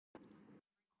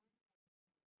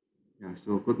Yeah,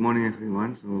 so good morning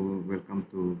everyone. So welcome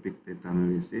to Big Data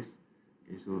Analysis.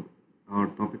 Okay, so our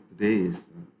topic today is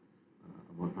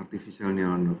about artificial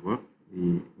neural network.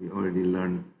 We already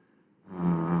learned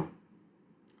uh,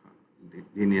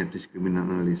 linear discriminant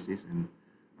analysis and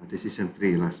decision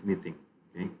tree last meeting.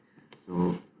 Okay,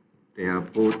 so they are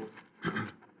both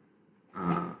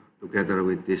together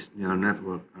with this neural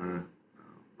network are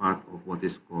part of what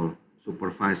is called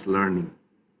supervised learning.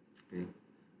 Okay,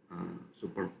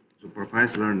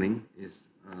 supervised learning is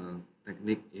a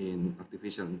technique in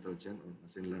artificial intelligence or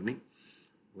machine learning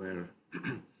where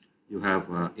you have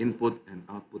input and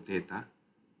output data,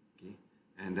 okay,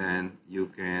 and then you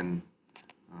can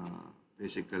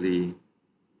basically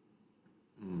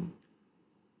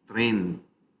train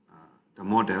the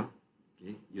model,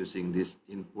 okay, using this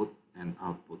input and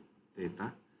output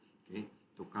data, okay,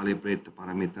 to calibrate the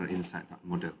parameter inside that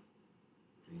model.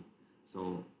 Okay,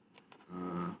 so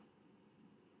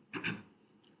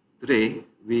today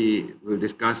we will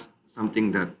discuss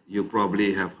something that you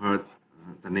probably have heard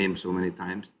the name so many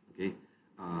times, okay,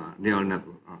 neural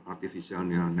network or artificial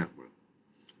neural network.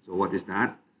 So what is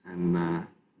that? And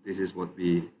this is what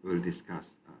we will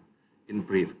discuss in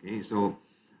brief. Okay, so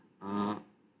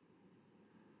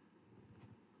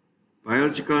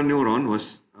biological neuron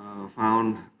was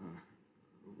found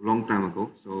a long time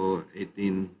ago, so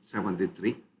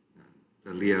 1873,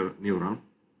 the real neuron.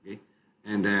 Okay,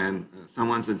 and then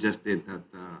someone suggested that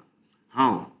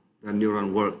how the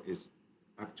neuron work is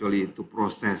actually to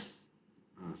process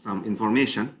some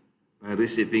information by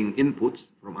receiving inputs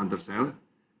from other cell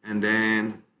and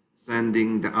then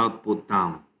sending the output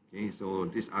down. Okay, so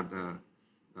these are the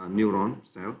neuron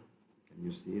cell. Can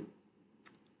you see it?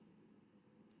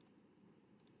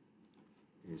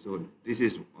 Okay, so this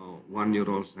is one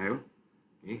neural cell.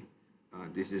 Okay,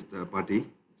 this is the body.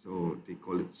 So they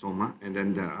call it soma, and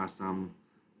then there are some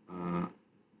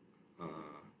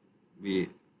we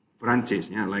branches,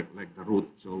 yeah, like the root.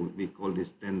 So we call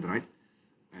this dendrite,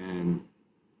 and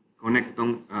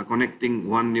connecting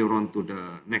one neuron to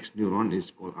the next neuron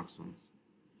is called axons.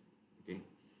 Okay.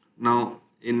 Now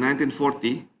in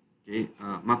 1940, okay,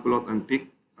 McCulloch and Pick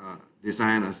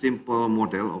designed a simple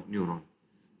model of neuron.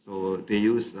 So they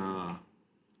use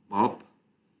bulb,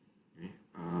 okay,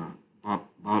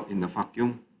 bulb in the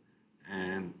vacuum,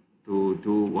 and to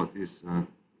do what is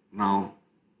now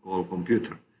called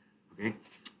computer. Okay,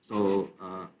 so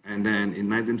and then in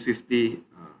 1950,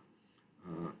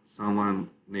 someone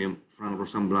named Frank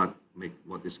Rosenblatt make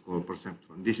what is called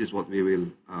perceptron. This is what we will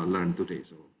learn today.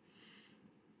 So,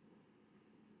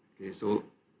 okay, so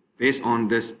based on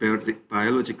this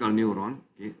biological neuron,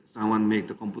 okay, someone make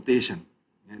the computation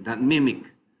that mimic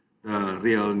the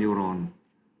real neuron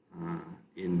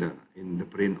in the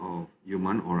brain of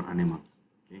human or animals.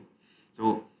 Okay,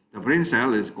 so the brain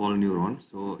cell is called neuron.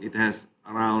 So it has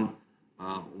around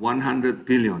 100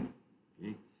 billion,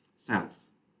 okay, cells,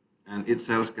 and its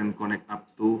cells can connect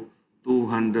up to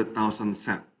 200,000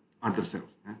 other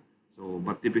cells. So,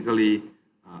 but typically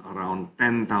around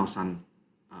 10,000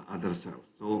 other cells.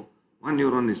 So one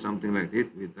neuron is something like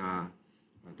it with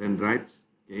dendrites,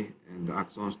 okay, and the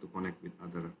axons to connect with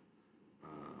other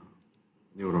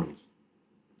neurons.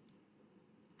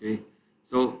 Okay,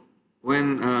 so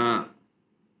when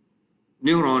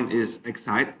neuron is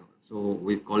excited, so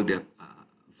we call that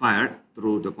fired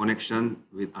through the connection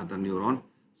with other neuron.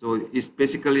 So it's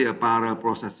basically a parallel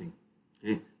processing.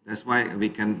 Okay, that's why we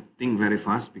can think very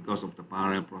fast because of the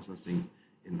parallel processing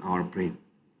in our brain.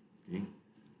 Okay,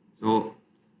 so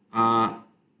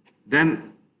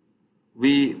then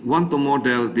we want to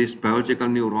model this biological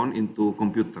neuron into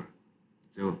computer.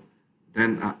 So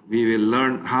then we will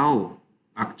learn how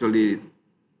actually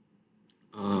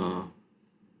the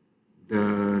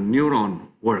neuron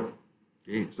work.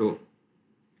 Okay, so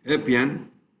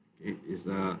Epian, okay, is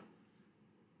a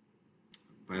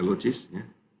biologist, yeah,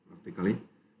 practically.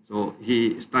 So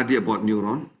he studied about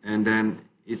neuron, and then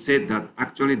he said that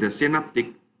actually the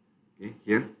synaptic, okay,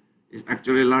 here is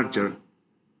actually larger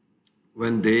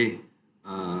when they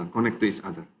connect to each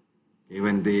other, okay,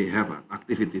 when they have an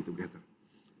activity together.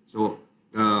 So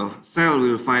the cell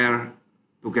will fire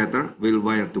together, will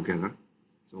wire together.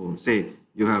 So say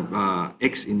you have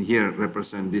X in here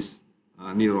represent this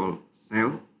neural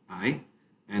cell I,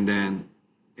 and then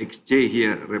XJ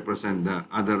here represent the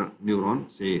other neuron,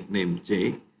 say name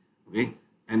J, okay,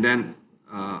 and then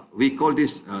we call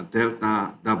this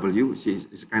delta W,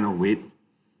 it's a kind of weight,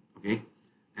 okay,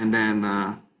 and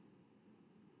then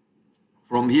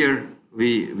from here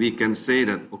we can say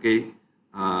that okay,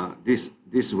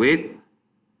 this weight,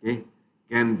 okay,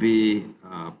 can be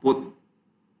put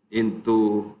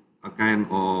into a kind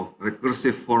of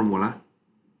recursive formula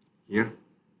here.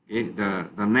 Okay,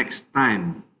 the next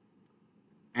time,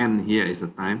 n here is the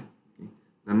time. Okay?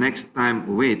 The next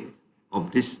time weight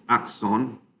of this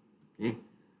axon, okay,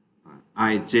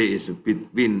 ij is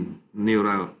between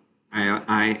neural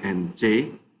I and j,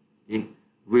 okay,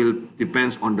 will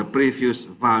depends on the previous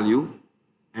value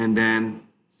and then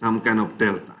some kind of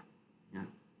delta, yeah,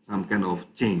 some kind of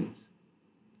change.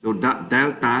 So that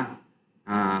delta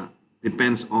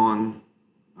depends on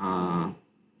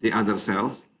the other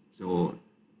cells. So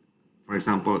for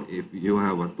example, if you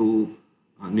have a two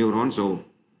neurons, so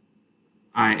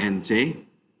I and J,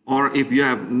 or if you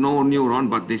have no neuron,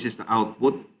 but this is the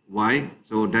output, Y,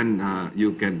 so then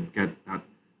you can get that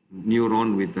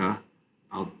neuron with the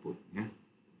output. Yeah?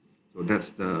 So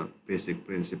that's the basic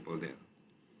principle there.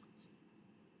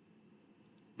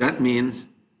 That means,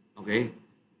 okay,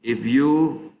 if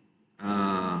you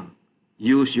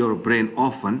use your brain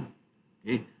often,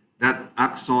 okay, that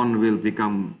axon will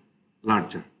become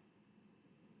larger.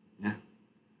 Yeah?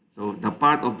 So the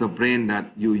part of the brain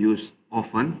that you use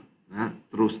often,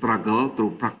 through struggle,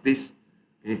 through practice,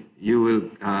 okay, you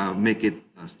will make it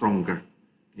stronger.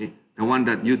 Okay? The one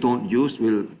that you don't use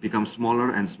will become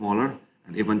smaller and smaller,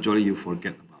 and eventually you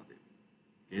forget about it.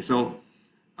 Okay, so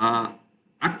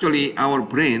actually our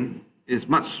brain is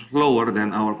much slower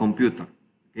than our computer.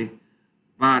 Okay,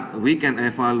 but we can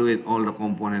evaluate all the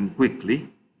components quickly.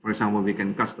 For example, we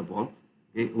can cast the ball.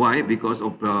 Okay, why? Because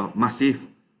of the massive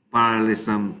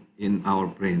parallelism in our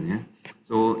brain. Yeah?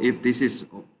 So if this is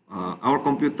our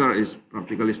computer is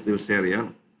practically still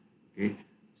serial. Okay,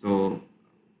 so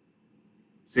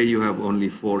say you have only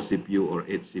 4 CPU or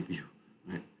 8 CPU,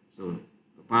 right? So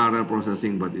parallel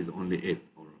processing, but it's only 8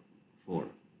 or 4,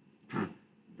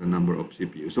 the number of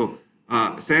CPU. So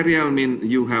serial means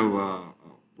you have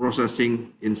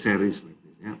processing in series like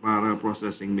this. Yeah? Parallel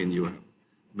processing means you have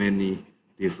many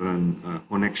different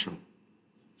connections.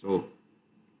 So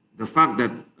the fact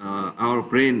that our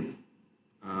brain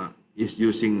is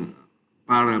using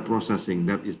parallel processing,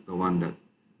 that is the one that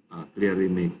clearly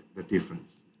make the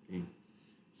difference. Okay?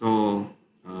 So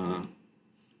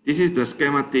this is the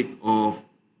schematic of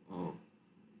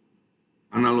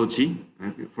analogy,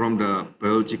 okay, from the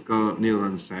biological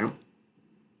neuron cell.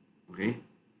 Okay.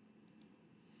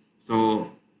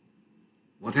 So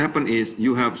what happened is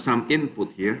you have some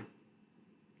input here,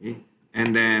 okay,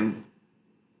 and then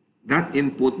that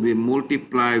input will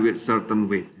multiply with certain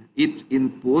weight. Each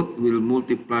input will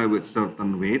multiply with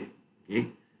certain weight,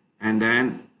 okay, and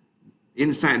then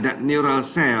inside that neural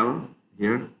cell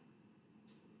here,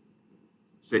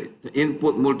 say the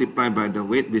input multiplied by the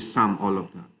weight, we sum all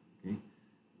of that. Okay.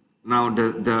 Now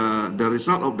the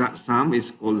result of that sum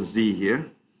is called z here,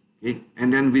 okay,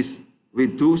 and then we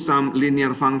do some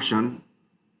linear function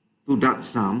to that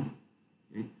sum,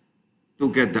 okay,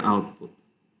 to get the output.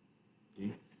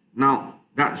 Okay. Now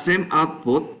that same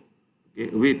output, okay,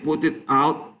 we put it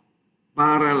out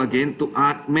parallel again to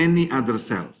add many other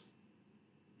cells.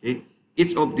 Okay.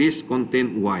 Each of these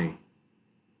contain y.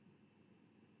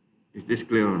 Is this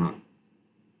clear or not?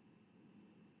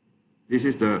 This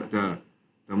is the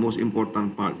most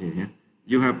important part here. Yeah?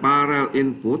 You have parallel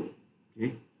input,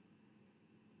 okay,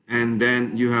 and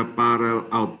then you have parallel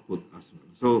output as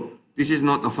well. So this is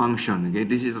not a function, okay?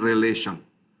 This is relation.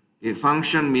 A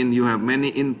function means you have many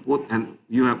input and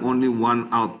you have only one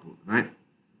output, right?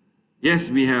 Yes,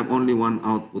 we have only one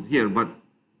output here, but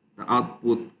the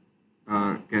output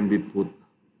can be put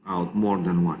out more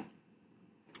than one.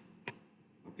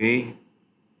 Okay.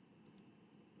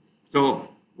 So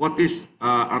what is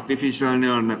artificial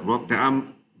neural network?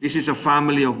 This is a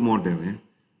family of models, eh,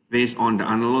 based on the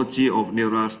analogy of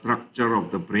neural structure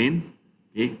of the brain.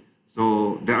 Okay.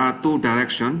 So there are two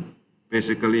directions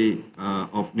basically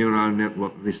of neural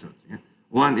network research. Yeah.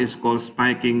 One is called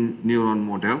spiking neuron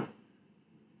model.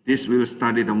 This will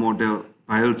study the model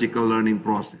biological learning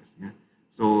process. Yeah.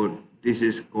 So this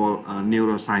is called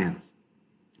neuroscience.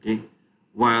 Okay.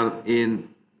 While in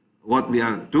what we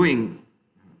are doing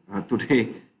today,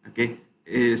 okay,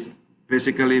 is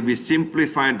basically we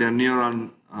simplify the neuron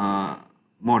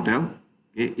model.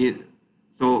 Okay,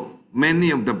 so many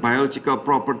of the biological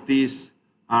properties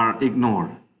are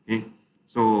ignored. Okay,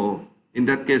 so in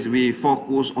that case, we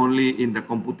focus only in the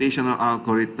computational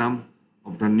algorithm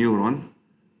of the neuron.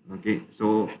 Okay,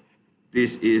 so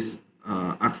this is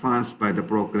advanced by the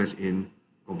progress in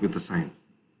computer science.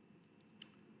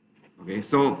 Okay,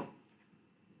 so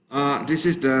this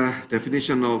is the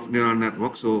definition of neural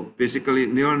network. So basically,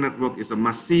 neural network is a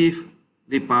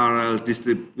massively parallel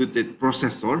distributed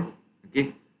processor,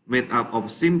 okay, made up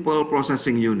of simple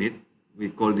processing unit. We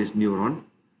call this neuron,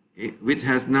 okay, which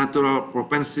has natural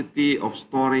propensity of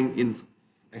storing in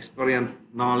experience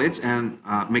knowledge and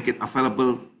make it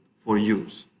available for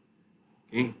use.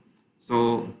 Okay,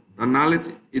 so the knowledge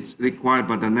it's required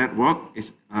by the network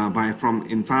is by from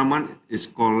environment is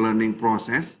called learning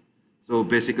process. So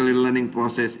basically, learning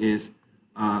process is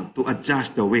to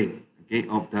adjust the weight, okay,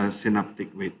 of the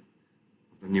synaptic weight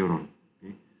of the neuron.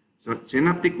 Okay, so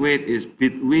synaptic weight is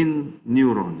between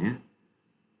neuron. Yeah.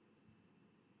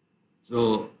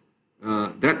 So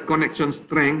that connection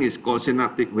strength is called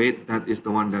synaptic weight. That is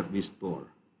the one that we store,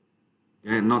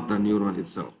 okay, not the neuron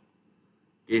itself.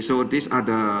 Okay, so these are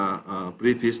the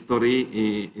brief history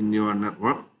in neural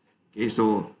network. Okay,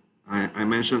 so I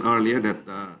mentioned earlier that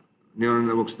neural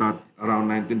network start around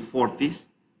 1940s.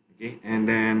 Okay, and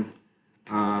then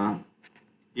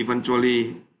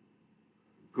eventually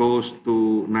goes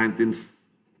to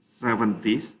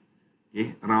 1970s.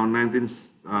 Okay, around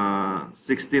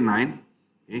 1969.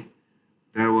 Okay,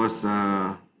 there was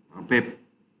a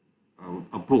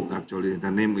book actually.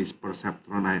 The name is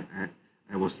Perceptron.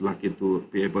 I was lucky to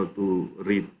be able to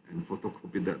read and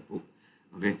photocopy that book.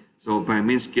 Okay, so by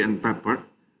Minsky and Pepper,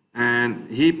 and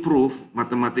he proved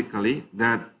mathematically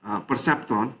that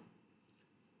perceptron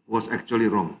was actually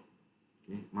wrong,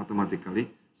 okay,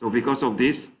 mathematically. So because of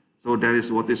this, so there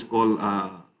is what is called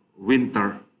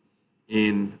winter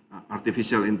in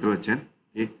artificial intelligence.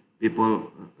 Okay,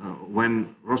 people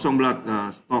when Rosenblatt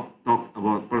talk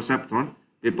about perceptron,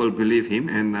 people believe him,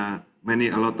 and a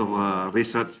lot of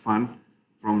research fund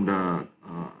from the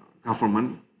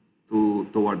government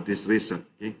toward this research.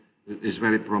 Okay, it's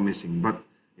very promising. But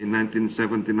in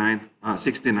 69,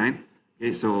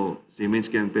 okay, so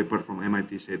Szymanski and Pepper from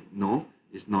MIT said no,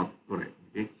 it's not correct.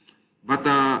 Okay, but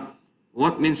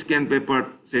what Minsky and Pepper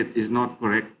said is not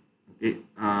correct. Okay,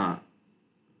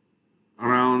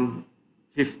 around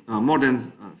more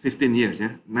than 15 years.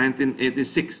 Yeah,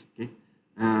 1986. Okay,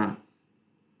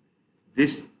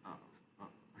 this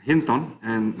Hinton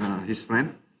and his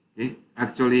friend, okay,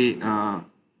 actually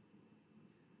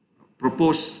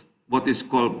proposed what is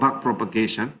called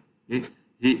backpropagation. Okay?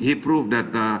 He proved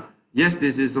that yes,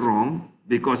 this is wrong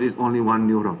because it's only one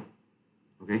neuron.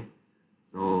 Okay,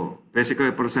 so basically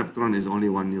perceptron is only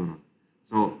one neuron.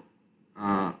 So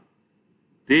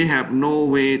they have no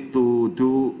way to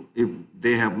do if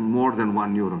they have more than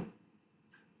one neuron.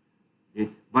 Okay?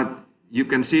 But you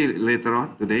can see later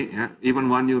on today, yeah, even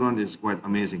one neuron is quite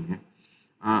amazing.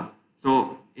 Yeah?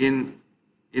 So in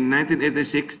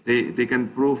 1986, they can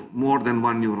prove more than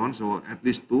one neuron, so at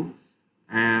least two,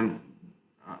 and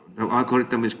the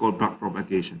algorithm is called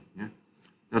backpropagation. Yeah?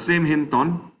 The same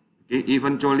Hinton, okay,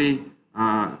 eventually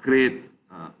create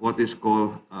what is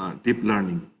called deep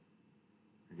learning.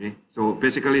 Okay, so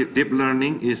basically deep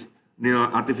learning is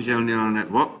artificial neural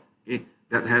network, okay,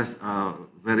 that has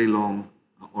very long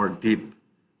or deep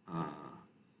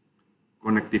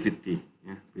connectivity,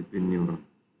 yeah, between neurons.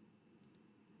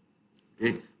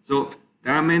 Okay, so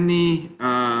there are many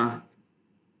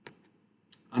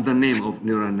other name of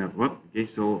neural network. Okay,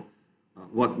 so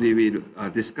what we will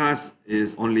discuss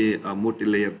is only a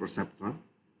multi-layer perceptron.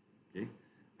 Okay,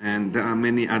 and there are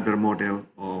many other model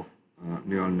of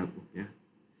neural network. Yeah,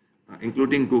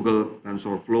 including Google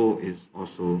TensorFlow is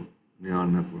also neural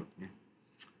network. Yeah.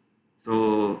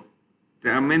 So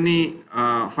there are many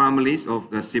families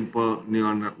of the simple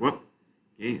neural network.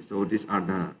 Okay, so these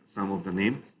are some of the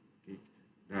names, okay,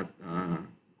 that are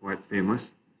quite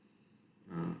famous.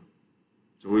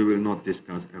 So we will not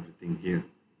discuss everything here.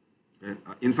 Okay?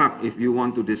 In fact, if you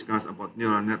want to discuss about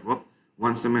neural network,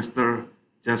 one semester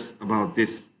just about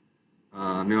this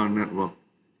neural network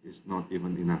is not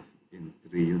even enough in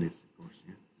 3 units course.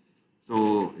 Yeah?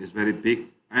 So it's very big,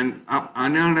 and our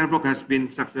neural network has been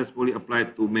successfully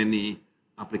applied to many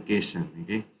applications.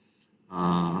 Okay,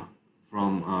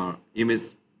 from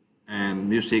image and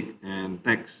music and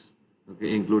text.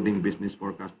 Okay, including business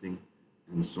forecasting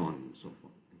and so on and so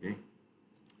forth. Okay.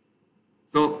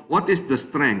 So what is the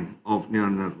strength of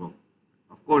neural network?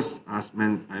 Of course, as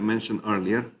I mentioned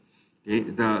earlier, okay,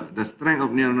 the strength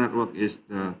of neural network is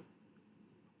the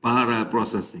parallel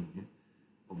processing, okay,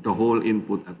 of the whole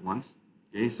input at once.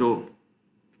 Okay, so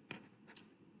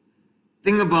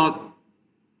think about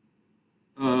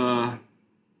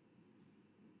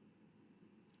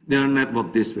neural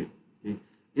network this way. Okay.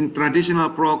 In traditional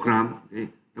program, okay,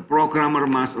 the programmer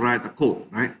must write a code,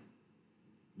 right?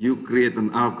 You create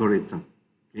an algorithm,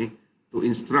 okay, to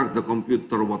instruct the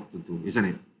computer what to do, isn't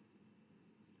it?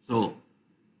 So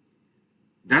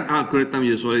that algorithm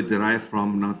usually derived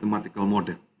from mathematical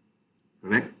model,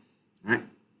 correct? Right?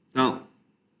 So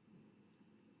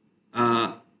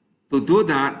to do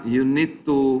that, you need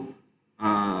to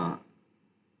uh,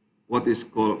 what is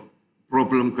called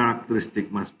problem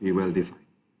characteristic must be well defined.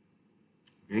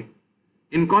 Okay.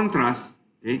 In contrast,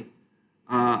 okay,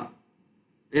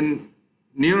 in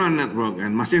neural network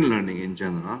and machine learning in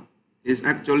general is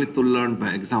actually to learn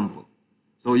by example.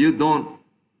 So you don't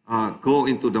go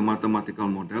into the mathematical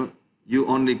model. You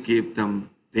only give them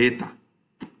data.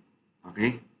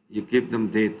 Okay, you give them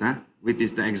data, which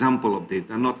is the example of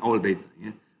data, not all data.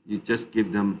 Yeah? You just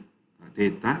give them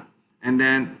data, and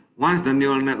then once the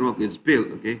neural network is built,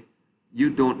 okay, you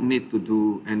don't need to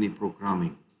do any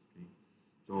programming. Okay?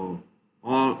 So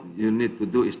all you need to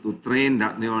do is to train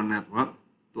that neural network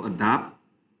to adapt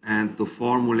and to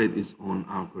formulate its own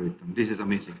algorithm. This is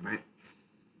amazing, right?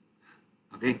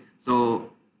 Okay,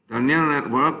 so the neural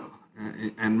network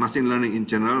and machine learning in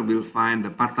general will find the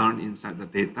pattern inside the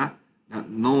data that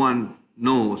no one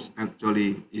knows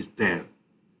actually is there.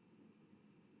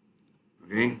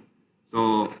 Okay,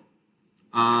 so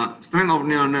strength of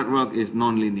neural network is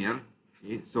nonlinear.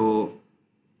 Okay, so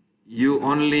you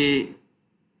only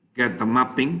get the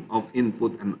mapping of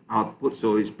input and output.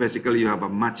 So it's basically you have a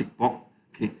magic box,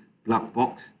 okay, black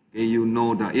box. Okay, you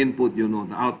know the input, you know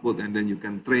the output, and then you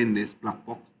can train this black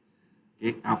box.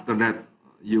 Okay, after that,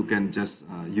 you can just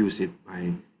use it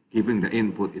by giving the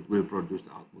input. It will produce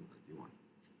the output that you want.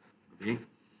 Okay,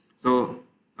 so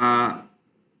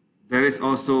there is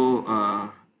also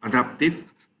adaptive.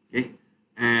 Okay,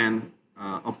 and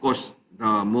of course,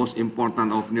 the most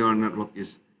important of neural network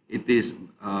is it is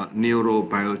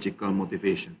neurobiological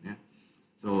motivation. Yeah?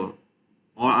 So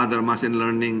all other machine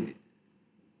learning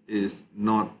is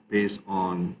not based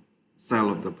on cell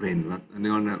of the brain, but a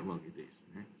neural network it is.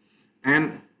 Okay?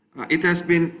 And it has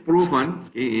been proven,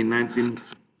 okay, in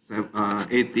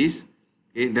 1980s,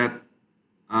 okay, that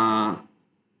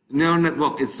neural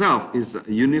network itself is a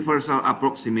universal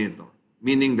approximator,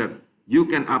 meaning that you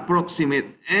can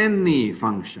approximate any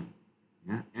function,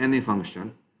 yeah, any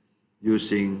function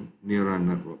using neural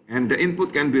network. And the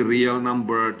input can be real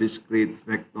number, discrete,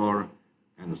 vector,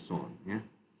 and so on. Yeah?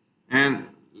 And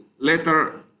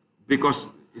later, because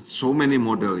it's so many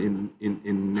model in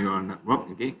neural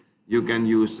network, okay, you can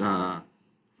use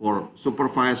for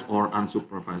supervised or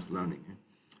unsupervised learning.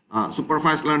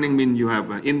 Supervised learning means you have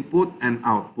input and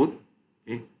output,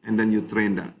 okay, and then you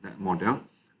train that model.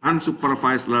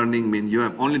 Unsupervised learning means you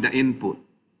have only the input,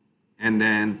 and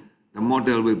then the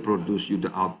model will produce you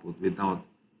the output without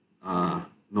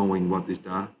knowing what is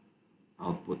the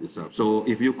output itself. So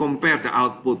if you compare the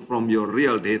output from your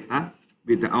real data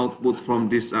with the output from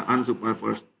this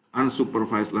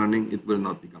unsupervised learning, it will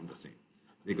not become the same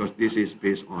because this is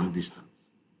based on distance.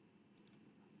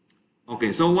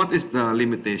 Okay, so what is the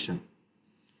limitation?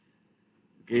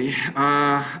 Okay,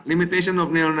 limitation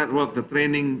of neural network, the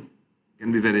training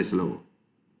can be very slow.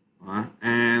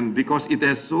 And because it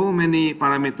has so many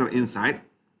parameters inside,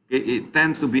 okay, it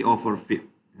tends to be overfit.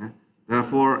 Yeah?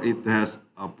 Therefore, it has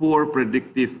a poor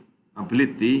predictive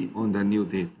ability on the new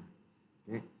data.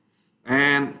 Okay?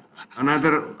 And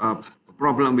another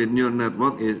problem with neural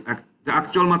network is the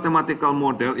actual mathematical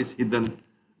model is hidden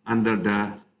under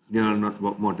the neural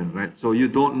network model, right? So you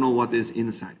don't know what is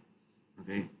inside.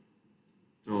 Okay,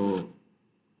 so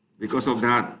because of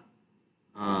that,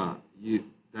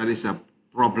 there is a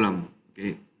problem.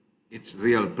 Okay, it's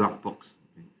real black box.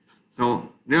 Okay?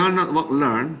 So neural network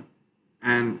learn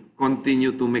and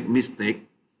continue to make mistake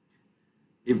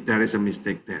if there is a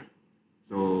mistake there.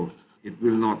 So it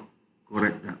will not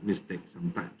correct that mistake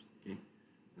sometimes. Okay,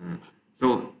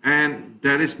 so and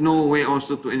there is no way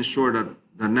also to ensure that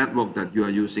the network that you are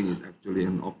using is actually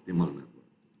an optimal network.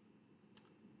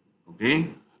 Okay,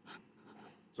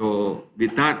 so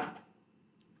with that,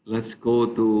 let's go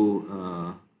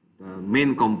to the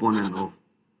main component of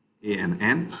A and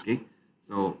N. Okay,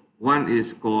 so one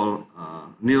is called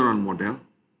neuron model.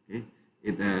 Okay,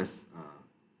 it has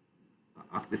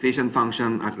activation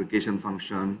function, aggregation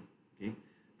function. Okay,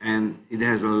 and it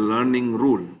has a learning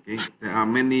rule. Okay, there are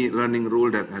many learning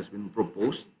rules that has been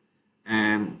proposed,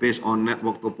 and based on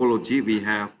network topology, we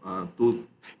have two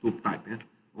types. Yeah?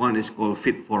 One is called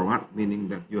feed forward, meaning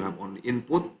that you have only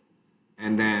input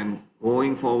and then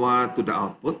going forward to the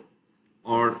output,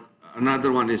 or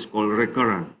another one is called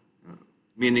recurrent,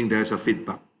 meaning there's a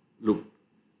feedback loop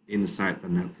inside the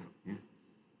network. Yeah?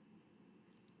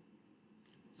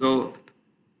 So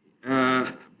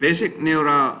basic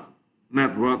neural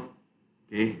network,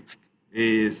 okay,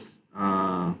 is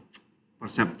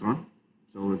perceptron.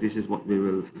 So this is what we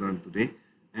will learn today.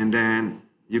 And then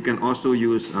you can also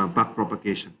use back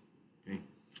propagation. Okay.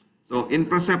 So in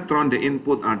perceptron, the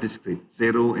input are discrete,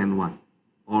 0 and 1,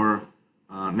 or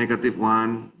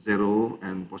 -1, 0,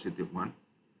 and +1.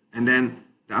 And then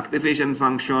the activation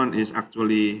function is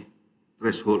actually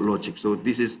threshold logic. So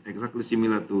this is exactly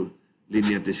similar to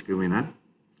linear discriminant.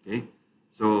 Okay.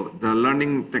 So the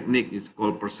learning technique is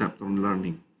called perceptron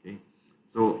learning. Okay.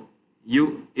 So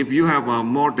if you have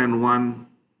more than one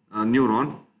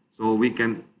neuron, so we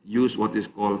can use what is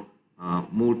called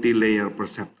multi-layer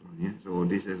perceptron. Yeah? So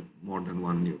this is more than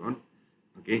one neuron.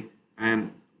 Okay.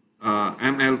 And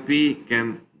MLP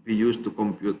can be used to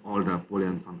compute all the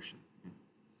Boolean function. Yeah?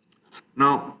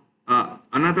 Now,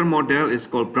 another model is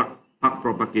called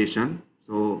backpropagation.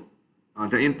 So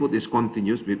the input is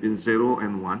continuous between 0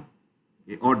 and 1,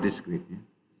 okay, or discrete. Yeah?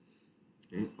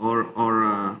 Okay.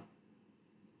 Or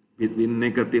between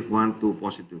 -1 to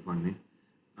 +1.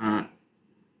 Yeah?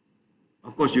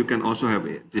 Of course, you can also have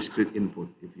a discrete input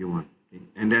if you want. Okay?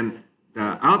 And then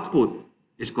the output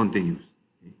is continuous.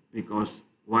 Okay? Because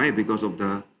why? Because of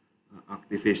the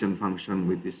activation function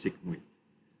with the sigmoid.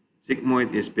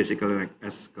 Sigmoid is basically like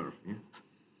S-curve. Yeah?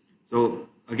 So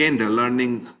again, the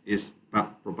learning is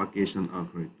backpropagation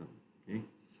algorithm. Okay?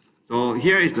 So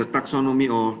here is the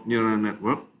taxonomy of neural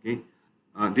network. Okay?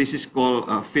 This is called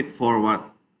a feed-forward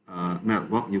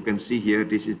network. You can see here,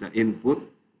 this is the input,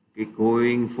 okay,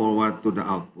 going forward to the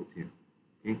output here.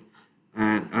 Okay?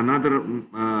 And another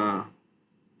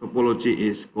topology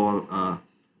is called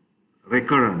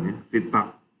recurrent, yeah,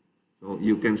 feedback. So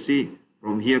you can see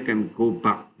from here can go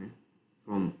back. Yeah?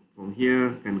 From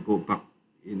here can go back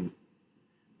in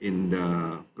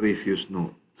the previous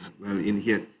node. Well, in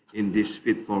here, in this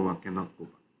feed-forward cannot go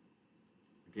back.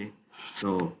 Okay?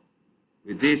 So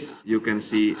with this, you can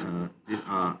see these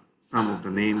are some of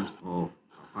the names of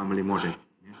family model,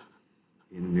 yeah,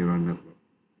 in neural network.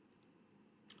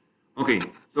 Okay,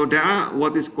 so there are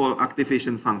what is called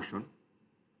activation function.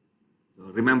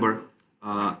 So remember,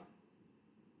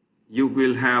 you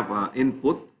will have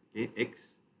input, okay,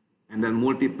 x, and then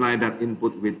multiply that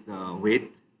input with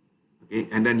weight, okay,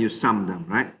 and then you sum them,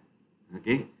 right?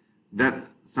 Okay,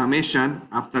 that summation,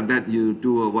 after that you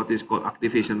do what is called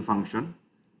activation function,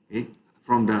 okay,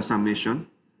 from the summation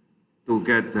to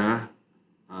get the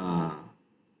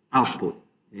output.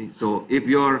 Okay? So if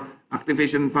your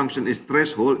activation function is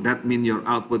threshold, that means your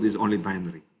output is only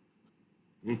binary.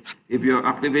 Okay? If your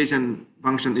activation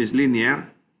function is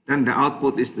linear, then the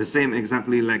output is the same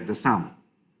exactly like the sum.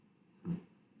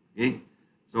 Okay?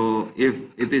 So if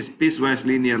it is piecewise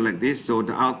linear like this, so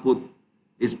the output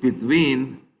is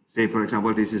between, say for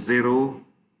example, this is 0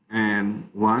 and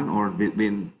 1, or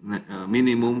between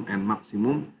minimum and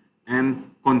maximum, and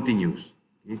continuous.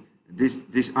 Okay?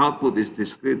 This output is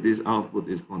discrete, this output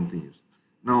is continuous.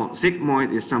 Now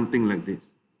sigmoid is something like this,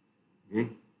 okay?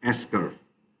 S-curve.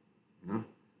 You know?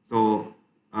 So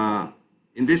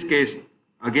in this case,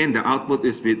 again, the output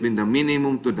is between the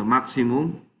minimum to the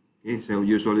maximum. Okay, so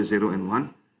usually 0 and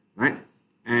 1, right?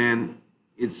 And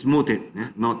it's smoothed,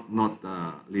 yeah? not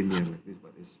linear like this,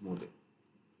 but it's smoothed.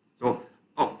 So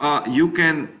you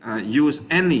can use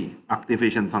any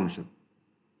activation function,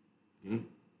 okay,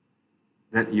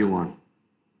 that you want.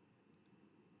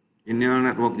 In neural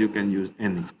network, you can use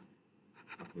any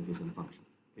activation function.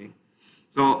 Okay,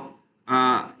 so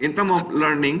in terms of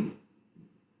learning,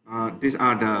 these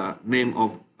are the name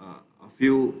of a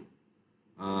few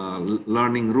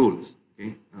learning rules.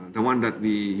 Okay, the one that we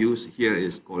use here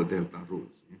is called delta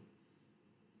rules. Okay?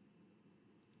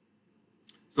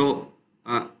 So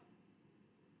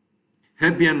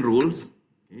Hebbian rules,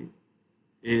 okay,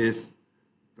 is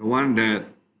the one that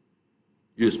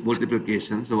use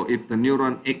multiplication. So if the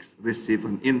neuron X receives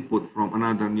an input from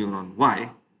another neuron Y,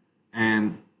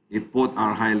 and if both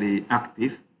are highly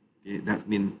active, okay, that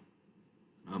means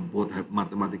both have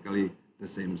mathematically the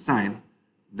same sign,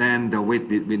 then the weight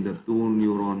between the two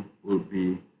neurons will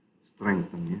be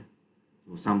strengthened. Yeah?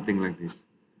 So something like this.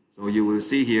 So you will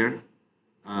see here,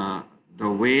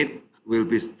 the weight will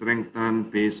be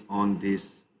strengthened based on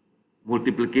this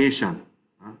multiplication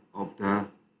of the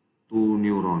two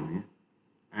neurons. Yeah?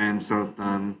 And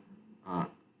certain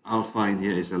alpha in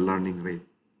here is a learning rate.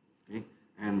 Okay?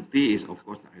 And T is, of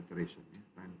course, the iteration, yeah?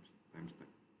 times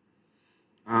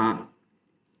time.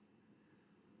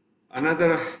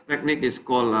 Another technique is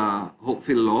called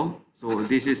Hopfield law. So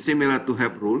this is similar to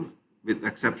Hebb rule, with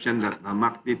exception that the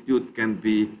magnitude can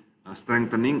be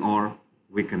strengthening or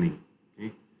weakening.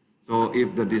 Okay? So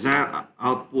if the desired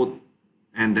output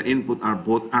and the input are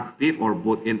both active or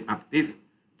both inactive,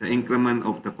 the increment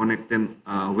of the connected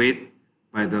weight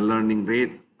by the learning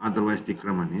rate, otherwise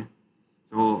decrement. Yeah?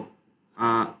 So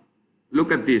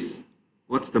look at this.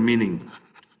 What's the meaning?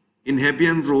 In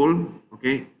Hebbian rule,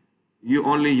 okay, you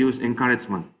only use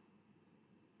encouragement.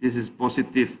 This is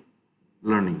positive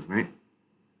learning, right?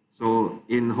 So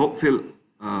in Hopefield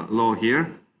law here,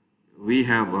 we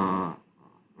have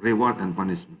reward and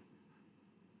punishment.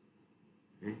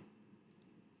 Okay.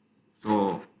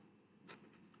 So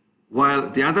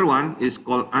while the other one is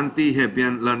called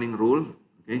anti-Hebbian learning rule,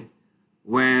 okay,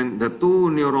 when the two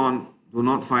neurons do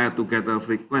not fire together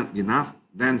frequent enough,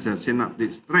 then the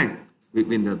synaptic strength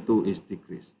between the two is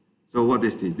decreased. So what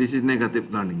is this? This is negative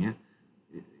learning. Yeah?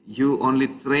 You only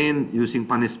train using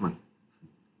punishment.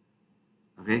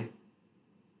 Okay?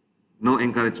 No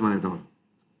encouragement at all.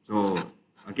 So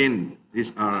again,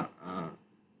 these are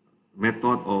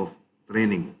method of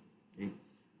training. Okay?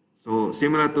 So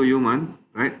similar to human,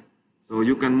 right? So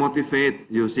you can motivate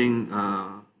using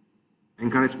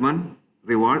encouragement,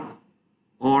 reward,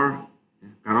 or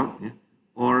carrot, yeah,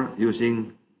 or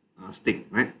using stick,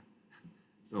 right?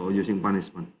 So using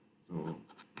punishment. So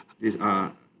these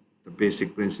are the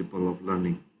basic principle of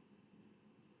learning,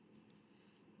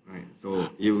 right? So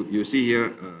you see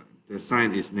here the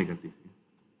sign is negative.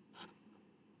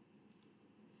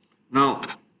 Now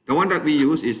the one that we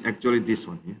use is actually this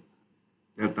one, yeah?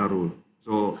 Delta rule.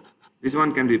 So this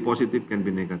one can be positive, can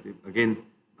be negative. Again,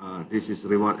 this is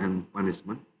reward and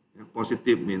punishment. Yeah?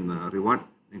 Positive mean reward,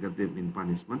 negative mean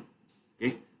punishment.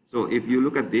 Okay. So if you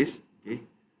look at this, okay,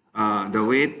 the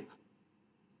weight,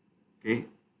 okay,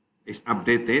 is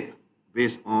updated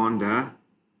based on the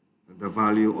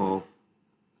value of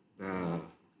the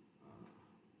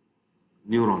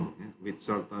neuron, yeah, with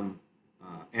certain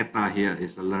eta here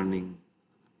is a learning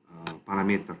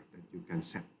parameter that you can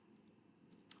set.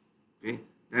 Okay,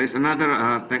 there is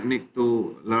another technique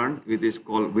to learn, which is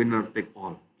called winner take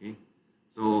all. Okay,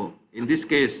 so in this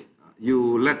case,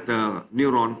 you let the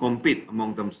neuron compete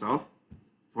among themselves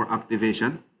for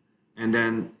activation, and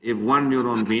then if one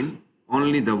neuron wins,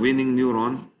 only the winning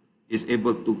neuron is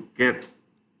able to get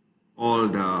all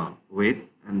the weight,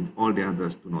 and all the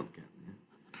others do not get. Yeah?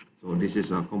 So this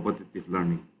is a competitive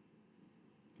learning.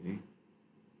 Okay.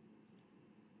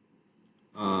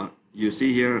 You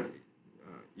see here,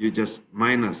 you just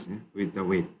minus, yeah, with the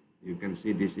weight. You can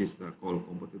see this is called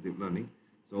competitive learning.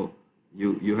 So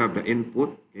you have the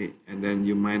input, okay, and then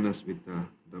you minus with the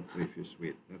previous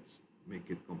weight. That's make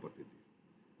it competitive.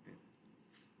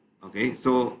 Okay,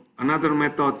 so another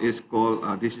method is called,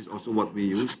 this is also what we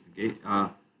use, okay,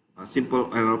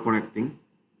 simple error correcting.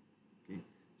 Okay,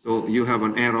 so you have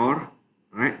an error,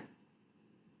 right?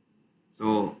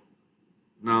 So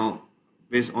now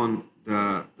based on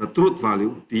the truth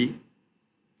value, T,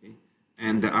 okay,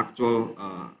 and the actual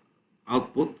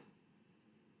output,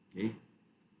 okay,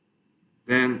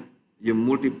 then you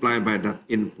multiply by that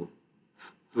input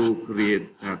to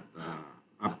create that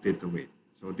updated weight.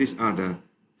 So these are the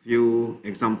few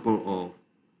example of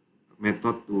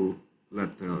method to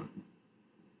let the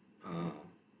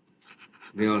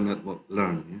neural network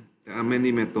learn. Yeah? There are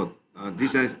many methods.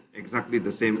 This is exactly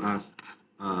the same as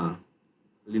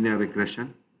linear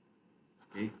regression.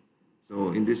 Okay,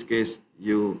 so in this case,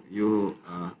 you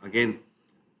again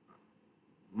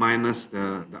minus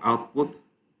the output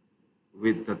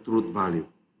with the truth value.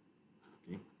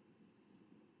 Okay,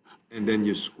 and then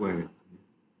you square it,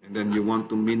 and then you want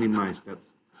to minimize that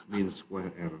mean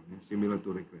square error, yeah? Similar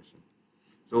to regression.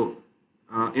 So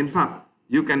in fact,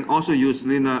 you can also use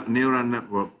linear neural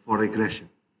network for regression.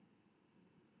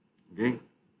 Okay,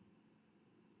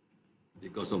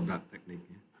 because of that technique.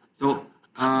 Yeah? So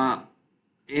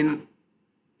in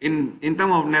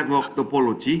terms of network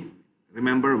topology,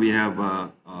 remember we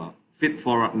have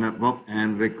feed-forward network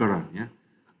and recurrent. Yeah,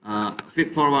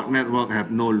 feed-forward network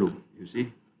have no loop. You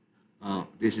see,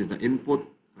 this is the input,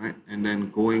 right, and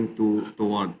then going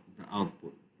toward the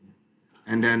output,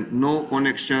 and then no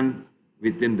connection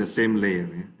within the same layer.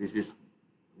 Yeah? This is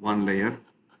one layer.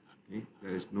 Okay,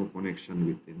 there is no connection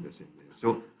within the same layer.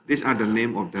 So these are the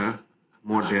name of the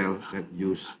model that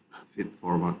use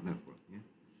feed-forward network. Yeah?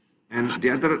 And the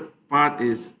other part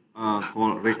is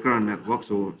called recurrent network,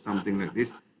 so something like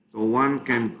this. So one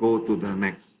can go to the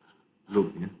next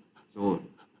loop. Yeah? So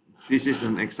this is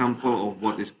an example of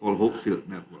what is called Hopefield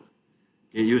network.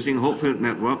 Okay, using Hopefield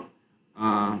network,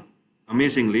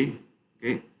 amazingly,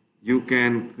 okay, you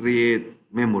can create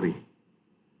memory.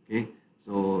 Okay,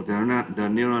 so the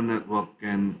neural network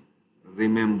can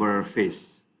remember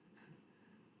face.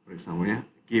 For example, yeah,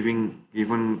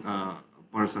 given a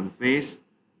person face,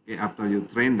 okay, after you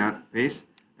train that face,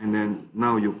 and then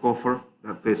now you cover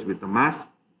that face with a mask,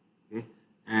 okay,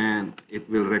 and it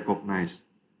will recognize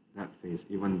that face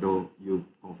even though you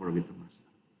cover with the mask.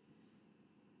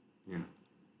 Yeah.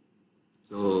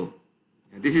 So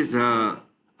yeah, this is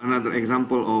another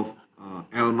example of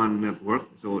Elman network.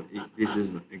 So this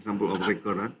is the example of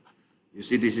recurrent. You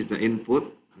see, this is the input,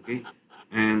 okay,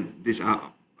 and these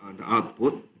are the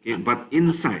output, okay, but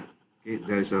inside, okay,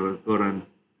 there is a recurrent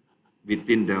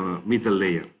between the middle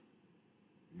layer.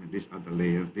 These are the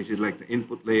layer. This is like the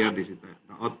input layer. This is the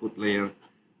output layer.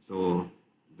 So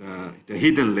the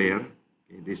hidden layer,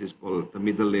 okay, this is called the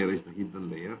middle layer is the hidden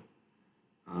layer.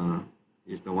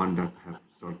 Is the one that have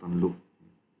certain loop.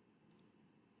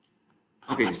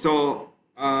 Okay, so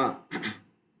the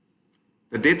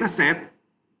data set,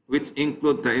 which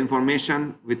include the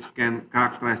information which can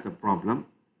characterize the problem.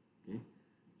 Okay,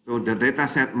 so the data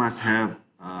set must have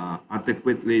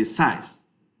adequately sized,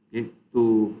 okay,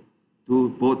 to do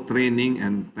both training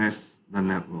and test the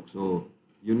network. So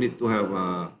you need to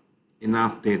have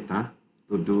enough data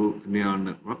to do neural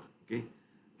network. Okay,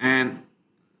 and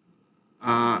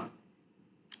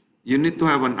you need to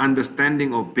have an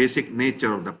understanding of basic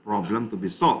nature of the problem to be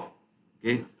solved,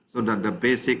 okay, so that the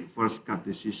basic first cut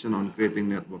decision on creating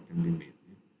network can be made.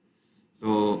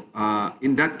 So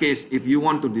in that case, if you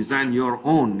want to design your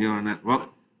own neural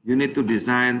network, you need to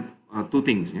design two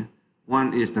things. Yeah?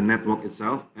 One is the network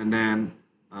itself, and then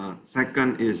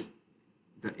second is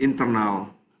the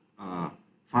internal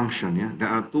function. Yeah? There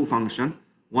are two functions.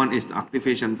 One is the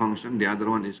activation function. The other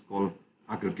one is called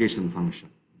aggregation function.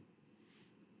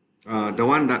 The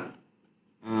one that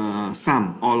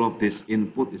sum all of this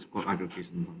input is called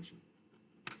aggregation function.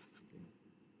 Okay.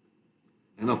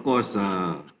 And of course,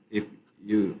 if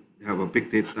you have a big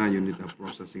data, you need a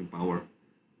processing power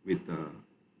with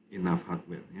enough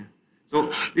hardware. Yeah.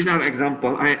 So these are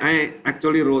examples. I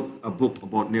actually wrote a book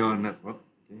about neural network,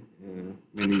 okay,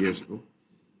 many years ago.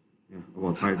 Yeah,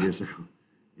 about 5 years ago.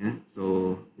 Yeah.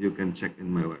 So you can check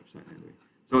in my website anyway.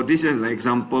 So this is an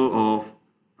example of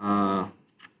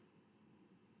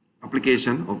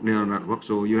application of neural network.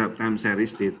 So you have time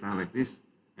series data like this,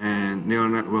 and neural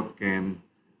network can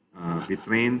be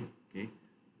trained, okay,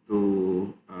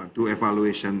 to do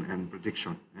evaluation and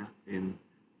prediction, yeah, in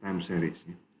time series.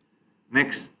 Yeah.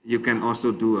 Next, you can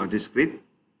also do a discrete.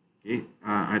 Okay,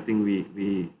 I think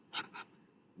we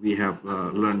have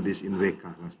learned this in VK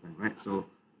last time, right? So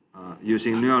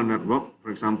using neural network,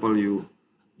 for example, you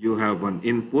have an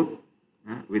input,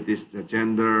 which is the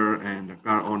gender and the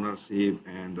car ownership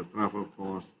and the travel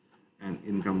cost and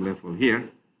income level here.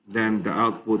 Then the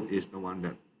output is the one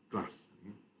that class,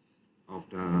 okay, of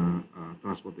the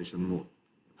transportation mode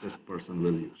this person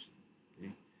will use.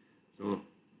 Okay, so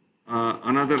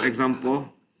another example,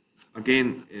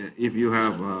 again, if you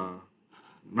have a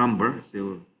number,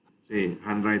 so say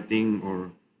handwriting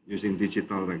or using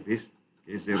digital like this,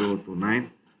 okay, 0 to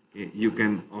 9, okay, you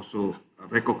can also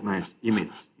recognize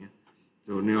image. Yeah?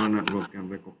 So neural network can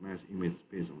recognize image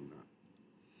based on that.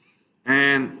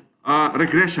 And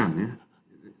regression. Yeah?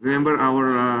 Remember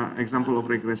our example of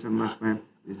regression last time?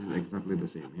 This is exactly the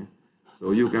same. Yeah?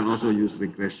 So you can also use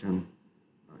regression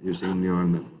using neural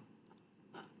network.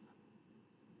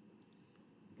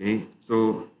 Okay,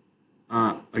 so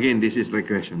again, this is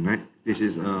regression, right? This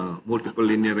is multiple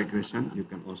linear regression. You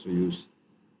can also use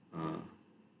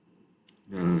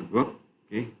neural network.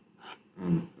 Okay,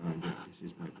 and yeah, this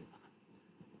is my book.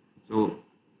 So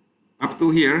up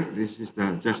to here, this is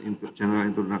the just general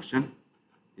introduction.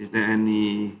 Is there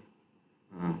any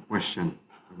question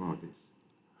about this?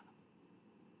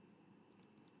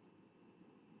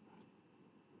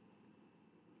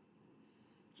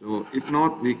 So if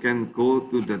not, we can go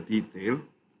to the detail.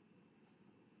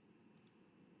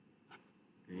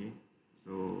 Okay,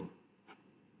 so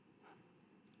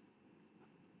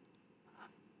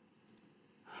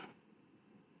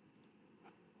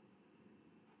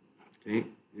okay,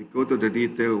 we go to the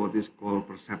detail what is called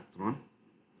perceptron.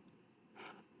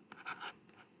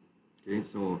 Okay,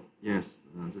 so yes,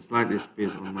 the slide is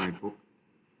based on my book.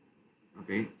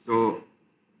 Okay, so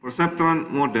perceptron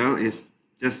model is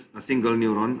just a single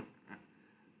neuron.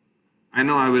 I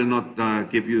know I will not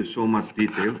give you so much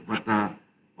detail, but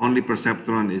only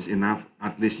perceptron is enough.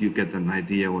 At least you get an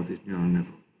idea what is neural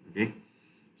network. Okay,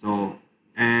 so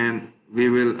and we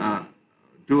will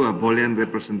do a Boolean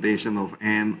representation of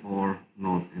AND, OR,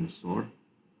 NOT, and SOR.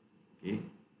 Okay,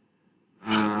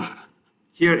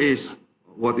 here is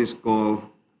what is called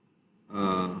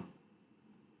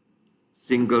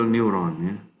single neuron.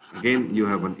 Yeah? Again, you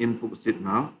have an input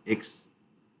signal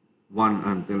x1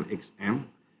 until xm,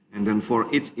 and then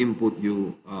for each input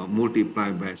you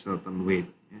multiply by a certain weight.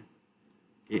 Yeah?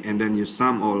 Okay, and then you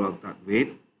sum all of that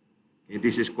weight. Okay,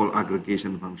 this is called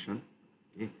aggregation function.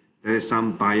 Okay, there is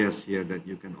some bias here that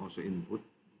you can also input.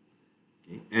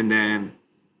 Okay, and then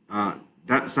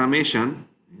that summation,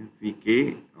 yeah,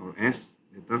 Vk or S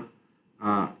later,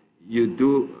 you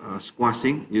do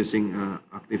squashing using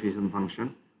activation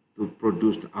function to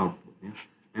produce the output. Yeah?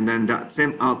 and then that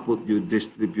same output you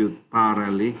distribute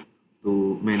parallelly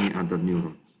to many other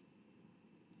neurons.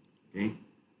 Okay,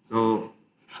 so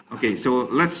so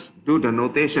let's do the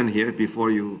notation here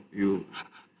before you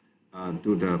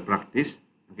do the practice.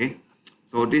 Okay,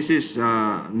 so this is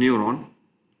neuron.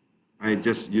 I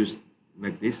just used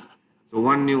like this. So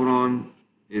one neuron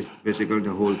is basically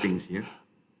the whole things here.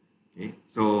 Okay,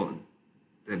 so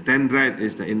the dendrite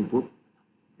is the input.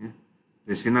 Yeah?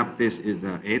 The synaptis is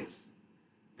the aids,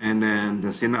 and then the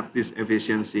synaptis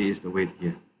efficiency is the weight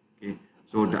here. Okay,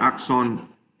 so the axon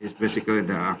is basically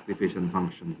the activation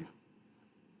function here.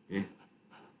 Okay,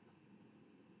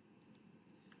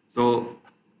 so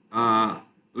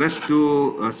let's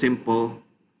do a simple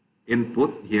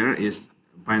input here is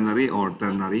binary or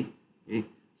ternary. Okay,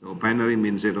 so binary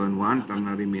means 0 and 1,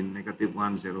 ternary means negative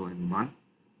 1, 0 and 1.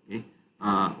 Okay,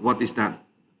 what is that?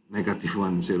 Negative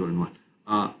 1, 0 and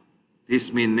 1.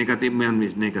 This means negative 1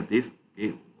 means negative.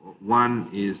 Okay, 1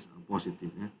 is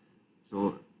positive. Yeah?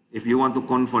 So if you want to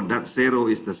convert that, 0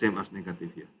 is the same as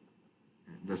negative here.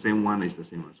 The same 1 is the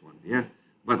same as 1. Yeah.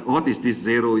 But what is this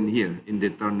 0 in here in the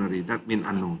ternary? That means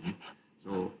unknown. Yeah?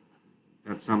 So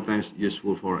that's sometimes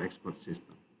useful for expert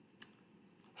system.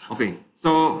 Okay,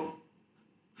 so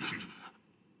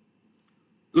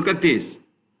look at this.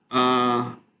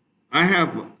 I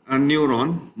have a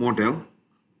neuron model.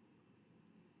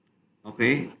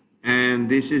 Okay, and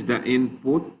this is the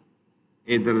input,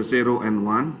 either 0 and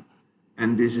 1,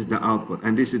 and this is the output,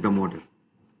 and this is the model.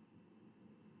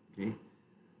 Okay,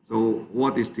 so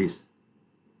what is this?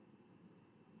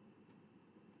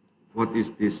 What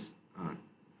is this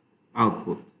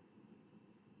output?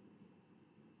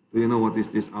 Do you know what is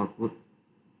this output?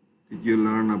 Did you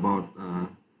learn about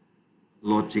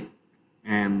logic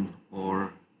and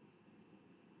or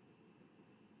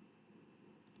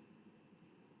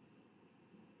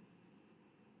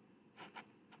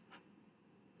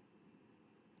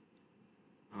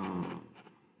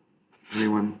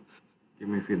anyone give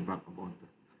me feedback about that?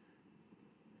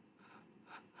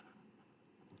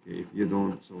 Okay, if you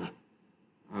don't, so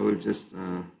I will just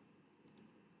okay.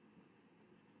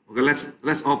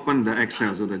 Let's open the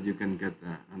Excel so that you can get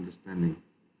the understanding.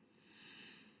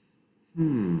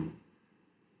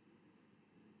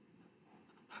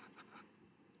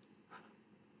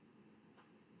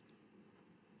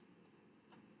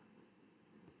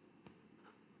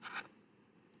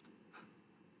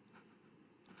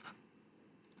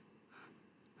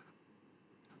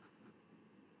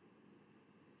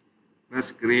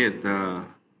 Let's create the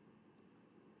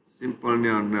simple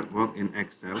neural network in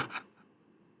Excel.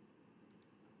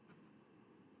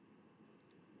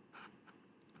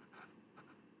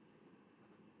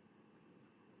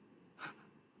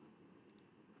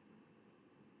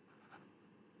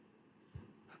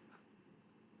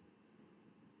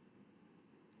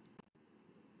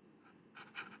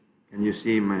 Can you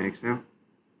see my Excel?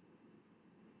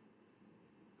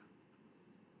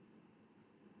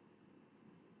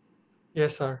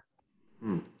 Yes, sir.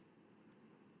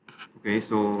 Okay,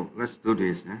 so let's do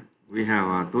this. We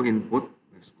have two input.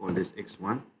 Let's call this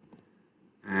x1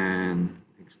 and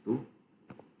x2,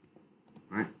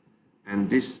 right? And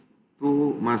this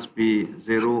two must be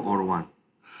 0 or 1,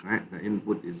 right? The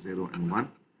input is 0 and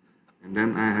 1. And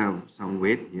then I have some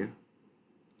weight here.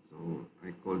 So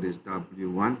I call this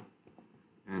W1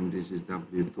 and this is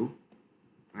W2,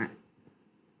 right?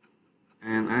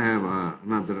 And I have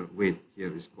another weight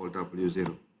here is called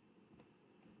W0.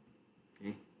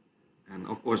 Okay. And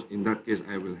of course, in that case,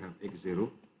 I will have x0.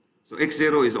 So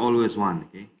x0 is always 1,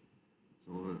 okay?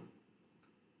 So,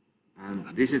 and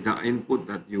this is the input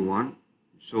that you want.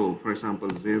 So, for example,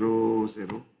 0,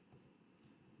 0.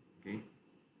 Okay.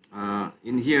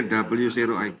 In here,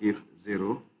 W0, I give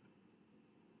 0.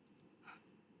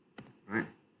 Right?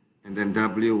 And then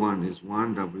W1 is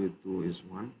 1, W2 is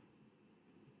 1.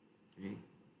 Okay.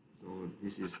 So,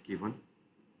 this is given.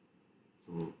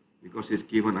 So, because it's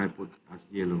given, I put as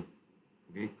yellow.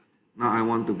 Okay. Now I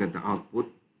want to get the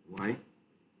output y.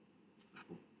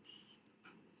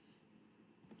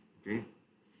 Okay.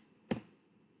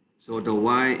 So the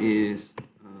y is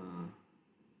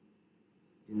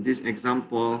in this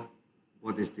example,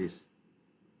 what is this?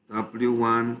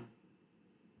 W1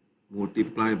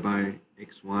 multiplied by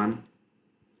x1,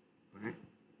 right?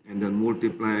 And then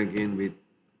multiply again with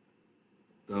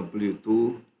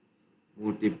W2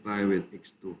 multiply with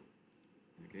x2.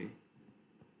 Okay.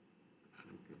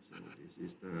 So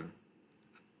this is the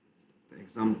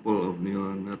example of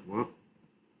neural network.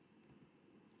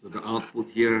 So the output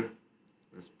here,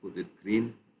 let's put it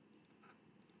green,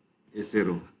 is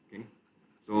 0. Okay.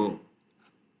 So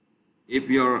if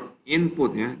your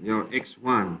input, your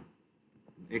x1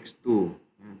 x2.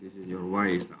 This is your y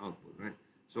is the output, right?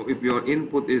 So if your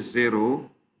input is 0,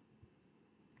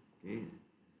 okay,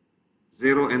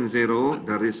 0 and 0,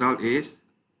 the result is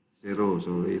 0.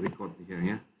 So we record here,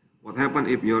 yeah. What happens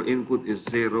if your input is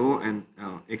 0 and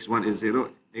x1 is 0,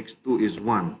 x2 is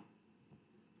 1?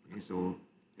 Okay, so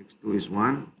x2 is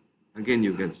 1. Again,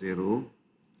 you get 0,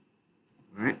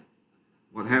 right?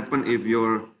 What happens if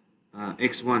your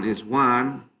x1 is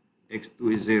 1,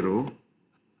 x2 is 0?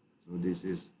 So this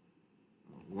is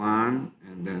 1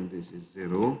 and then this is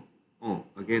 0. Oh,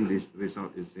 again, this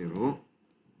result is 0,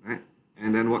 right?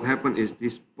 And then what happened is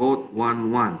this both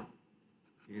 1, 1.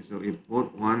 Okay, so if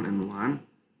both 1 and 1,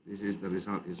 this is the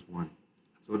result is 1.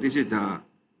 So this is the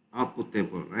output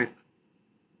table, right?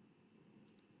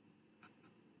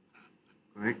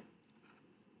 Correct?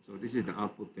 So this is the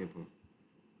output table.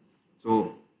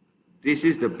 So this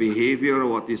is the behavior of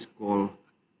what is called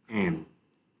AND.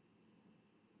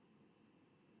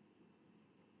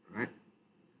 Right?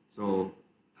 So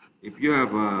if you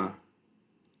have a,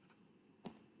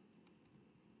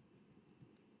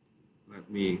 let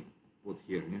me put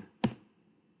here, yeah,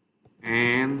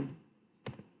 AND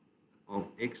of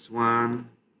x1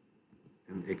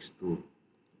 and x2,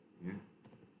 yeah.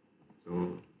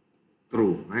 So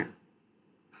true, right?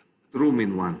 True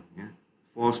means 1, yeah.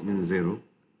 False means 0.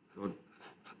 So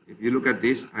if you look at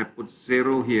this, I put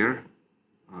 0 here,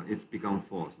 it's become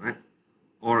false, right?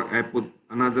 Or I put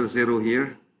another 0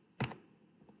 here,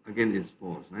 again it's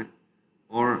false, right?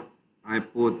 Or I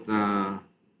put 0,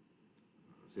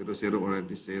 0 or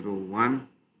this 0, 1,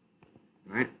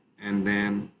 right? And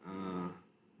then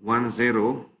 1,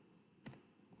 0,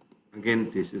 again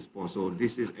this is false. So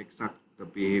this is exact the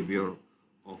behavior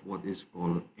of what is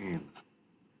called AND.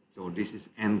 So this is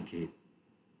AND gate.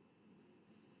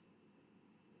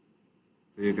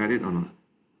 So you got it or not?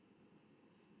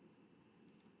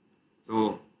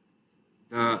 So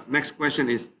the next question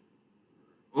is,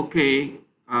 okay,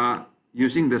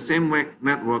 using the same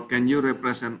network, can you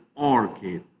represent OR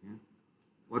gate? Yeah.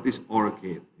 What is OR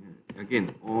gate? Yeah.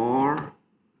 Again, OR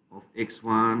of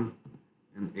x1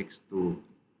 and x2.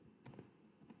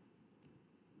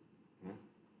 Yeah.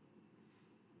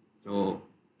 So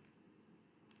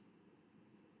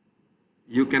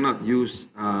you cannot use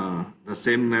the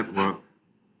same network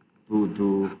to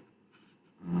do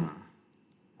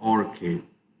OR gate.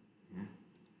 Yeah.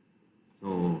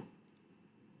 So,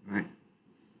 right,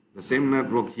 the same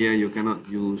network here you cannot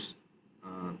use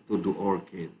to do OR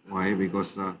gate. Why?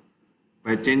 Because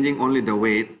by changing only the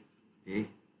weight, okay,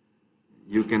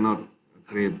 you cannot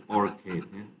create OR gate,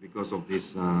 yeah? Because of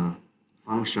this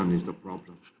function is the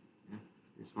problem. Yeah?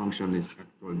 This function is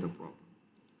actually the problem.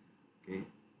 Okay,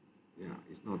 yeah,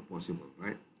 it's not possible,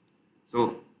 right?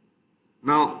 So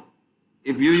now,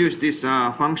 if you use this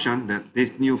function,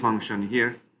 this new function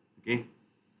here, okay,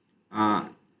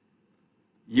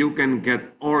 you can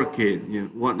get OR gate. Yeah?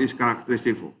 What is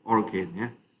characteristic of OR gate? Yeah?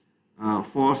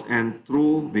 False and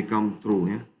true become true.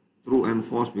 Yeah? True and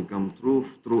false become true.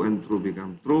 True and true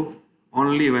become true.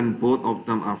 Only when both of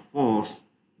them are false,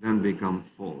 then become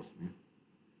false. Yeah?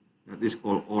 That is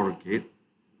called OR gate.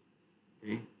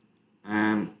 Okay,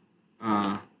 and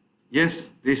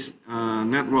yes, this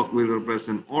network will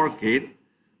represent OR gate,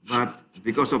 but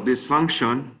because of this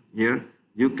function here,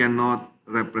 you cannot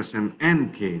represent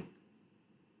AND gate.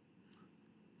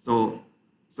 So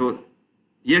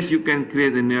yes, you can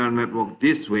create a neural network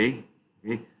this way,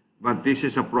 okay? But this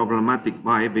is a problematic.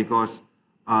 Why? Because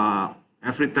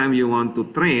every time you want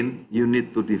to train, you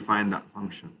need to define that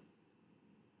function,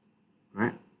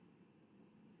 right?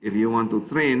 If you want to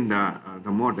train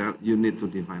the model, you need to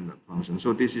define that function.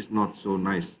 So this is not so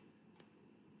nice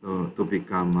to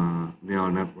become a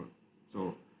neural network.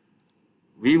 So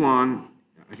we want,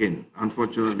 again,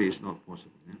 unfortunately, it's not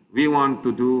possible. Yeah? We want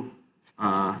to do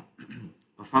a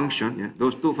function. Yeah?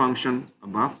 Those two functions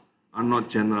above are not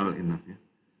general enough. Yeah?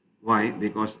 Why?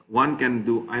 Because one can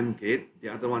do AND gate, the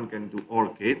other one can do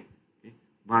OR gate, okay?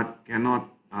 But cannot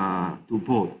do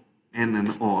both AND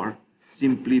and OR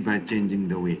simply by changing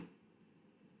the weight.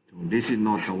 So this is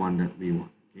not the one that we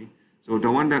want. Okay? So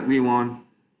the one that we want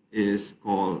is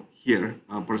called here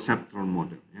a perceptron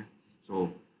model. Yeah?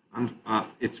 So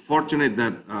it's fortunate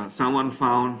that someone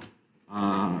found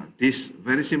this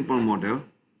very simple model,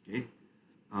 okay,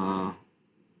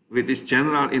 which is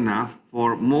general enough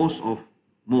for most,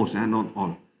 not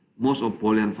all, most of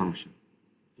Boolean function.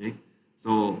 Okay,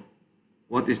 so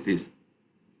what is this?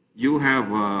 You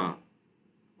have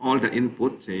all the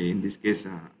inputs, say in this case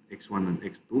x1 and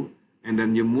x2, and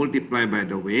then you multiply by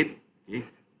the weight, okay,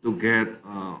 to get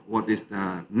what is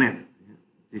the net.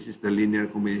 This is the linear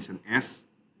combination S.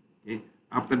 Okay,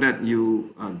 after that,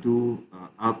 you do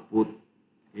output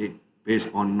based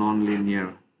on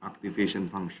nonlinear activation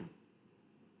function.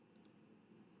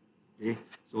 Okay,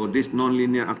 so this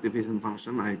nonlinear activation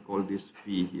function, I call this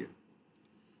phi here.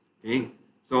 Okay,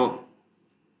 so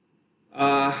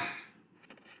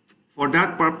for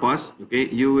that purpose, okay,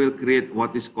 you will create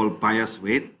what is called bias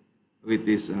weight with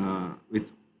this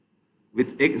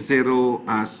with x0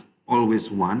 as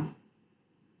always 1.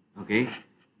 Okay,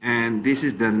 and this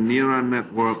is the neural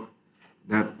network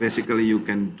that basically you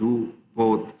can do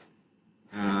both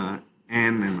AND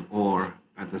and OR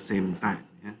at the same time.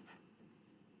 Yeah?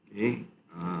 Okay,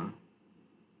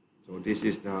 so this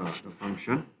is the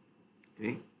function.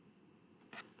 Okay,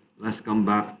 let's come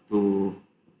back to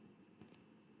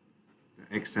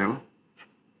the Excel.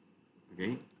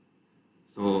 Okay,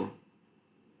 so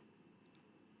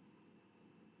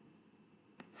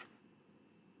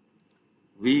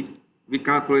we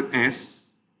calculate S,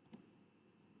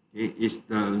 okay, is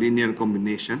the linear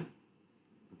combination,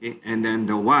 okay, and then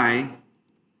the Y,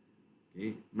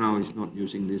 okay, now it's not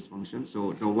using this function,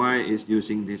 so the Y is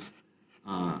using this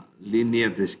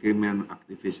linear discriminant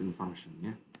activation function.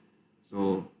 Yeah,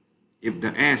 so if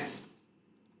the S,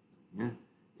 yeah,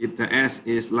 if the S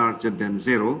is larger than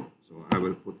 0, so I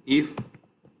will put if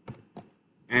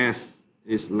S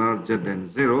is larger than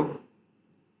 0,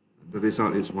 the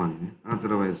result is 1, yeah?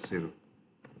 Otherwise 0.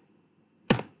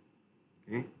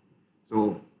 Okay,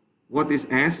 so what is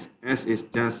S? S is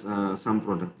just sum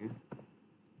product. Yeah?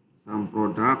 Sum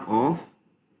product of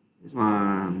this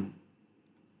one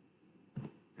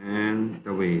and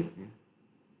the weight. Yeah?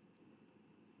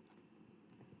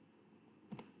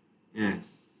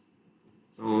 Yes.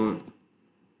 So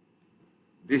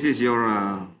this is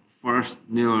your first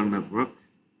neural network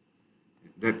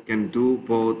that can do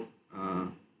both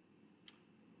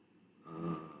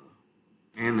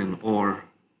AND and OR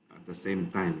at the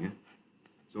same time. Yeah.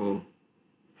 So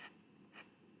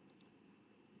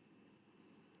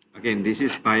again, this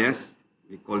is bias.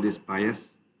 We call this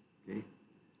bias. Okay,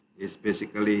 it's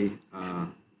basically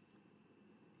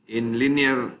in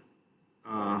linear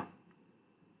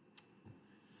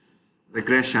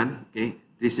regression. Okay,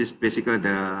 this is basically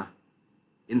the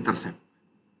intercept.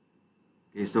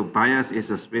 Okay, so bias is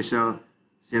a special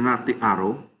synaptic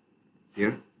arrow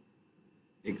here,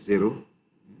 x0,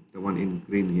 the one in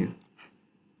green here,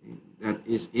 okay, that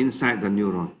is inside the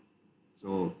neuron.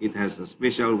 So it has a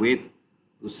special weight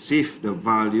to shift the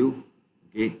value,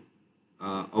 okay,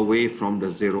 away from the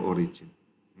 0 origin.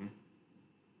 Okay.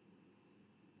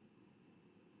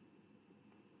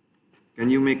 Can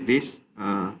you make this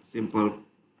simple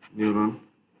neuron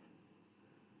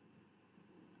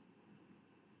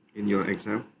in your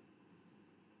Excel?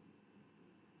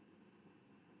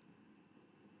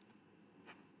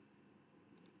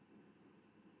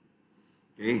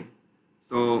 Okay,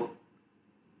 so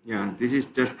yeah, this is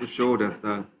just to show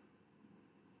that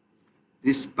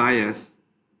this bias,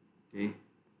 okay,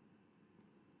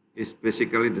 is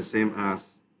basically the same as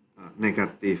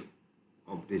negative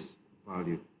of this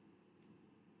value.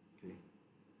 Okay,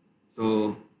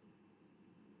 so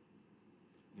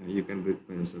yeah, you can read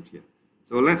by yourself here.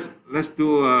 So let's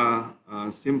do a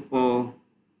simple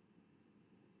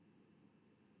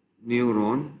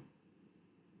neuron,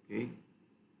 okay,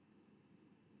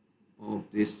 of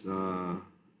this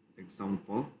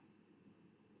example.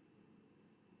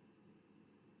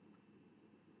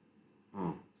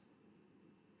 Oh,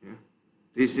 yeah.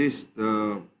 This is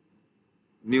the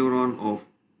neuron of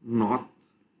NOT.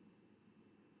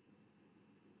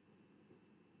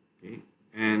 Okay,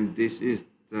 and this is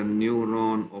the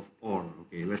neuron of OR.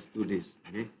 Okay, let's do this.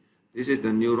 Okay, this is the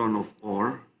neuron of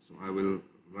OR. So I will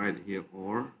write here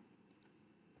OR.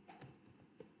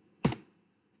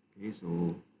 Okay,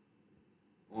 so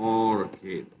OR.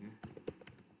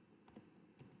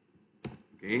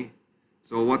 Okay,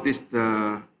 so what is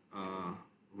the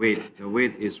weight? The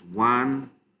weight is 1,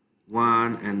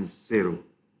 1, and 0.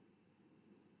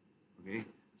 Okay,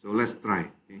 so let's try.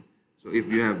 Okay, so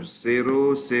if you have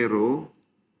 0, 0,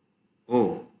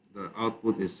 oh, the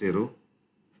output is 0.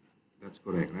 That's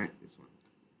correct, right? This one.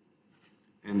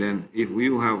 And then if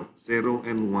you have 0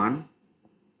 and 1,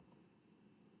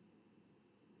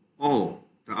 oh,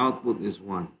 the output is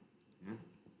 1. Yeah?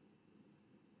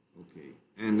 Okay,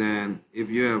 and then if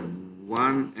you have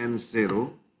 1 and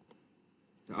 0,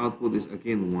 the output is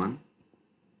again 1.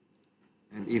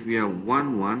 And if you have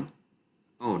 1, 1,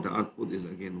 oh, the output is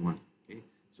again 1. Okay,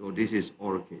 so this is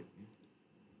OR gate.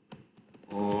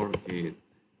 OR gate.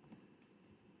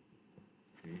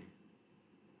 Okay,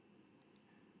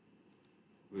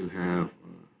 we'll have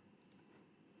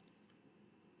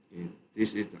okay,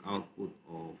 this is the output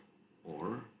of OR.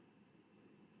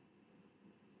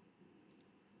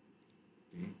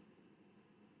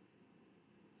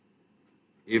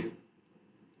 if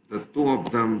the two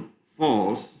of them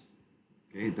false,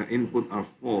 okay, the input are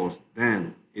false,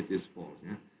 then it is false.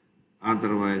 Yeah?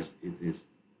 Otherwise, it is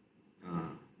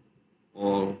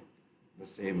all the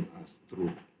same as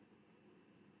true.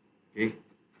 Okay.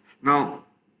 Now,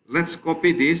 let's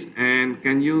copy this, and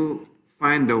can you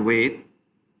find the weight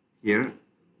here,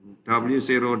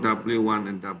 W0, W1,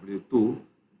 and W2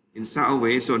 in such a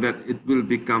way so that it will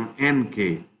become NK.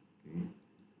 Okay.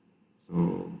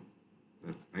 So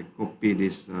I copy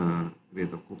this,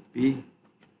 create a copy.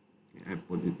 Okay, I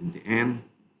put it in the N.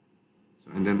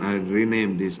 So, and then I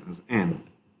rename this as N.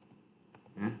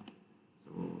 Yeah.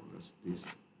 So that's this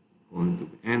going to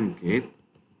be N gate.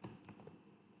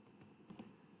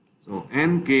 So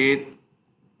N gate,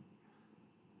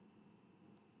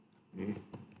 okay,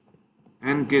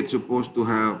 N gate supposed to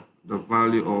have the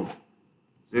value of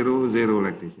 0, 0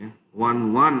 like this, yeah?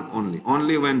 1, 1 only.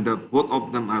 Only when the both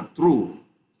of them are true,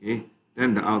 okay,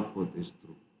 then the output is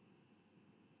true.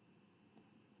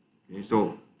 Okay,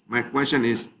 so my question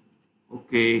is,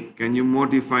 okay, can you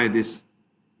modify this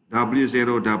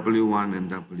W0, W1,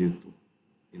 and W2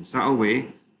 in such a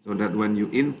way so that when you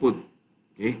input,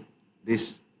 okay,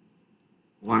 this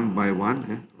one by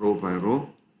one, row by row,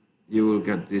 you will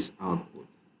get this output.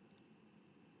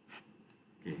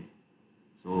 Okay,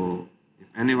 so if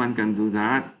anyone can do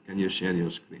that, can you share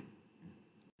your screen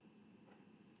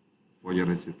for your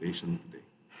recitation today?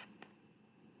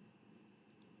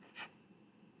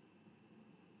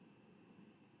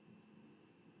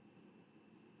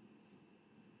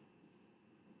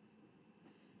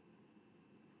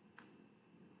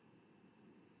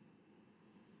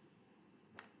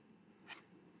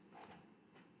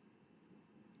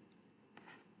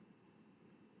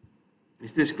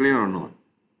 Is this clear or not?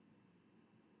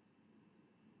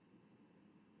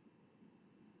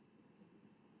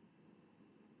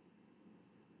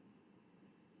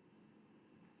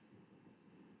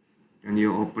 Can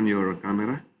you open your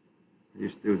camera? Are you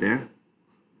still there?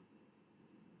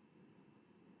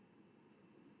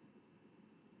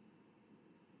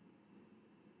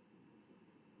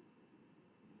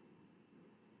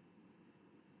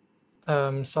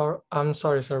 I'm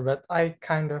sorry, sir, but I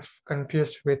kind of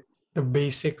confused with the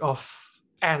basic of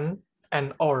and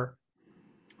OR.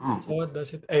 Oh, So what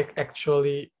does it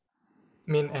actually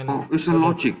mean oh, and it's a how does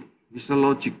logic. It's a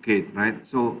logic gate, right?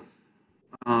 So,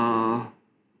 uh,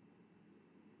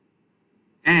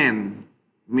 and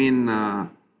mean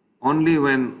only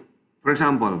when, for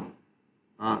example,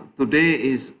 today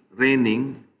is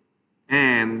raining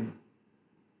and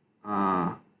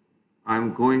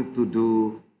I'm going to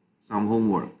do some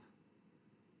homework.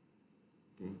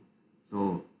 Okay,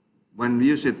 so when we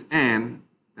use it and,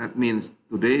 that means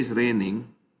today is raining,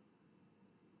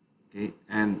 okay,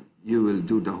 and you will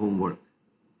do the homework,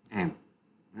 and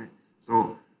right.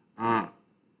 So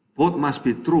both must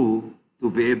be true to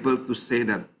be able to say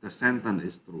that the sentence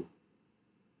is true.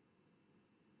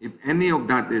 If any of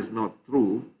that is not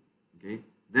true, okay,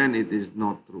 then it is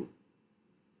not true.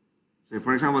 Say,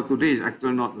 for example, today is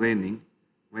actually not raining.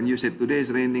 When you say today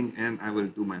is raining and I will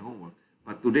do my homework,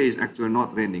 but today is actually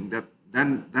not raining,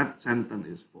 then that sentence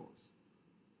is false.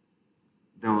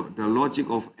 The logic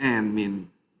of and mean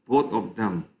both of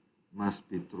them must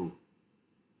be true.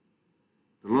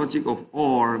 The logic of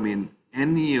or mean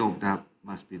any of that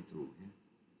must be true.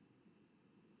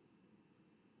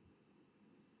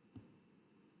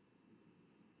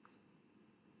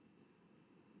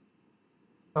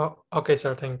 Oh, okay,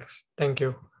 sir. Thanks. Thank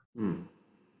you. Hmm.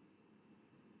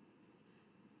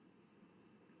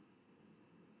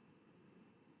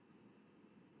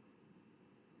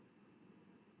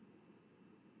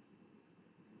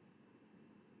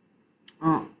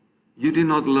 Oh, you did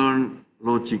not learn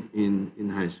logic in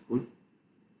high school?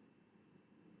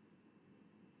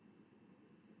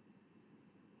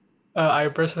 I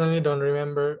personally don't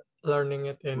remember learning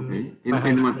it in Okay. my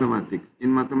high school.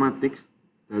 In mathematics,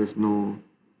 there is no.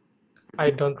 I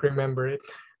don't remember it.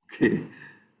 Okay.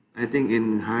 I think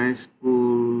in high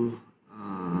school,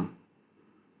 uh,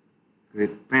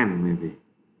 grade 10 maybe,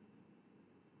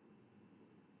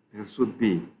 there should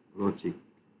be logic,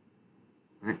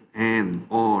 right? And,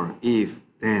 or, if,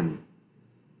 then,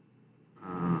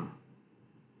 uh,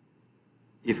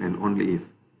 if and only if,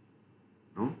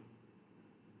 no?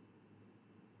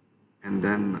 And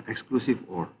then exclusive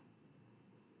or.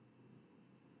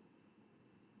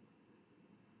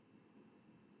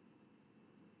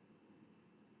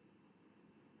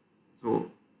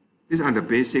 So these are the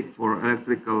basic for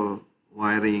electrical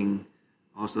wiring,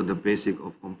 also the basic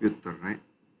of computer, right?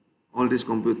 All this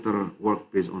computer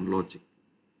work based on logic.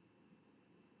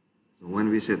 So when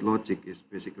we said logic, it's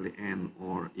basically and,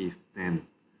 or, if, then,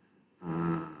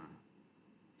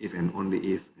 if and only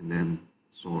if, and then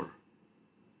SOR.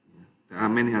 Yeah. There are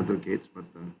many other gates, but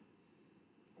these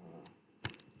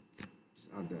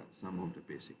are some of the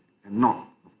basic. And NOT,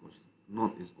 of course.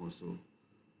 NOT is also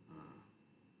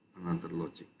another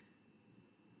logic.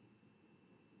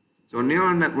 So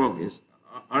neural network is,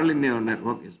 early neural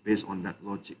network is based on that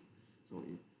logic. So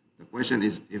the question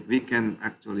is if we can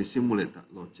actually simulate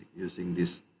that logic using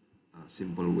this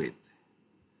simple weight.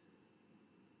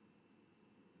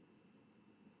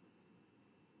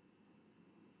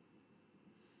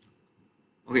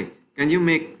 Okay, can you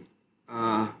make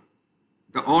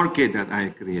the OR gate that I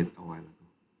created a while ago?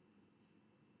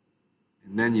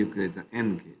 And then you create the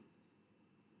AND gate.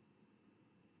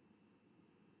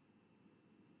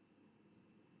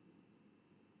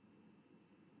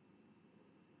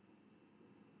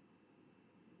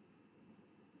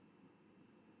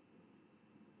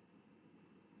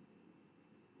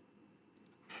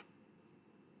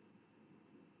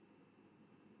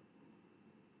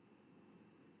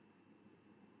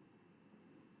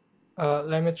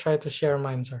 Let me try to share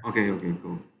mine, sir. Okay,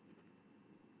 go.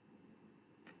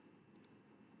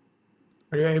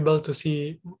 Are you able to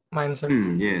see mine, sir?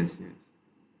 Yes.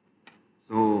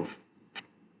 So,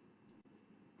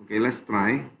 okay, let's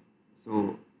try.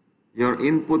 So, your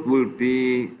input will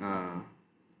be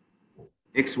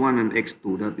x1 and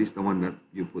x2. That is the one that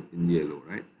you put in yellow,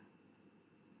 right?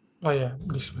 Oh yeah,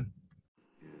 this one.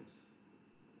 Yes.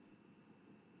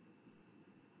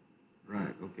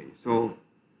 Right, okay. So,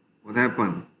 what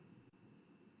happened?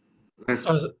 Let's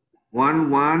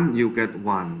 1, you get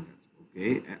 1.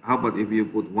 Okay. How about if you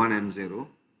put 1 and 0?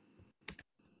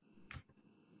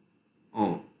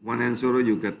 Oh, 1 and 0,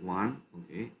 you get 1.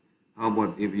 Okay. How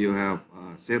about if you have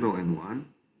 0 and 1?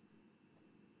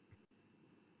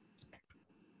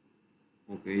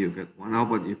 Okay, you get 1. How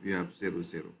about if you have 0,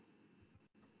 0?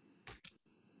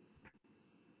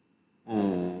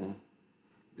 Oh,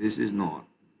 this is not.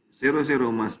 0,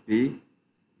 0 must be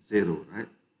 0, right?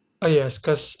 Oh yes,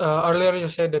 because earlier you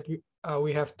said that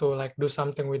we have to like do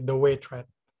something with the weight, right?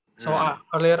 So Right.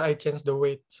 earlier I changed the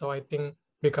weight, so I think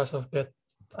because of that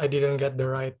I didn't get the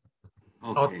right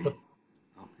Okay. output.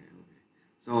 Okay.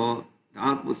 So the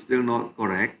output still not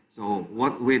correct. So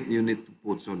what weight you need to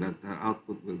put so that the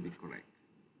output will be correct?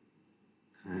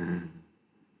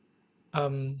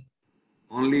 Um,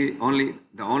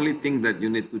 The only thing that you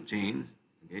need to change,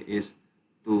 okay, is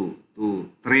to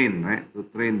train, right? To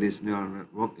train this neural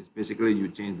network is basically you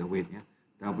change the weight, yeah.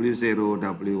 W0,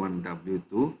 W1,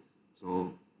 W2.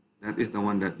 So that is the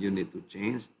one that you need to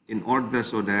change in order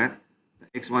so that the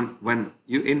X1, when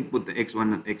you input the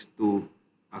X1 and X2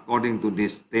 according to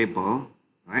this table,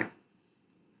 right,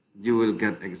 you will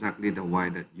get exactly the Y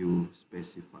that you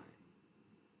specify.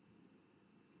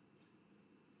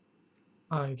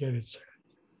 I get it, sir.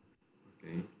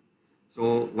 Okay.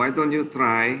 So why don't you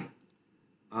try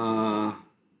uh,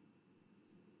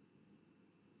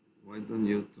 why don't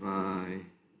you try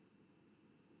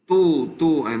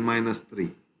 2 and minus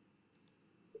 3?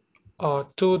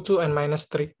 2 and minus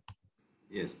 3.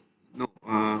 Yes. No.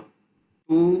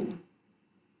 2,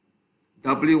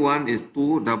 W1 is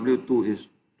 2, W2 is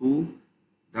 2,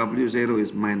 W0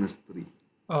 is minus 3.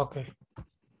 Okay.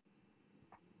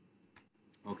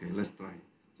 Okay, let's try.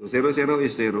 So 0, 0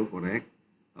 is 0, correct?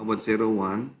 How about 0,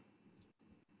 1?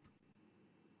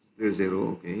 Still 0,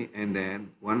 okay. And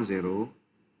then 1, 0.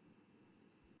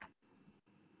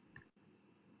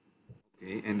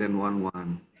 Okay, and then 1,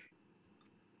 1.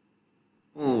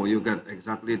 Oh, you got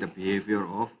exactly the behavior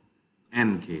of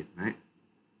AND gate, right?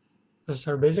 Yes,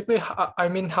 sir. Basically, I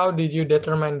mean, how did you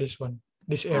determine this one,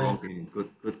 this Oh, area? okay,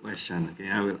 good question.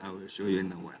 Okay, I will show you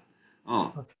in a while.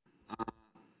 Oh, Okay.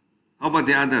 how about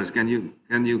the others? Can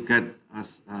you get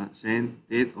as Shane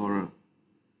did, or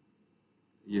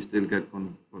you still get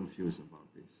confused about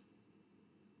this?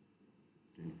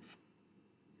 Okay,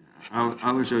 yeah,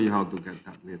 I will show you how to get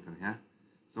that later. Yeah.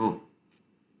 So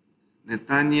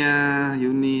Netanya,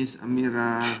 Eunice,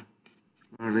 Amira,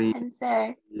 Clary.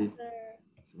 Answer.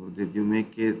 So did you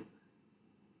make it?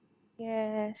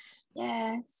 Yes.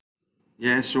 Yes.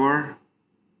 Yeah, sure.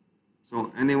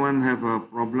 So anyone have a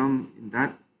problem in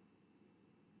that?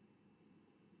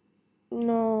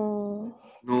 No.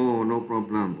 No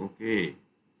problem. Okay.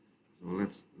 So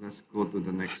let's go to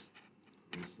the next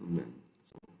question then.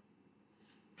 So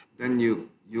then you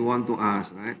want to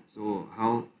ask, right? So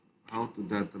how to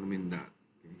determine that?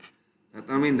 Okay.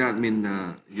 Determine that mean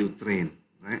you train,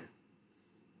 right?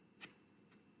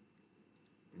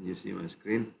 Can you see my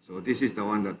screen? So this is the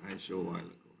one that I showed a while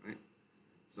ago, right?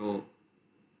 So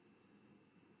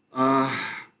Uh,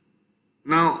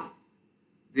 Now,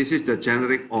 this is the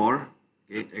generic OR,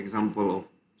 okay, example of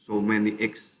so many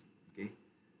X, okay,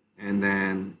 and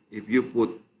then if you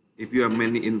have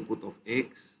many input of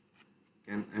X,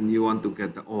 and you want to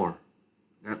get the OR,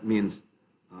 that means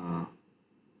uh,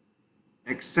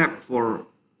 except for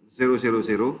 000,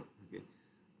 okay,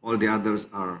 all the others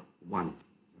are 1.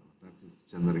 So that is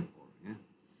generic OR. Yeah?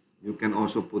 You can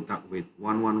also put that with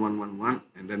 1, 1, 1, 1, 1,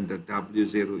 and then the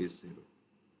W0 is 0.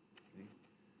 Okay?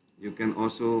 You can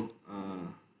also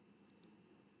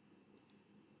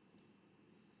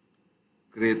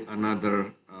create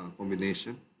another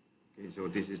combination. Okay, so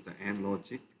this is the AND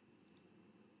logic.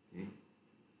 Okay,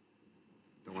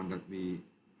 the one that we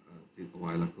did a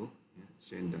while ago. Yeah,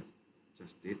 Shane that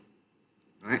just did,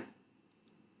 right?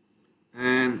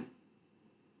 And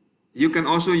you can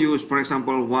also use, for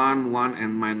example, 1, 1,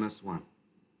 and minus 1.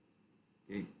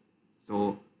 Okay,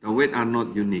 so the weight are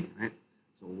not unique, right?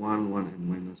 So 1, 1, and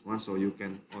minus 1. So you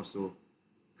can also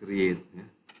create, yeah,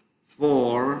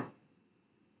 for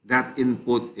that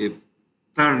input if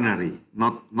ternary,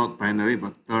 not binary,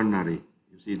 but ternary.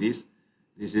 You see this?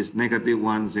 This is negative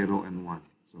 1, 0, and 1.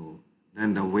 So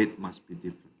then the weight must be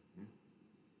different. Yeah?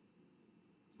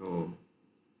 So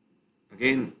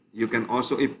again, you can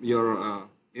also, if your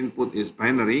input is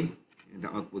binary, and the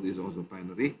output is also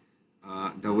binary,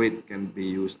 the weight can be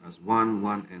used as 1,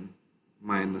 1, and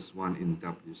minus 1 in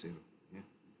W0. Yeah?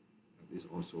 That is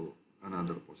also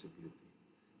another possibility.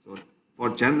 So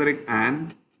for generic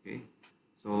AND, okay,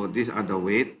 so these are the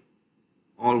weight,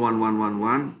 all 1, 1, 1,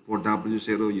 1. For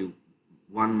W0, you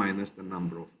 1 minus the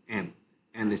number of N.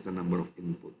 N is the number of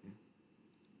input.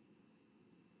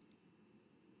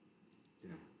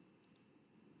 Yeah.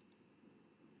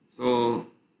 So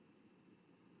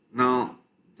now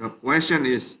the question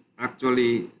is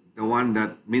actually the one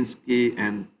that Minsky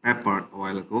and Pepper a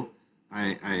while ago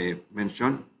I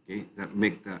mentioned, okay, that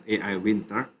make the AI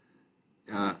winter.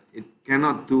 It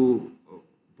cannot do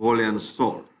Boolean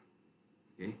SOR.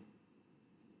 Okay,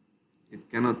 it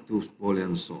cannot do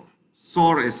Boolean SOR.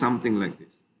 SOR is something like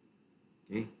this.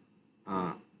 Okay,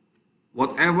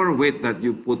 whatever weight that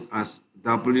you put as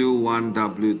W1,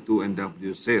 W2, and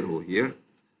W0 here,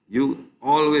 you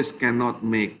always cannot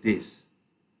make this.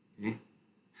 Okay,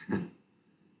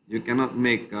 you cannot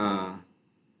make 0,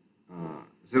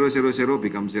 0, 0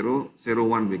 become 0, 0,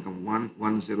 1 become 1,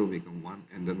 1, 0 become 1,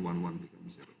 and then 1, 1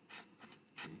 becomes 0.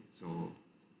 Okay, so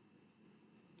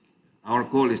our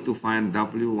goal is to find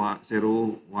W1,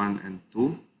 0, 1, and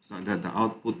 2, so that the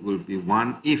output will be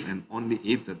 1 if and only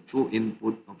if the two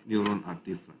input of neuron are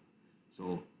different.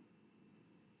 So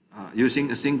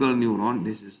using a single neuron,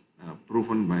 this is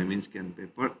proven by Minsky and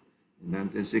Pepper. In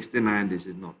 1969, this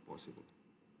is not possible,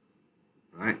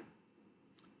 right?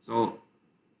 So,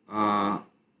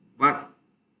 but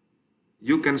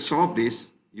you can solve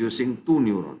this using two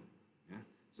neurons. Yeah?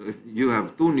 So if you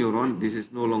have two neurons, this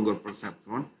is no longer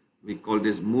perceptron. We call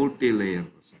this multi-layer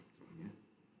perceptron. Yeah?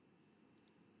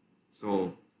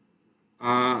 So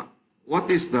what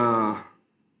is the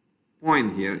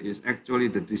point here is actually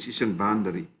the decision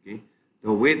boundary, okay?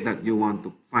 The weight that you want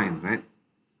to find, right?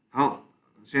 How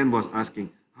Shane was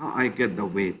asking, how I get the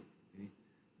weight. Okay?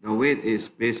 The weight is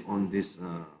based on this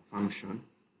function.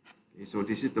 Okay? So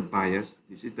this is the bias,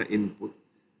 this is the input,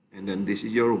 and then this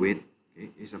is your weight. Okay?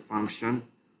 It's a function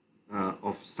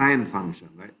of sign function,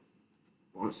 right?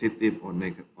 Positive or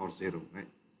negative or 0, right?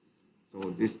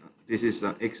 So this is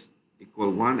x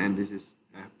equal 1, and this is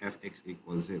fx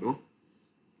equals 0.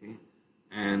 Okay?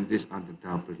 And these are the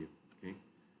W. Okay?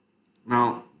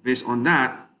 Now, based on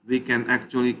that, we can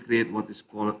actually create what is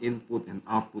called input and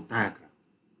output diagram.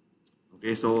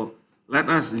 Okay, so let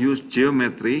us use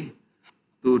geometry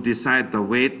to decide the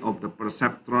weight of the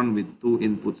perceptron with two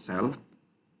input cell.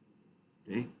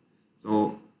 Okay,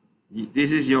 so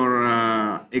this is your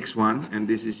x1 and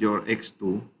this is your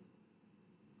x2.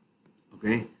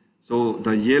 Okay, so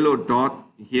the yellow dot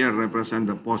here represent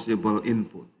the possible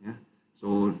input. Yeah,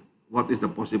 so what is the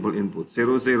possible input?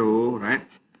 0, 0, right?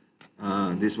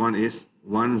 This one is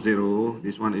 1, 0.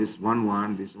 This one is 1,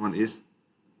 1. This one is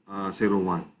 0,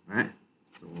 1, right?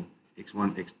 So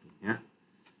x1, x2, yeah.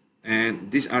 And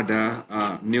these are the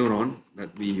neuron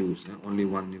that we use. Only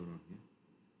one neuron. Yeah?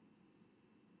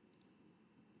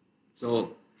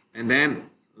 So, and then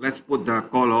let's put the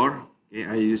color. Okay,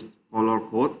 I used color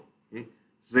code. Okay,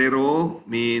 0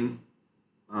 mean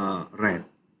red.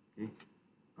 Okay,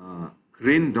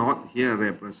 green dot here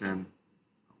represent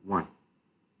 1.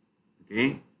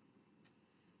 Okay,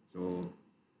 so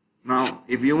now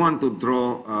if you want to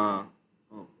draw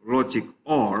logic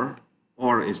OR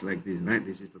is like this, right?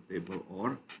 This is the table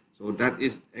OR. So that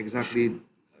is exactly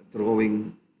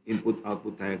drawing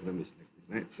input-output diagram is like this,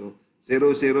 right? So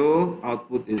 0, 0,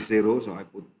 output is 0, so I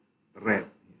put red.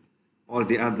 All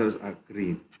the others are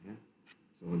green. Yeah?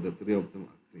 So the three of them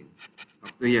are green.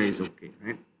 Up to here is okay,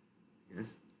 right?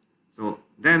 Yes. So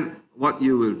then what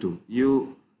you will do?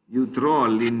 You draw a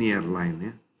linear line.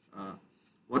 Yeah?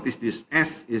 What is this?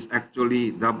 S is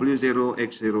actually W0,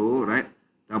 X0, right?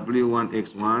 W1,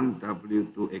 X1,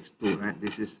 W2, X2, right?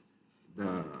 This is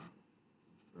the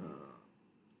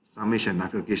summation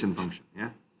aggregation function.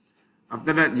 Yeah.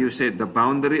 After that, you said the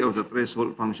boundary of the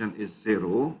threshold function is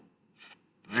 0,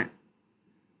 right?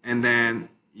 And then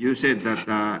you said that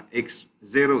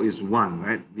x0 is 1,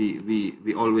 right?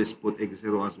 We always put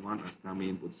x0 as 1 as dummy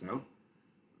input cell.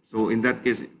 So in that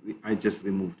case, I just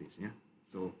remove this. Yeah.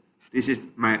 So this is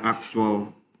my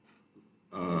actual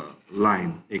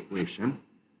line equation.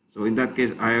 So in that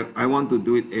case, I want to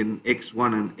do it in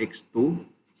x1 and x2.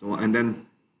 So and then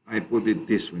I put it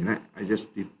this way, right?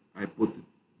 I put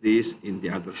this in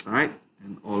the other side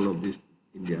and all of this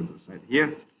in the other side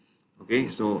here. Okay,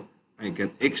 so I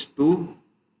get x2.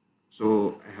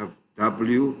 So I have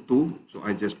w2. So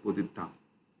I just put it down.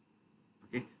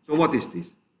 Okay, so what is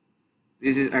this?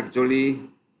 This is actually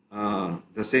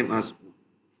the same as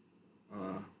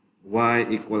y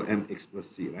equal mx plus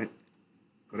c, right?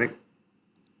 Correct?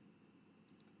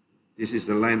 This is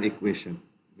the line equation,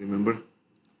 remember?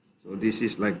 So this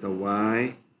is like the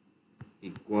y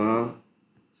equal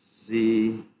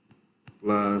c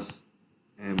plus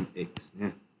mx.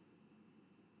 Yeah.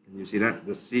 Can you see that?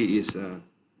 The c is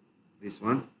this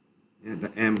one. Yeah,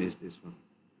 the m is this one.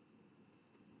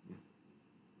 Yeah.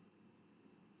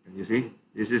 Can you see?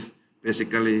 This is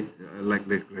basically like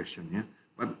regression. Yeah,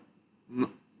 but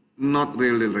not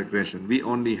really regression. We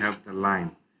only have the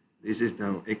line. This is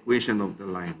the equation of the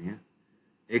line. Yeah,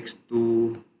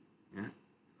 x2.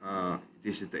 Yeah,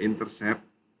 this is the intercept,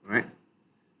 right?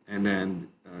 And then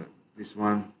this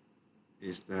one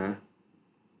is the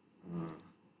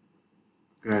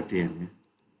gradient. Yeah?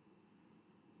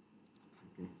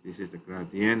 Okay, this is the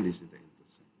gradient. This is the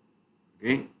intercept.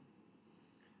 Okay.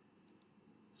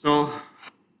 So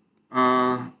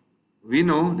we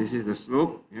know this is the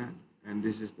slope, yeah, and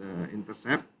this is the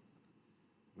intercept,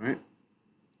 right?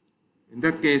 In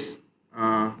that case,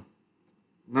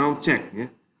 now check, yeah,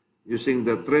 using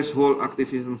the threshold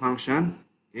activation function.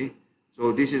 Okay,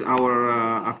 so this is our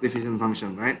activation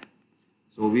function, right?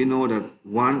 So we know that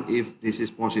 1 if this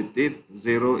is positive,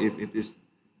 0 if it is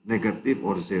negative,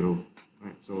 or 0,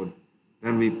 right? So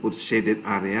then we put shaded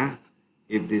area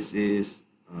if this is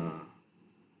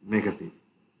negative.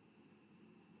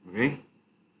 Okay,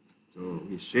 so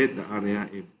we shade the area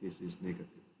if this is negative.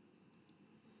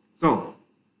 So,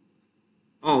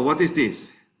 oh, what is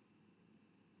this?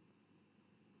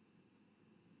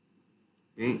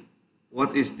 Okay,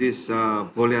 what is this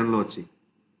Boolean logic?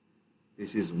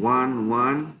 This is 1,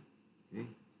 1, okay,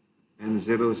 and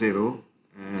 0, 0,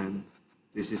 and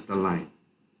this is the line,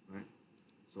 right?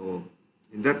 So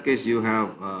in that case, you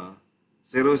have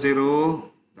 0,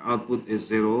 0, the output is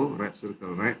 0, red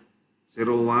circle, right?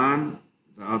 0, 1,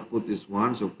 the output is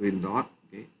 1, so green dot,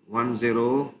 okay? 1,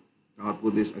 0, the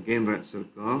output is again red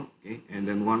circle, okay? And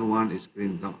then 1, 1 is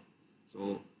green dot.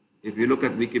 So if you look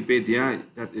at Wikipedia,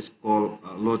 that is called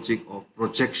logic of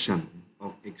projection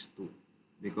of x2,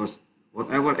 because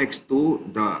whatever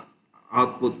x2, the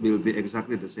output will be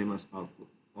exactly the same as output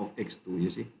of x2, you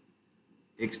see?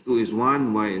 x2 is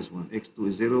 1, y is 1. x2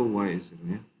 is 0, y is 0,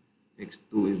 yeah?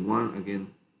 x2 is 1, again,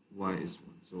 y is 1.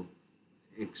 So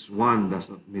x1 does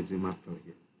not need matter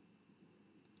here.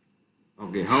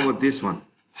 Okay, how about this one?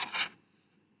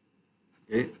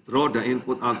 Okay, draw the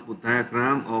input-output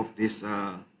diagram of this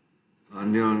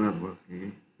neural network.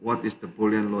 Okay, what is the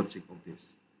Boolean logic of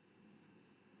this?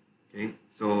 Okay,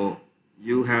 so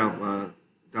you have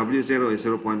W0 is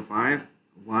 0.5,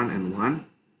 1, and 1.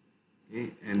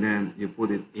 Okay, and then you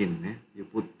put it in. You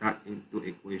put that into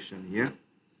equation here.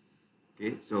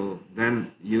 Okay, so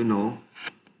then you know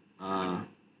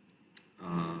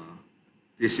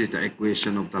this is the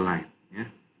equation of the line. Yeah,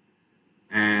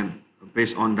 and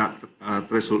based on that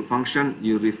threshold function,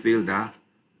 you refill the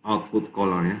output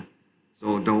color. Yeah,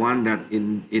 so the one that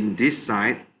in this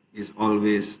side is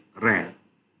always red.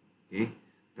 Okay,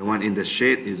 the one in the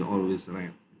shade is always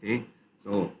red. Okay,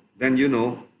 so then you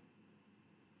know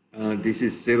this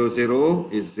is 0, 0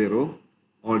 is 0.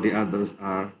 All the others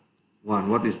are 1.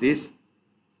 What is this?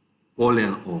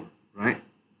 Boolean OR, right?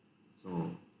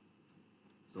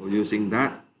 So using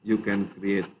that, you can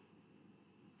create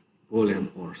Boolean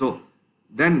OR. So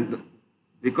then,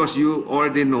 because you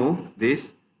already know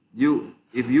this,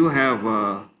 if you have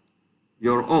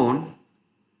your own,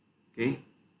 okay,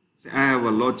 say I have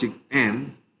a logic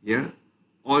n here,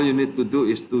 all you need to do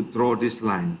is to draw this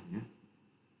line. Yeah?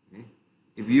 Okay.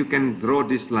 If you can draw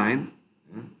this line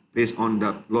based on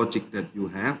the logic that you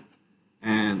have,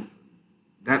 and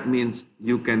that means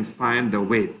you can find the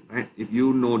weight, right? If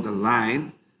you know the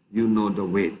line, you know the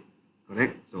weight,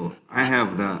 correct? So I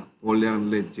have the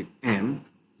Boolean logic n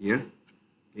here.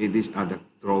 Okay, these are the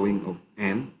drawing of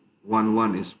n.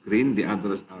 One is green, the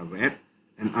others are red,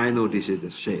 and I know this is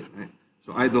the shade, right?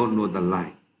 So I don't know the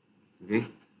line, okay?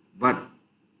 But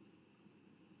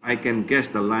I can guess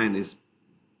the line is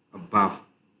above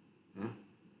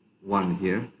 1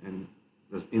 here, and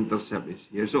the intercept is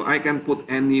here. So I can put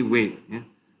any weight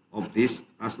of this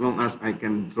as long as I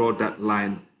can draw that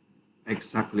line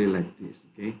exactly like this,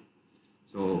 okay?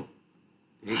 So,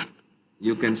 okay,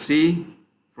 you can see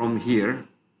from here,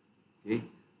 okay,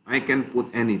 I can put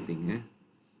anything.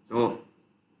 So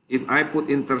if I put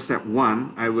intercept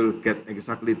 1, I will get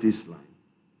exactly this line.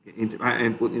 Okay? If I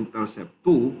put intercept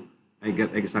 2, I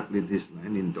get exactly this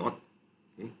line in dot.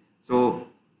 Okay? So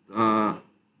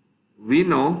we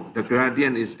know the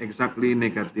gradient is exactly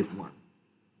negative 1,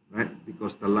 right?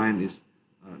 Because the line is,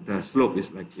 the slope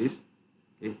is like this.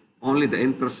 Okay? Only the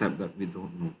intercept that we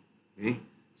don't know. Okay?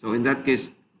 So in that case,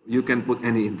 you can put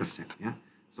any intercept. Yeah.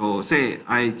 So say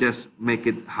I just make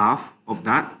it half of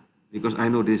that because I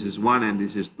know this is 1 and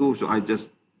this is 2. So I just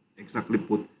exactly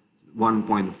put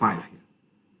 1.5 here.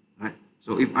 Right?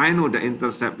 So if I know the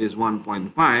intercept is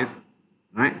 1.5,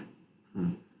 right?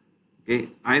 Okay,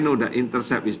 I know the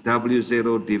intercept is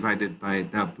W0 divided by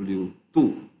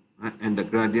W2, right? And the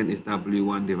gradient is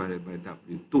W1 divided by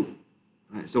W2.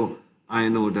 Right? So I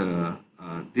know the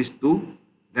these two,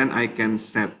 then I can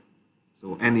set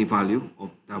so any value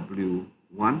of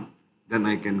W1, then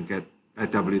I can get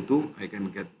W2, I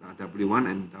can get W1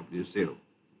 and W0.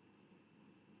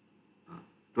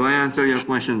 Do I answer your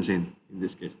question, Shane, in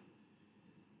this case?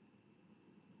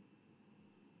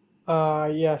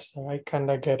 Yes, sir, I kind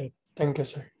of get it. Thank you,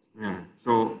 sir. Yeah.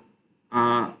 So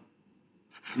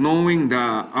knowing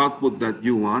the output that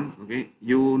you want, okay,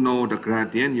 you know the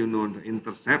gradient, you know the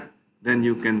intercept, then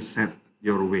you can set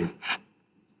your weight.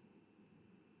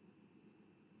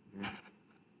 Okay.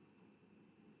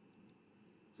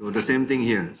 So the same thing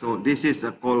here. So this is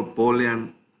called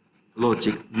Boolean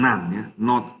logic none, yeah,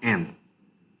 not n.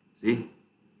 See?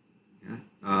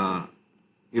 Yeah?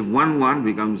 If 1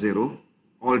 becomes 0,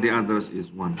 all the others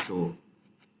is 1. So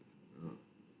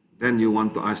then you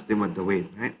want to estimate the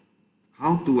weight, right?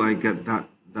 How do I get that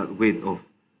weight of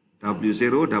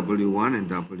W0, W1, and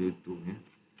W2? Yeah?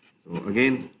 So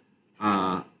again,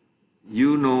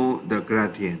 you know the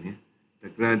gradient. Yeah? The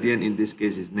gradient in this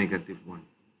case is negative 1,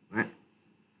 right?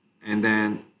 And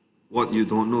then what you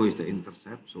don't know is the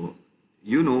intercept. So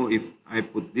you know if I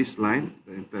put this line,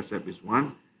 the intercept is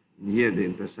 1. And here the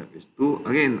intercept is 2.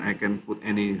 Again, I can put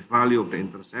any value of the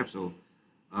intercept. So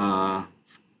I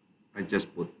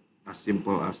just put as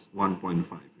simple as 1.5.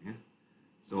 Yeah?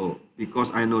 So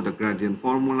because I know the gradient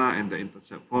formula and the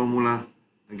intercept formula,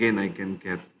 again, I can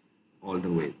get all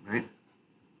the weight, right?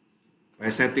 By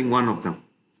setting one of them.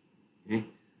 Okay?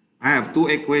 I have 2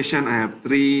 equations, I have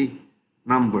 3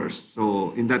 numbers.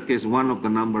 So in that case, one of the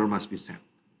number must be set.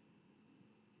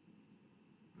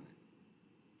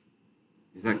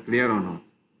 Is that clear or not?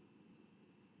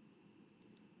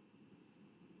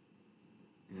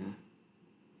 Yeah.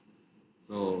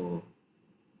 So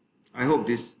I hope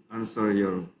this answer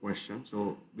your question.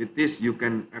 So with this, you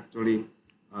can actually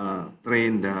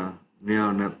train the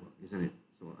neural network, isn't it?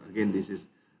 So again, this is,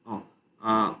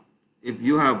 if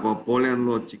you have a Boolean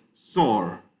logic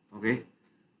SOR, okay,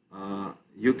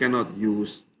 you cannot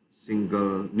use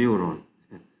single neuron.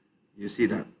 You see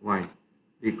that? Why?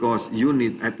 Because you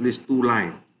need at least 2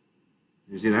 lines.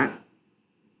 You see that?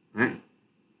 Right?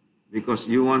 Because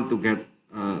you want to get,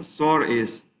 SOR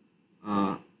is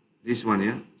this one,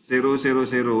 yeah, 0, 0,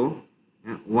 0,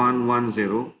 yeah, 1, 1,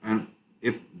 0, and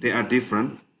if they are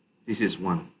different, this is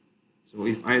 1. So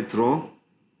if I draw,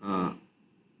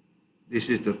 this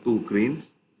is the 2 greens,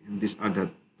 and these are the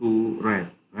 2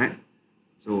 red, right?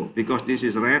 So because this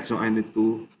is red, so I need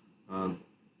to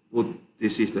put,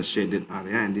 this is the shaded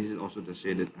area, and this is also the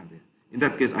shaded area. In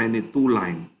that case, I need 2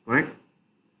 lines, correct?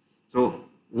 So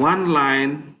 1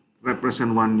 line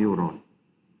represents 1 neuron.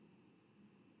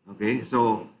 Okay,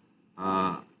 so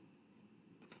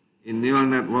in neural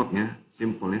network, yeah,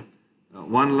 simple, yeah.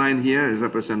 1 line here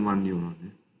represents 1 neuron. Yeah?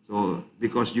 So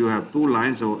because you have 2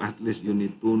 lines, so at least you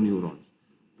need 2 neurons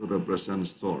to represent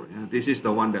SOR. Yeah? This is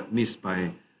the one that missed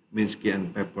by Minsky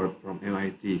and Pepper from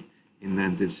MIT in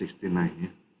 1969. Yeah?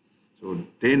 So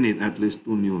they need at least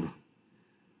 2 neurons.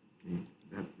 Okay.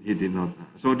 that he did not.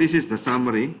 So this is the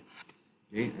summary.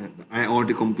 Okay, I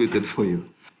already computed for you.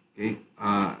 Okay,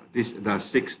 this the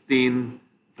 16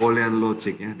 Boolean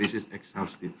logic. Yeah, this is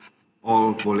exhaustive.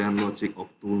 All Boolean logic of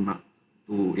two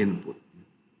input,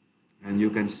 and you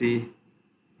can see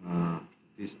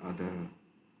these are the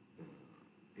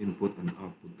input and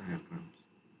output diagrams.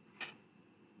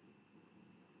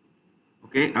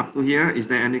 Okay, up to here, is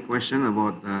there any question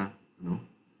about no?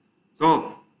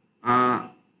 So,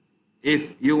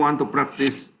 if you want to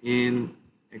practice in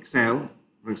Excel,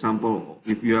 for example,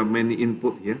 if you have many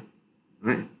input here,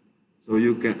 right? So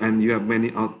you can, and you have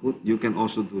many output, you can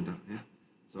also do that. Yeah?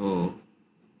 So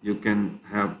you can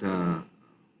have the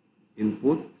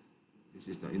input. This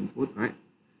is the input, right?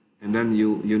 And then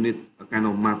you need a kind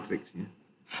of matrix. Yeah?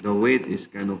 The weight is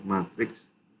kind of matrix,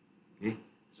 okay?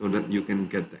 So that you can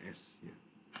get the S here.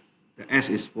 The S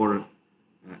is for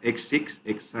x6,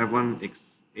 x7,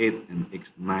 x8, and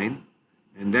x9.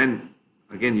 And then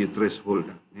again you threshold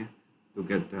that, yeah, to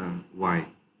get the Y.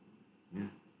 Yeah.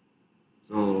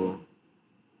 So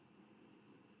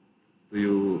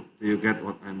do you get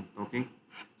what I'm talking?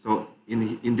 So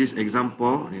in this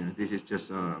example, yeah, this is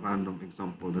just a random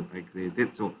example that I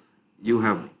created. So you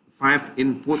have 5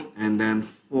 input and then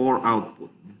 4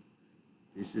 output. Yeah.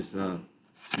 This is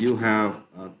you have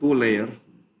 2 layers,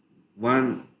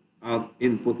 one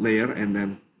input layer and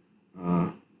then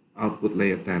output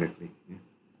layer directly, yeah,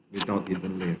 without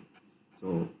hidden layer.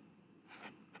 So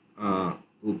to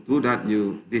do that,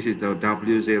 this is the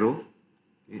W0,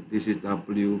 okay, this is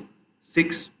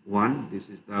W61, this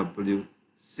is W63.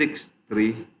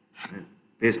 Right?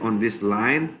 Based on this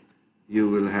line, you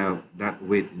will have that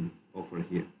weight over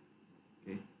here.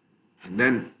 Okay, and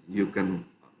then you can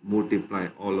multiply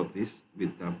all of this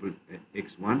with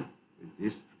x1 with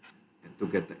this and to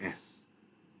get the S,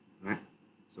 right?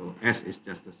 So S is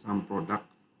just the sum product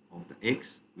of the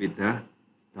X with the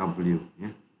W,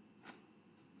 yeah.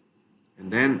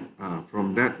 And then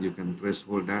from that you can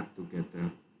threshold that to get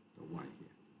the Y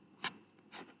here.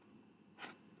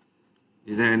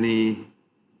 Is there any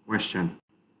question?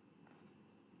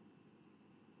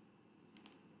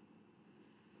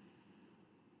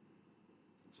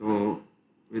 So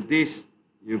with this,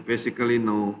 you basically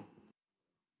know what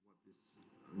is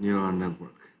neural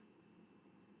network.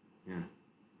 Yeah.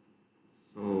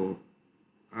 So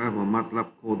I have a MATLAB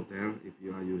code there if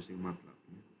you are using MATLAB.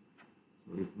 Yeah?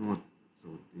 So if not, so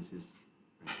this is,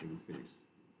 I think, finished.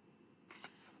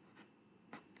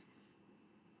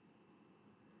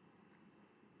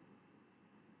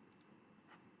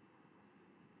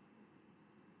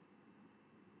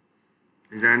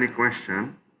 Is there any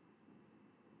question?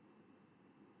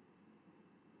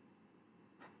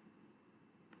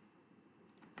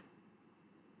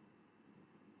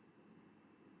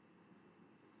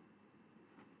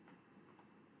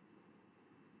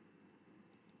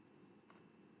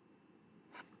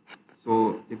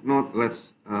 So if not,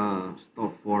 let's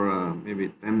stop for maybe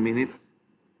 10 minutes.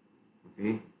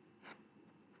 Okay.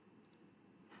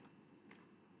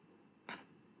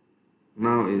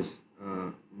 Now is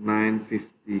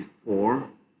 9:54.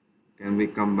 Can we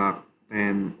come back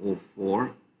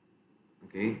 10:04?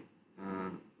 Okay.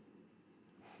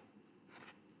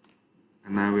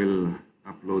 And I will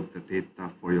upload the data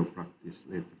for your practice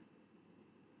later.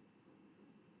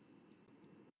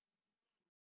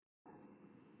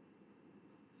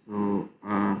 So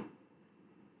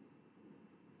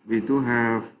we do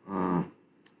have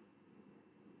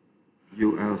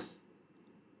US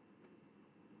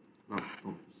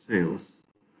laptop sales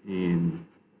in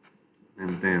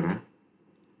Pantera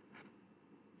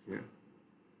here.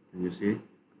 Can you see?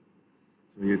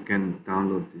 So you can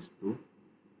download these two,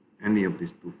 any of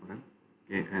these two files.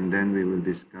 Okay, and then we will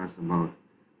discuss about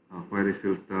query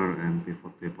filter and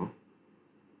pivot table.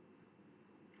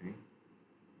 Okay.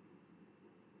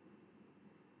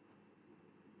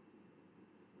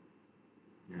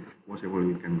 Yeah, if possible,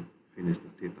 we can finish the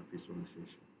data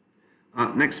visualization.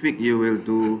 Next week, you will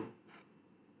do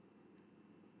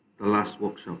the last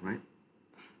workshop, right?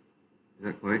 Is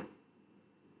that correct?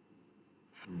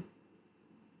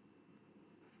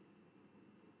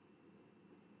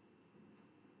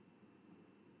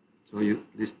 So you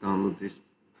please download this.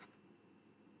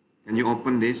 Can you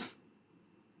open this?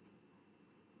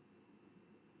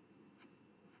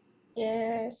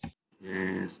 Yes.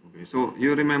 Yes. Okay. So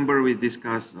you remember we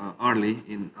discussed early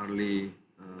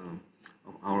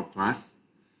of our class.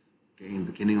 Okay. In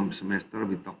the beginning of the semester,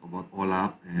 we talk about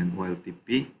OLAP and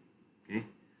OLTP. Okay.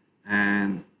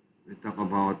 And we talk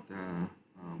about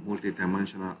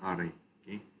multi-dimensional array.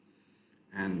 Okay.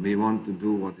 And we want to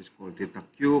do what is called data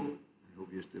cube. I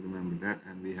hope you still remember that.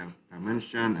 And we have time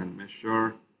dimension and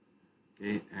measure.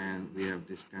 Okay, and we have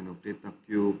this kind of data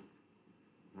cube,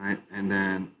 right? And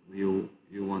then you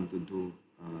want to do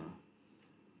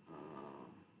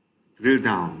drill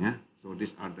down, yeah. So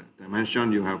these are the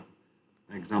dimension. You have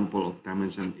example of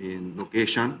dimension in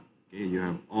location. Okay, you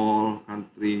have all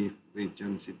country,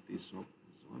 region, city, shop,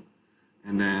 and so on.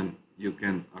 And then you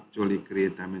can actually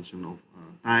create dimension of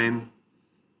time.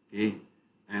 Okay,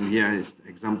 and here is the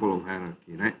example of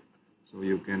hierarchy, right? So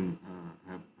you can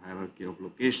have hierarchy of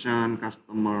location,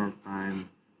 customer, time,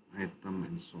 item,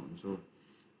 and so on. So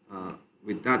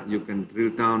with that, you can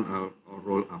drill down or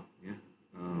roll up, yeah,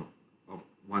 of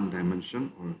one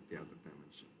dimension or the other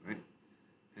dimension, right?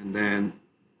 And then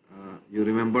you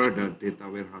remember the data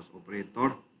warehouse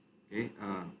operator, okay?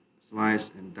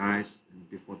 Slice and dice and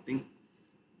pivoting.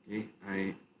 Okay,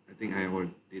 I think I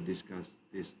already discussed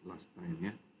this last time,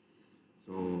 yeah.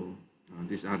 So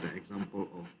these are the example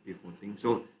of pivoting.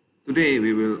 So today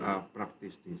we will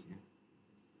practice this, yeah.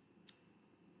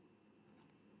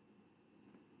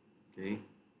 Okay,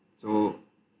 so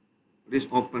please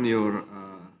open your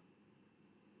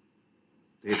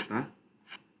data.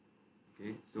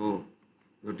 Okay, so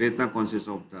your data consists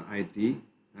of the ID,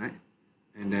 right?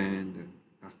 And then the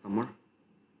customer.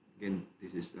 Again,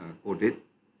 this is coded.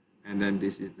 And then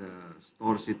this is the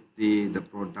store city, the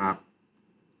product,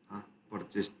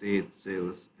 purchase date,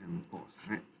 sales, and cost,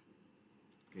 right?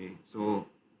 Okay, so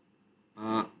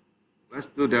let's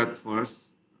do that first.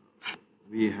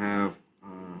 We have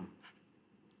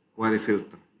query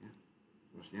filter. Yeah?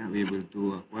 First, yeah, we will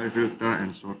do a query filter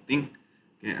and sorting.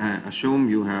 Okay, I assume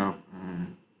you have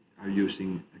are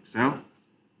using Excel.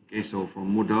 Okay, so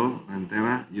from Moodle and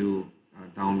Terra, you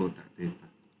download that data.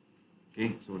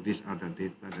 Okay, so these are the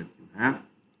data that you have,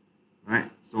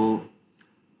 right? So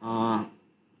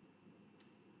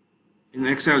in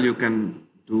Excel, you can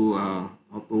do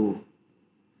auto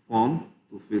form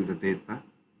to fill the data.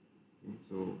 Okay,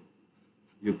 so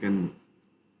you can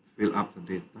fill up the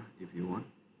data if you want,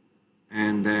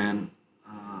 and then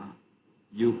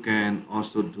you can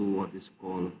also do what is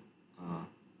called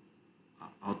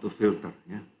auto filter.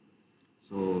 Yeah,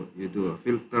 so you do a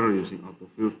filter using auto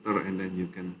filter, and then you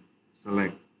can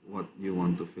select what you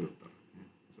want to filter. Yeah?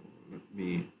 So let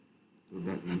me do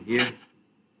that in here.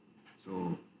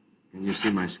 So can you see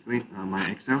my screen, my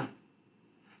Excel?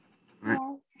 Right.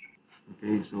 Yes.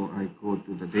 Okay, so I go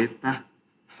to the data.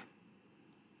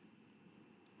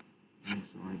 Okay,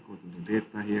 so I go to the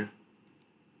data here.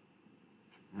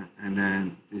 And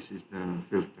then this is the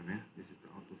filter. Yeah? This is the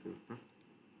auto filter.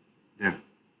 There.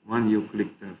 When you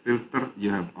click the filter,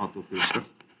 you have auto filter.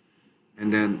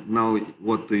 And then now,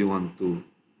 what do you want to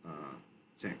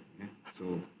check? Yeah?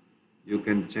 So you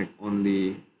can check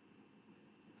only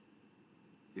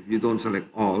if you don't select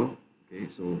all. Okay,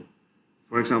 so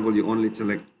for example, you only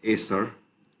select Acer,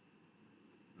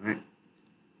 right?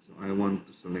 So I want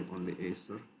to select only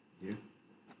Acer here,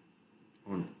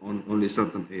 on only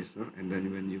certain Acer, and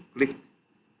then when you click,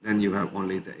 then you have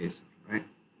only the Acer, right?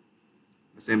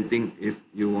 The same thing if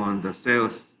you want the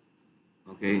sales,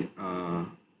 okay,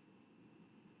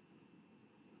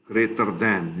 greater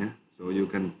than, yeah? So you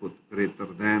can put greater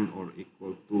than or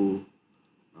equal to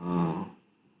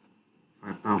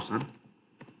 5,000.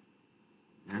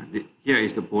 Yeah? Here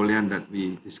is the Boolean that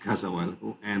we discussed a while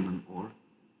ago, and or.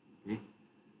 Okay?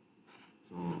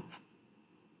 So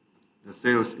the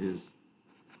sales is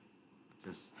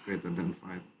just greater than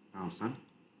 5,000.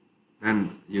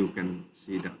 Then you can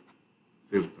see the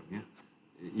filter. Yeah?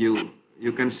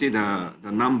 You can see the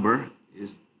number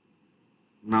is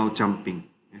now jumping,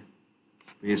 yeah?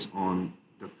 Based on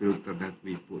the filter that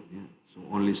we put. Yeah? So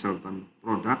only certain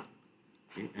product,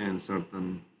 okay, and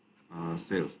certain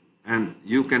sales. And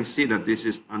you can see that this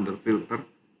is under filter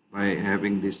by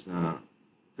having this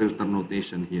filter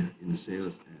notation here in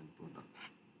sales and product.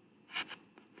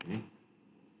 Okay.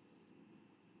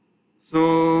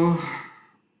 So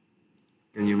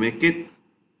can you make it?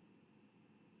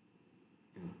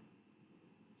 Yeah.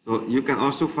 So you can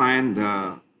also find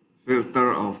the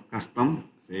filter of custom,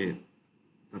 say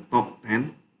the top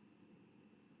 10,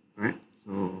 right?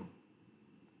 So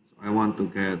I want to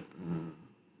get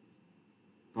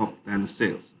top 10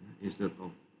 sales instead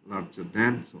of larger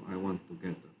than. So I want to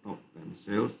get the top 10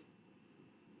 sales.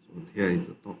 So here is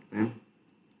the top 10.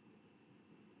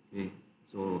 Okay,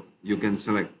 so you can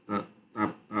select the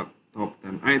top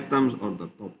 10 items or the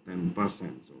top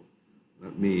 10%. So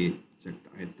let me check the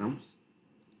items.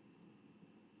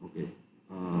 Okay,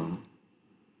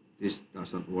 this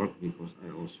doesn't work because I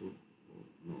also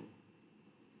know.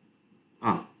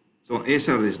 So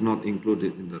Acer is not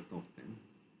included in the top 10.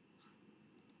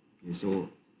 Okay, so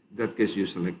In that case, you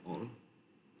select all.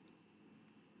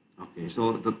 Okay,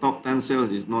 so the top 10 sales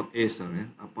is not Acer,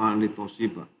 apparently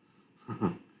Toshiba,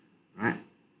 right?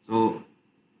 So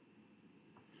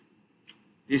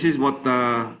this is what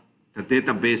the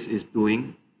database is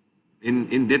doing.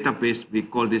 In database, we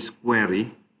call this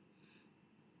query,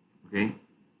 okay?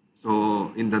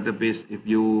 So in database, if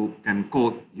you can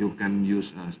code, you can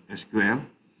use SQL,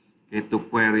 okay, to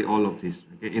query all of this.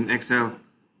 Okay, in Excel,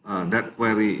 that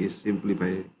query is simply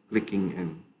by clicking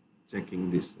and checking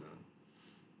these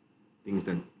things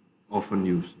that often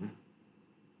used.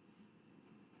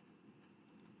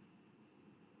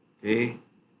 Okay.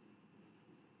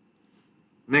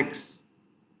 Next,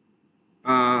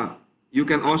 you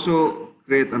can also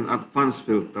create an advanced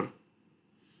filter.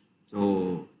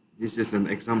 So this is an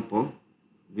example.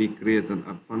 We create an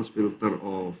advanced filter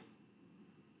of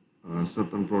a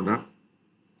certain product.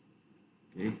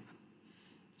 Okay.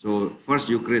 So first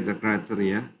you create the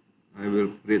criteria. I will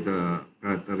create a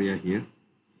criteria here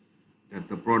that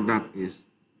the product is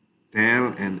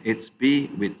Dell and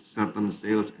HP with certain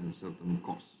sales and certain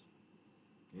costs.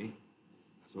 Okay.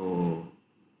 So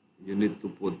you need to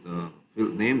put the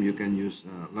field name. You can use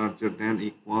larger than,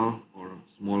 equal, or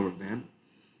smaller than,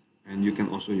 and you can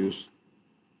also use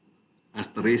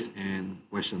asterisk and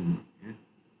question mark.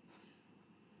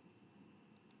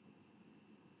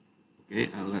 Okay,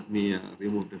 let me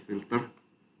remove the filter.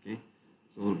 Okay,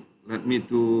 so let me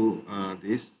do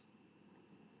this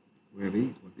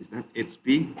query. What is that?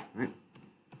 HP, right?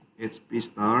 HP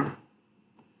star.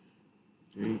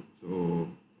 Okay, so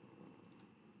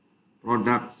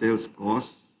product sales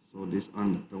cost. So this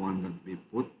on the one that we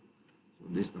put. So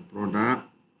this is the product.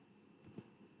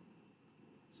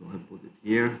 So I put it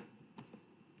here,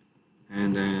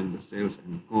 and then the sales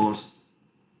and cost.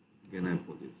 Again, I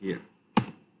put it here.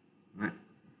 Right.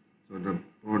 So the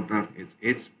product is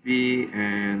HP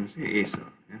and say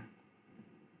Acer.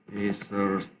 Yeah.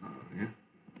 Acer star. Yeah.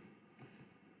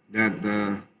 That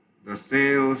the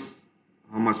sales.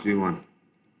 How much do you want?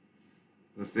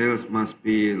 The sales must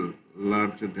be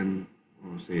larger than,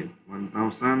 or say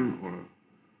 1,000, or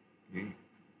okay,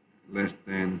 less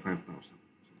than 5,000.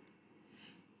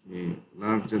 Okay,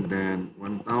 larger than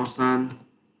 1,000,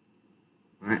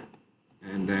 right?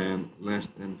 And then less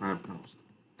than 5,000.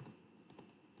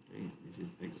 Okay, this is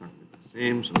exactly the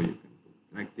same, so you can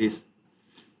put like this.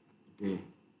 Okay,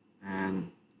 and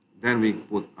then we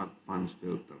put advanced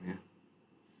filter. Yeah.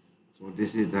 So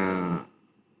this is the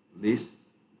list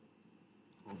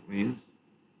of range,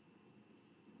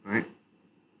 right?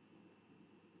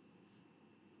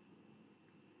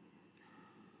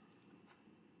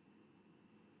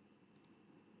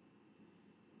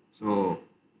 So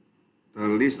the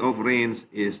list of range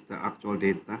is the actual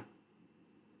data,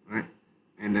 right?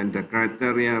 And then the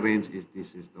criteria range is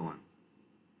this is the one.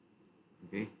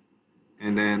 Okay.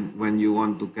 And then when you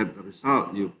want to get the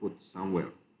result, you put somewhere.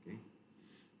 Okay.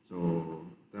 So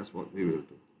that's what we will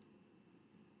do.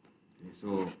 Okay.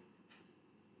 So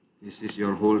this is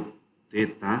your whole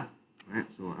data,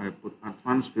 right? So I put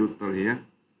advanced filter here.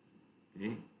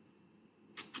 Okay.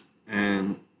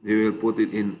 And we will put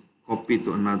it in copy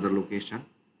to another location.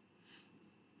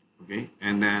 Okay.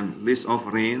 And then list of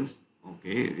range.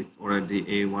 Okay. It's already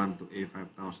A1 to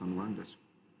A5001. That's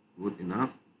good enough.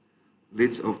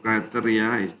 List of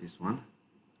criteria is this one,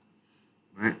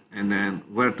 right? And then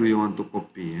where do you want to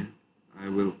copy? I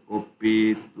will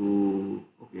copy to,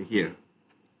 okay, here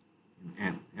in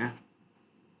N. Yeah.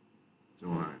 So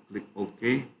I click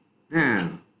OK. There,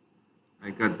 I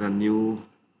got the new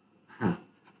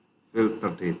filter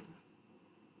data.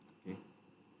 Okay,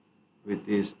 with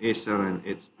this Acer and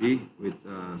HP with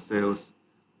sales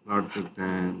larger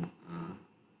than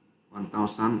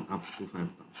 1,000 up to 5,000.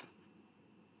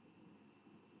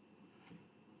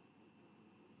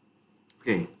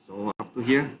 Okay, so up to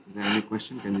here, is there any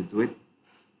question? Can you do it?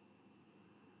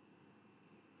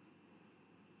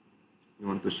 You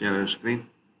want to share your screen?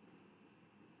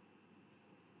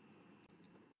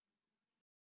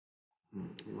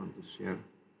 You want to share?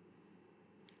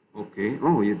 Okay.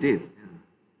 Oh, you did. Yeah.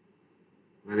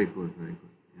 Very good. Very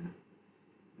good. Yeah.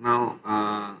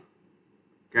 Now,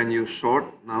 can you sort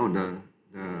now the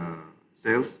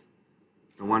sales,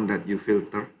 the one that you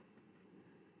filter?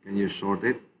 Can you sort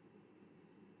it?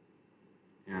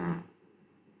 Yeah.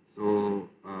 So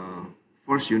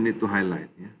first you need to highlight.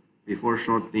 Yeah. Before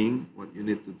sorting, what you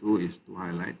need to do is to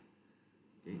highlight.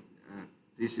 Okay.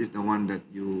 This is the one that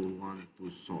you want to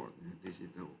sort. Yeah? This is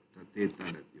the data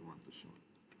that you want to sort.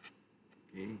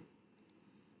 Okay.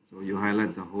 So you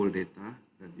highlight the whole data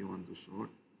that you want to sort.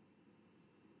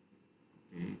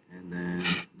 Okay. And then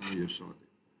now you sort it.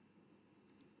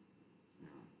 Yeah.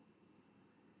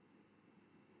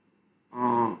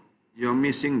 you're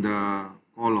missing the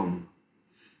column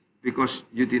because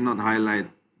you did not highlight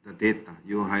the data.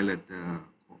 You highlight the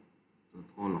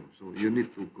column. So you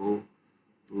need to go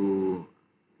to,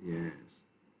 yes,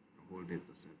 the whole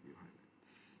data set you highlight.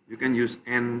 You can use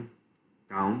N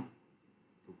down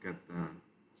to get the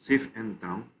shift N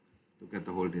down to get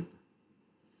the whole data.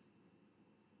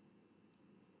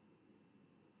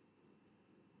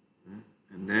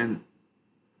 And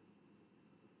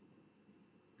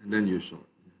then you sort.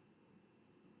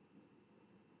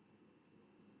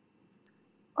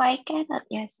 Why cannot,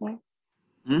 yes, sir?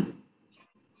 Hmm?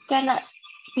 Cannot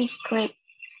be clicked.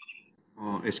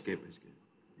 Oh, escape.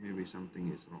 Maybe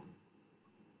something is wrong.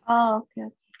 Oh,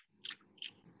 okay.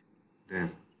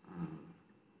 There.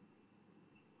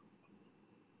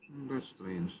 That's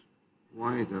strange.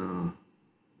 Why the...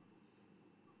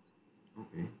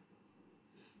 Okay.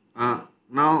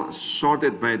 Now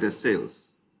sorted by the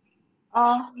sales.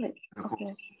 Oh, wait, The okay.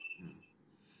 cost.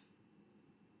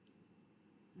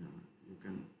 Yeah, you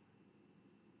can...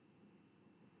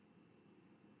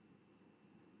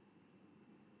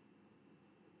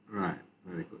 Right,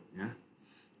 very good. Yeah,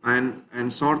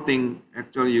 and sorting,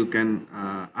 actually you can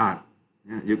add.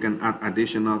 Yeah, you can add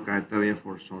additional criteria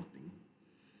for sorting.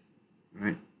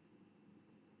 Right.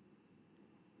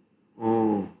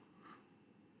 Oh,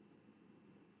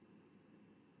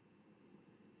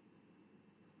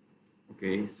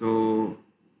 okay. So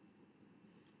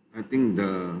I think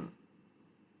the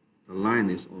line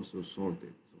is also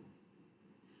sorted. So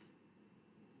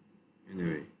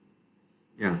anyway,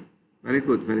 yeah, very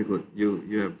good, very good.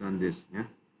 You have done this. Yeah.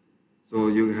 So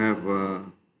you have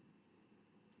a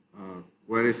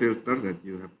query filter that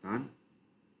you have done,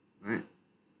 right?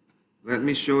 Let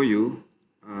me show you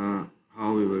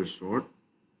how we will sort.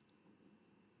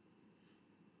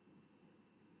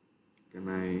 Can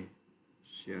I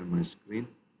share my screen?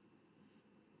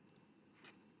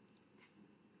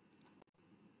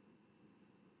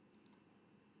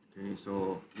 Okay,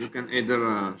 so you can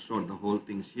either sort the whole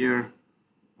things here,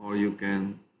 or you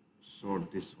can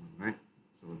sort this one, right?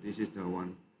 So this is the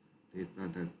one data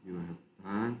that you have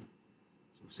done.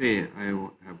 So say I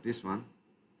have this one,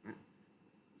 right?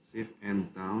 Shift N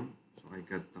down, so I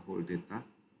get the whole data.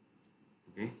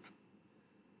 Okay.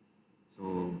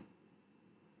 So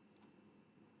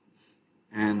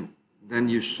and then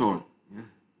you sort. Yeah.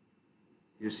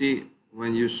 You see,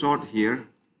 when you sort here,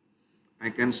 I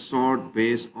can sort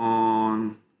based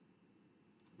on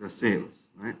the sales,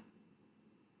 right?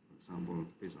 For example,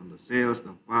 based on the sales,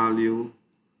 the value,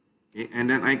 okay, and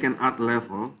then I can add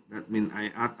level. That means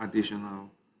I add additional.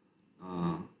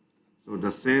 So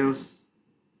the sales,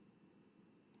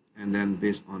 and then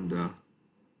based on the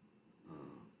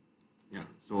yeah.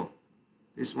 So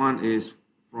this one is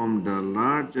from the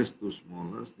largest to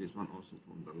smallest. This one also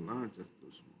from the largest to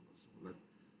smallest. So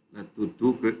let's do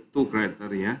two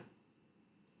criteria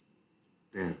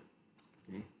there.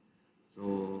 Okay.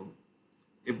 So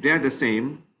if they are the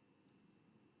same,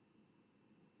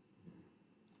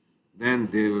 then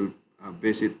they will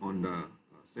base it on the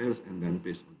sales and then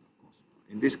based on the cost.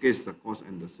 In this case, the cost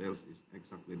and the sales is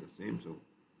exactly the same, so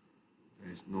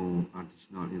there is no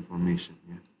additional information.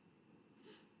 Yeah.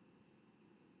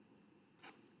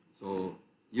 So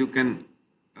you can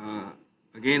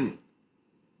again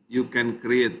you can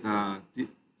create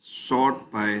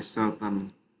sort by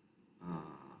certain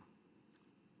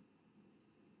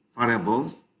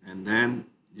variables, and then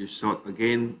you sort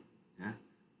again, yeah,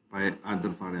 by other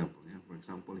variable. Yeah. For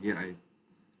example, here I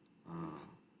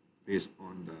based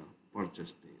on the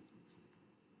purchase date.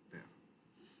 There.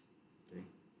 Okay.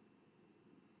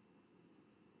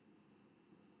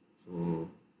 So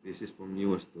this is from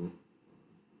newest to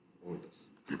oldest,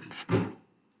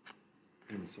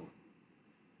 and so on.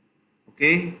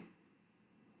 Okay.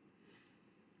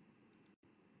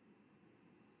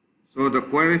 So the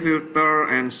query filter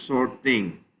and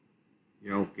sorting,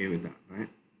 you're okay with that, right?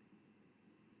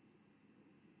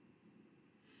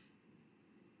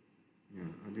 Yeah,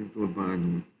 adding toolbar, I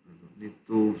don't need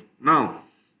to. Now,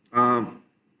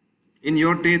 in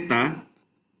your data,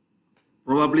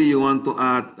 probably you want to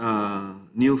add a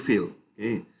new field,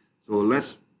 okay? So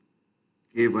let's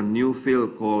give a new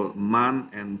field called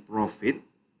month and profit,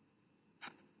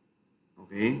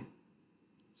 okay?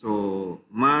 So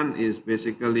month is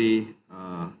basically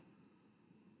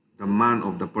the month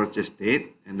of the purchase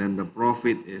date, and then the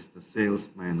profit is the sales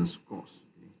minus cost.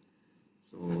 Okay?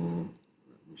 So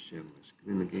let me share my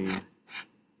screen again.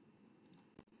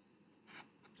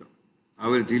 So I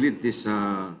will delete this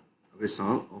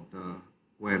result of the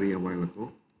query a while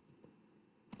ago.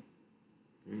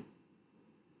 Okay.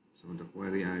 So the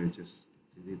query I will just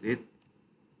delete it.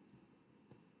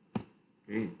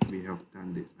 Okay, we have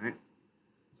done this, right?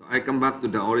 So I come back to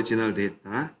the original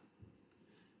data.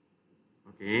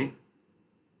 Okay.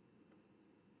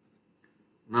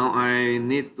 Now I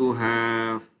need to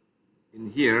have in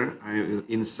here, I will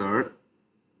insert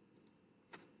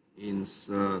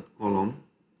column,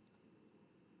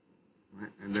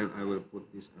 right? And then I will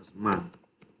put this as month.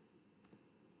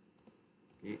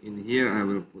 Okay, in here I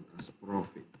will put as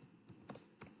profit.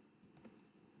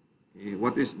 Okay,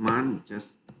 what is month?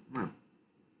 Just month.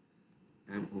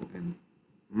 M-O-N.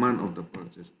 Month of the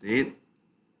purchase date.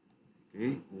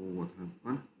 Okay, oh, what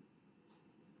happened?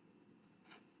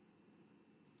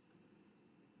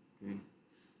 Okay,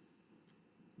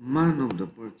 month of the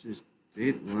purchase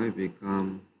date, why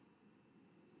become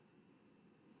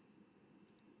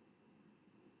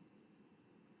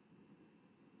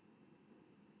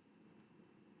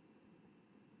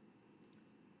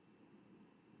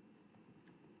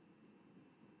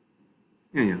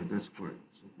yeah, that's correct.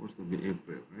 Supposed to be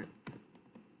April, right?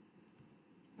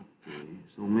 Okay,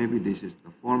 so maybe this is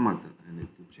the format that I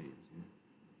need to change.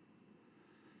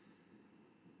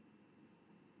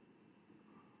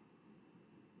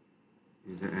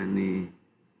 Yeah? Is there any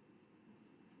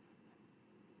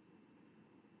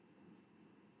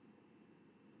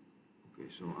okay,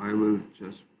 so I will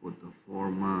just put the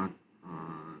format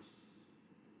as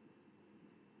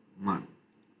month.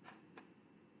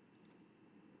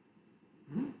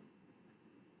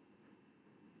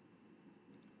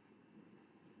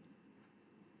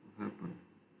 What happened?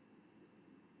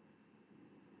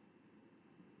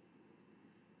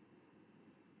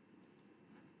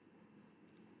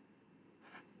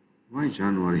 Why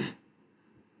January?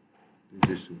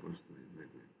 This is super strange.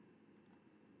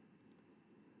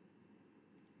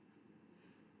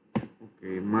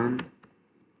 Okay, month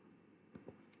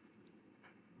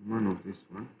of this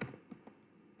one.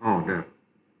 Oh, there.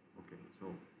 Okay, so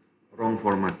wrong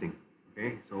formatting.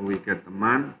 Okay, so we get the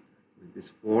month with this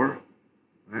 4,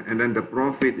 right? And then the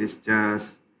profit is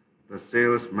just the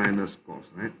sales minus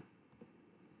cost, right?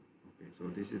 Okay, so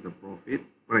this is the profit.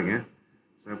 Correct, yeah?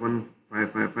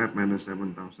 7,555 minus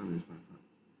 7,000 is 5.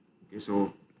 Okay,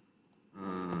 so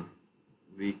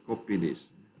we copy this.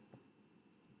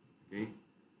 Okay,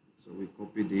 so we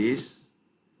copy this.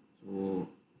 So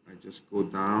I just go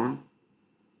down,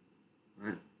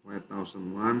 right?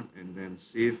 5,001 and then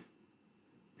shift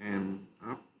and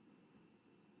up.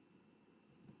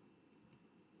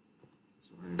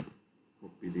 So I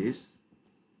copy this.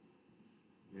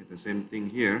 Okay, the same thing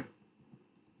here.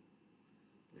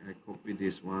 Okay, I copy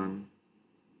this one.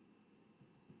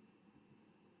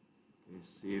 Okay,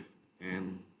 shift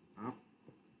and up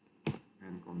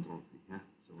and Control V. Yeah,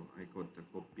 so I got the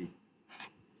copy.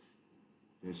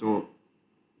 Okay, so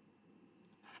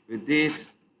with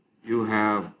this you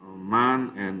have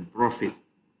month and profit.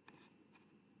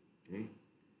 Okay,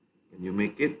 can you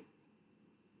make it?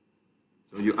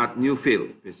 So you add new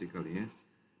field basically. Yeah?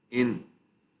 In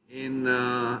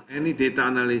any data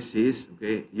analysis,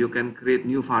 okay, you can create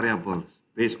new variables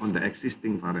based on the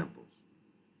existing variables.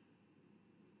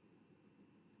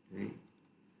 Okay,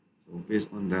 so based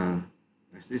on the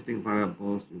existing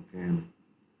variables, you can,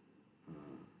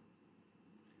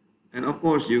 and of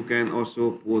course, you can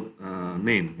also put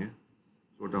name. Yeah,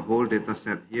 so the whole data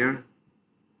set here.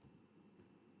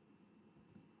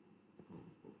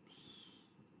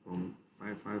 From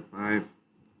 555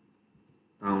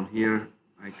 down here,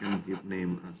 I can give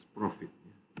name as profit.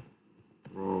 Yeah?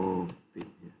 Profit.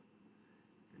 Yeah.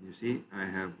 Can you see? I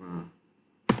have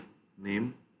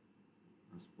name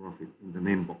as profit in the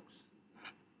name box.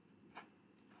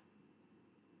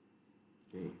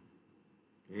 Okay.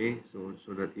 Okay.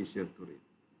 So that easier to read.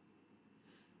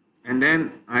 And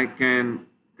then I can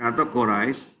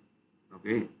categorize.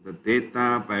 Okay, the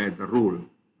data by the rule.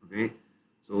 Okay.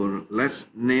 So let's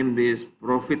name this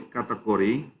profit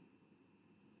category.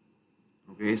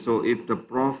 Okay, so if the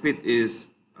profit is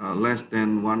less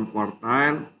than 1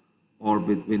 quartile or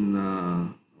between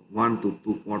 1 to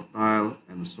 2 quartile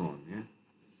and so on. Yeah.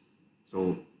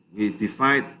 So we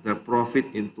divide the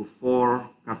profit into 4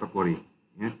 categories.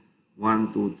 Yeah.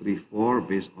 1, 2, 3, 4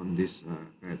 based on this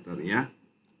criteria.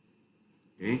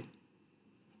 Okay.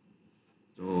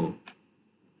 So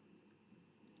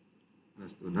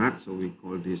let's do that. So we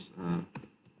call this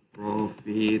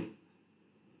profit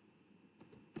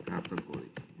category.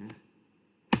 Yeah.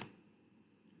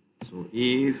 So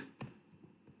if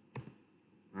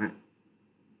right,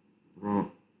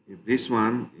 if this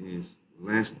one is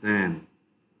less than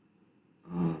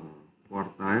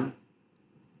quartile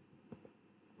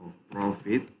of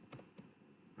profit,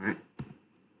 right?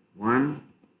 1,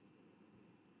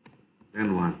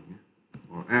 1, yeah?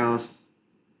 Or else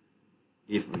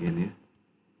if again,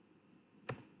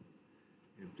 yeah.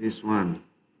 If this one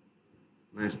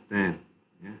less than,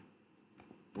 yeah,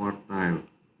 quartile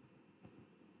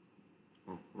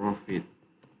of profit,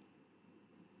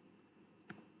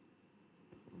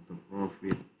 the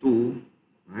profit 2,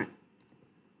 right,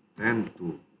 then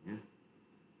 2, yeah,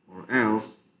 or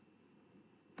else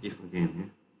if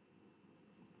again,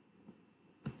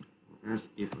 yeah, or else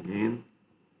if again,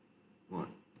 what,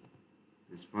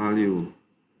 this value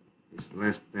is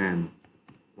less than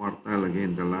quartile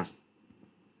again, the last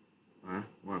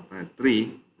quartile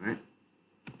 3, right,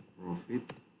 profit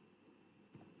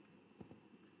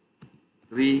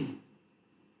 3,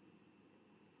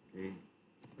 okay,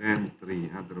 then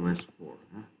 3, otherwise 4,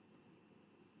 huh?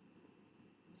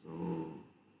 So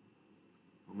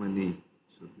how many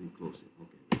should we close it?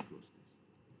 Okay, we close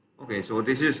this. Okay, so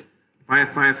this is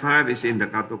 555 is in the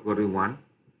category 1.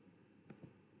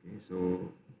 Okay,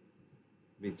 so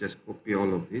we just copy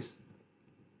all of this.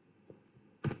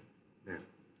 There.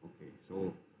 Okay,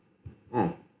 so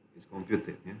it's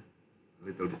computed, yeah. A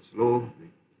little bit slow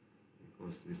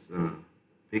because it's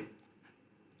big.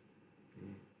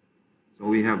 Okay. So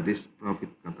we have this profit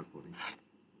category.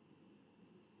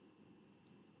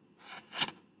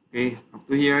 Okay, up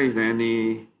to here, is there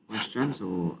any question?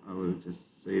 So I will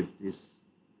just save this,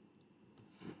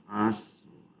 save as, so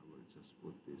I will just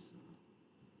put this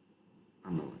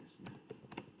analyze. Yeah.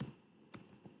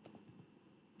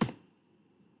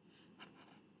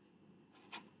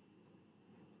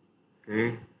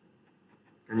 Okay,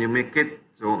 can you make it?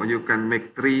 So you can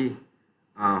make 3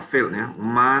 field, yeah,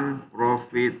 man,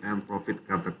 profit, and profit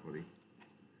category.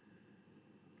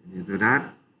 Can you do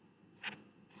that?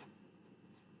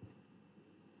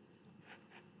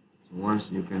 So once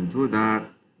you can do that,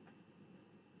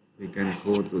 we can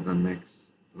go to the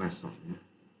next lesson. Yeah?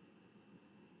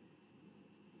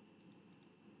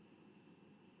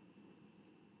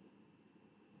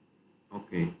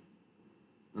 Okay.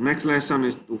 The next lesson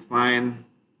is to find,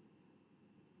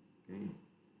 okay,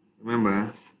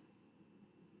 remember,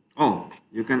 oh,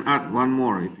 you can add one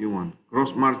more if you want,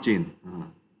 gross margin.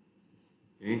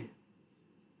 Okay.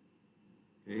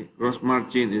 Okay, gross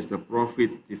margin is the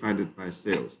profit divided by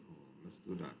sales. Let's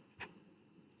do that.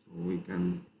 So we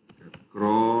can get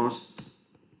gross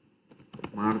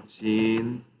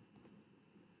margin,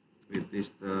 which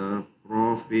is the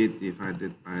profit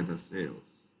divided by the sales.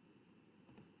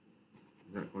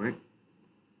 Is that correct?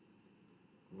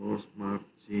 Gross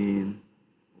margin.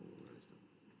 Oh, where is that?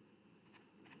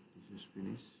 This is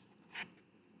finished.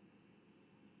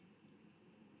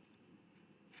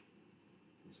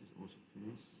 This is also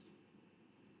finished.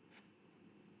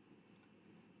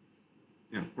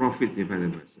 Yeah, profit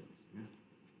divided by sales. Yeah.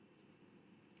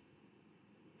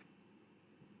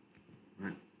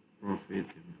 Right, profit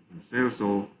divided by sales.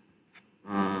 So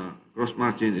gross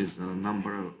margin is a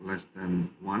number less than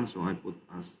 1, so I put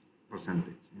as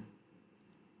percentage, yeah,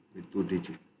 with 2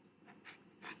 digits.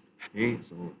 Okay,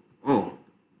 so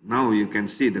now you can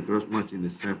see the gross margin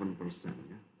is 7%.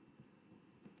 Yeah.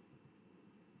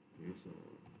 Okay, so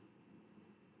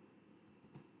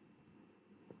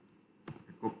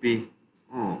I copy.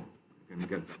 You can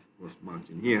get the gross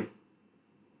margin here.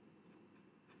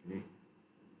 Okay.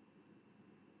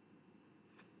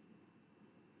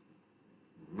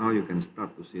 Now you can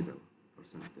start to see the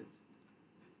percentage.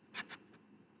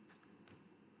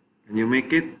 Can you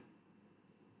make it?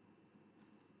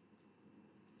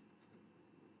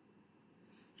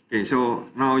 Okay, so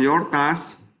now your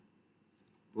task,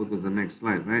 go to the next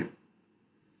slide, right?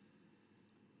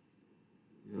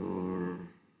 Your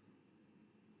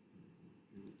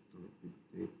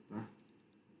data.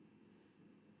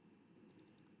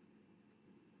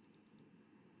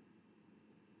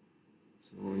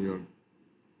 So your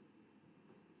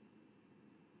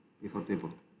pivot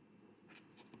table.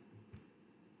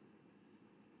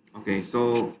 Okay,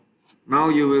 so now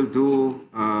you will do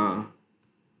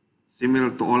similar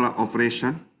to OLAP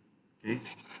operation, okay,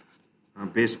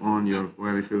 based on your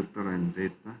query filter and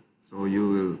data. So you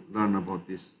will learn about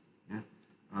this, yeah?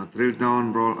 Drill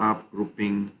down, roll up,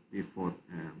 grouping, pivot,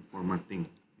 and formatting,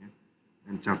 yeah?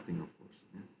 And charting, of course.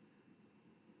 Yeah?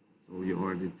 So you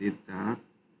already did that.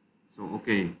 So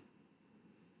okay,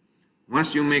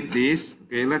 once you make this,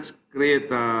 okay, let's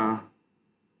create a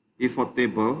pivot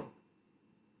table.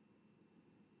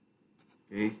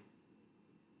 Okay,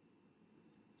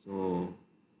 so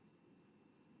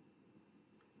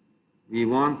we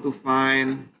want to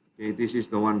find, okay, this is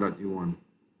the one that you want.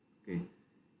 Okay,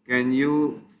 can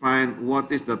you find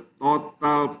what is the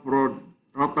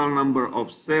total number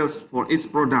of sales for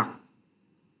each product?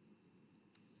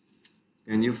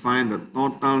 can you find the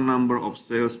total number of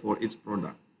sales for each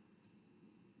product?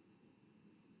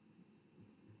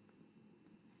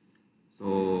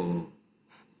 So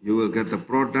you will get the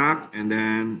product and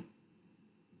then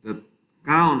the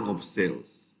count of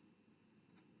sales.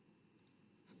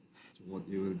 So what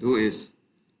you will do is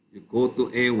you go to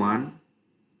A1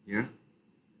 here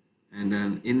and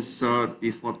then insert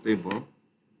pivot table,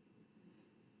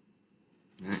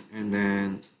 right? And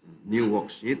then new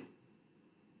worksheet.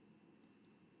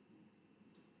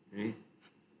 Okay,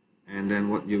 and then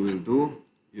what you will do,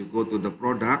 you go to the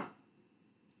product,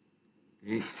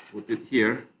 okay, put it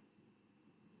here,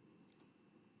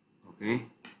 okay,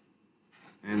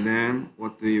 and then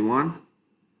what do you want?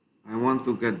 I want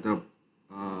to get the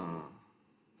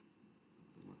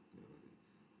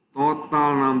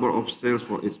total number of sales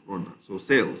for each product. So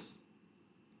sales,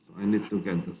 so I need to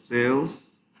get the sales,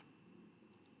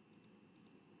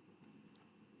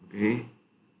 okay,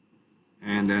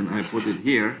 and then I put it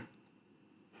here,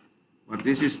 but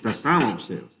this is the sum of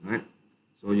sales, right?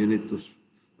 So you need to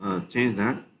change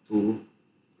that to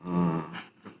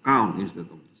the count instead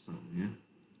of the sum, yeah?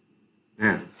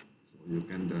 There, so you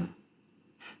can,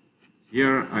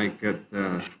 here I get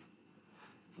the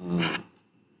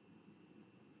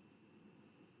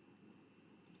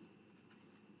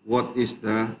what is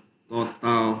the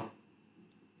total,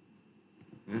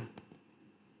 okay,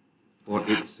 for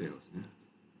each sales, yeah?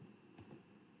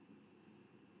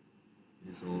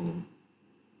 Okay, so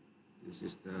this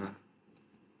is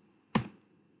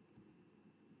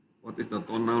what is the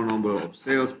total number of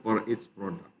sales per each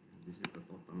product? This is the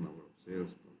total number of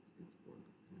sales per each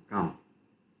product. Count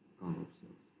of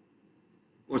sales.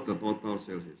 Of course, the total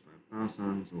sales is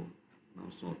 5,000. So now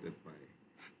sorted by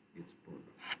each product.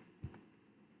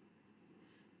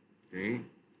 Okay.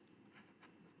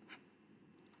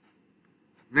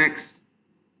 Next,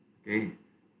 okay.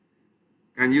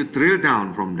 Can you drill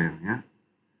down from there? Yeah.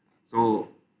 So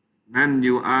then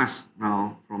you ask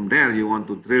now from there you want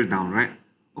to drill down, right?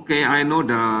 Okay, I know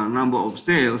the number of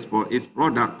sales for each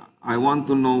product. I want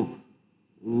to know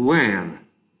where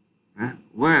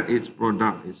each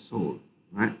product is sold,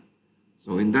 right?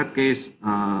 So in that case,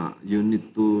 you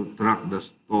need to track the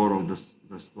store of the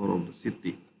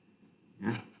city.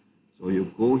 Yeah. So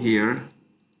you go here,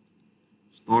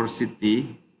 store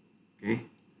city, okay,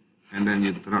 and then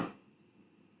you track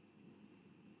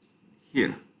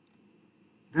here.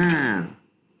 There.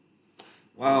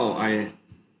 Wow, I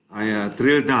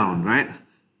drill down, right?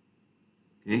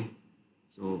 Okay,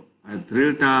 so I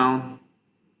drill down,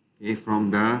 okay, from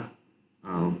the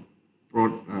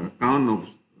count of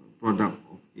product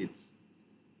of its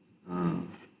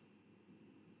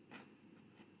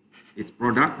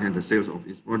product and the sales of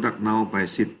its product now by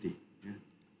city. Yeah?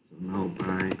 So now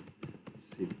by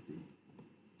city.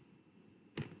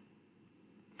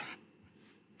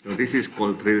 So this is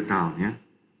called drill down. Yeah.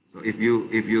 So if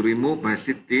you remove by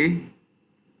city,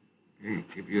 okay,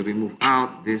 if you remove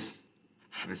out this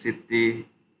by city,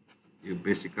 you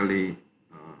basically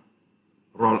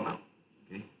roll up.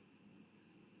 Okay.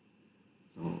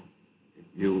 So if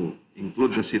you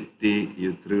include the city,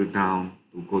 you drill down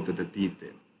to go to the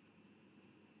detail.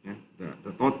 Yeah,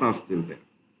 the total still there.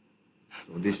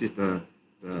 So this is the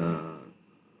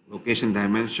location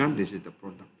dimension. This is the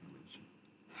product dimension.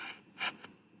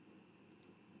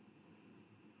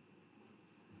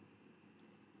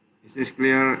 Is this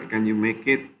clear? Can you make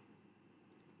it?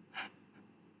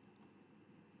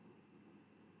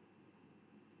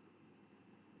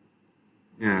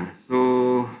 Yeah.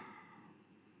 So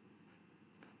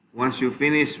once you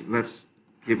finish, let's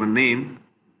give a name.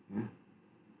 Yeah.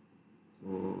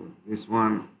 So this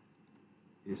one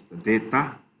is the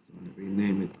data. So I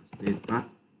rename it as data,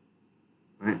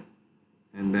 right?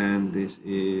 And then this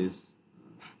is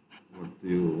what do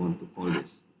you want to call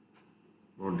this?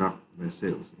 Product by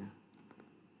sales. Yeah.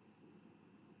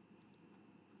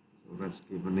 So let's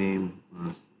give a name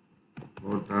as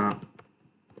product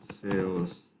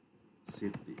sales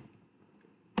city.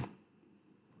 Okay.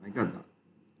 I got that.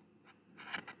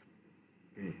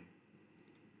 Okay.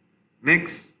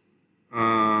 Next,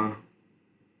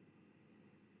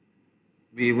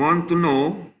 we want to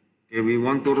know, okay, we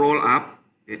want to roll up.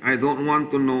 Okay, I don't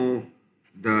want to know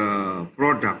the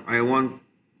product. I want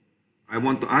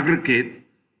to aggregate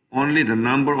only the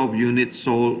number of units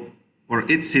sold for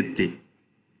each city.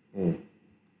 Oh,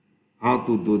 how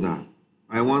to do that?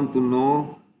 I want to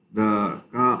know the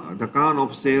count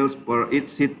of sales per each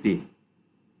city.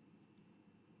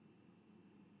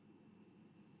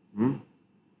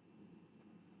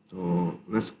 So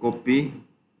let's copy.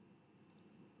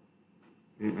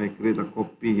 Okay, I create a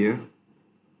copy here.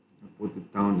 I put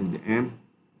it down in the end.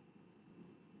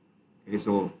 Okay,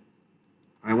 so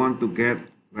I want to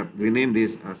rename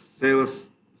this as sales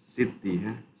city,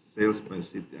 sales by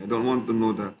city. I don't want to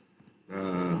know the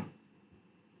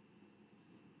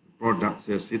product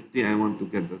sales city. I want to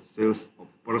get the sales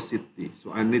per city.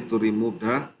 So I need to remove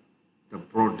the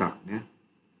product. Yeah,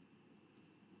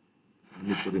 I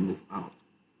need to remove out.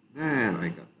 There I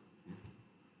got that. Yeah.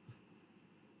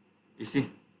 You see?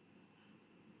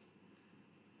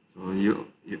 So you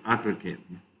aggregate.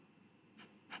 Yeah.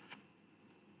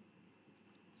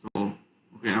 So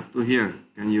okay, up to here.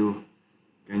 Can you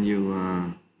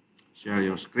share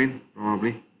your screen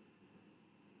probably?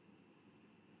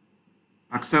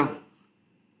 Axel,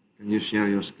 can you share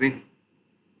your screen?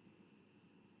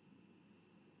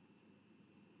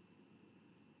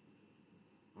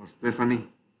 Or Stephanie?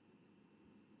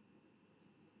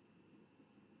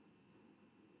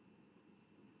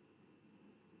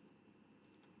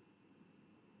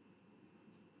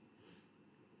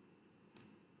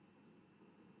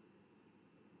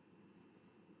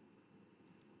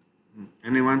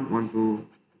 Anyone want to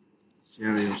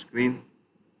share your screen?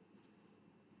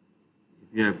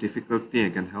 If you have difficulty, I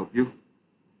can help you.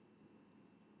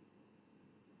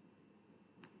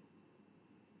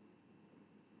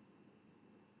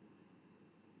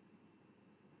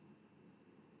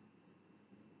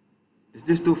 Is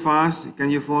this too fast?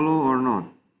 Can you follow or not?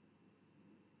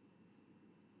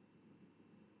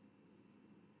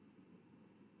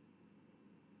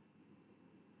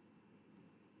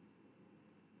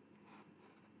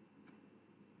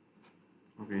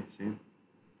 Okay, Shane.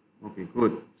 Okay,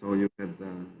 good. So you get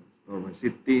the store by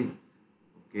city.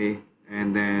 Okay,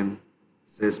 and then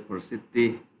sales per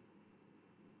city.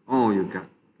 Oh, you got.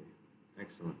 Okay,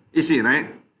 excellent. Easy,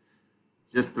 right?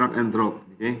 Just drag and drop.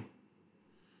 Okay.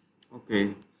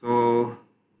 Okay. So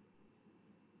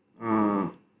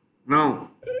now,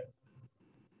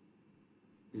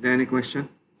 is there any question?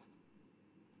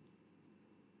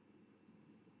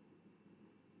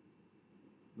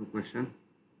 No question.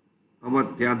 How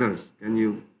about the others? Can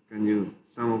you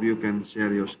some of you can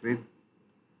share your screen?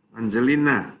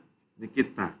 Angelina,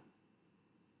 Nikita,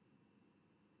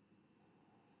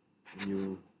 can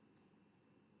you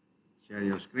share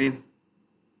your screen?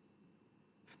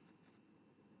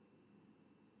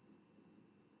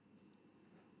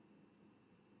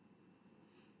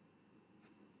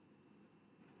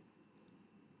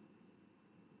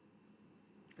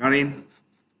 Karin,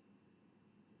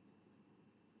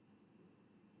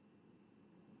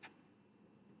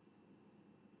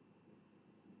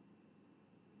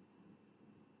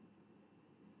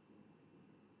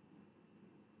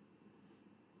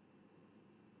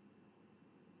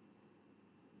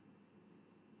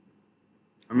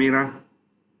 Amira,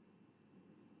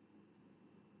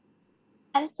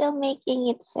 I'm still making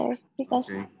it, sir, because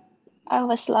okay. I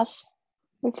was lost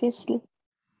previously.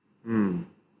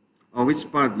 Oh,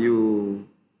 which part you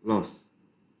lost?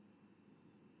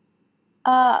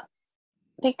 Uh,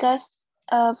 because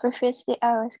previously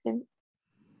I was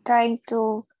trying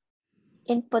to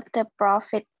input the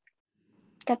profit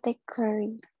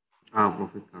category. Ah,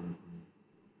 profit count.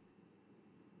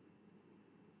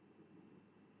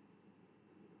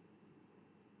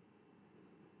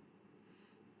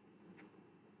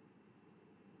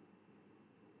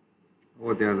 How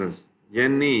about the others?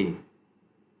 Jenny,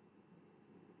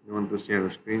 you want to share your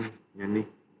screen? Jenny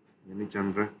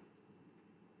Chandra.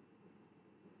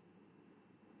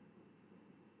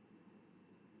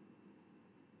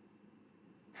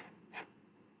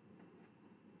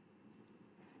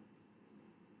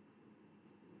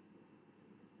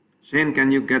 Shane,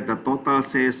 can you get the total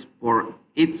sales for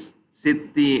each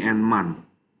city and month?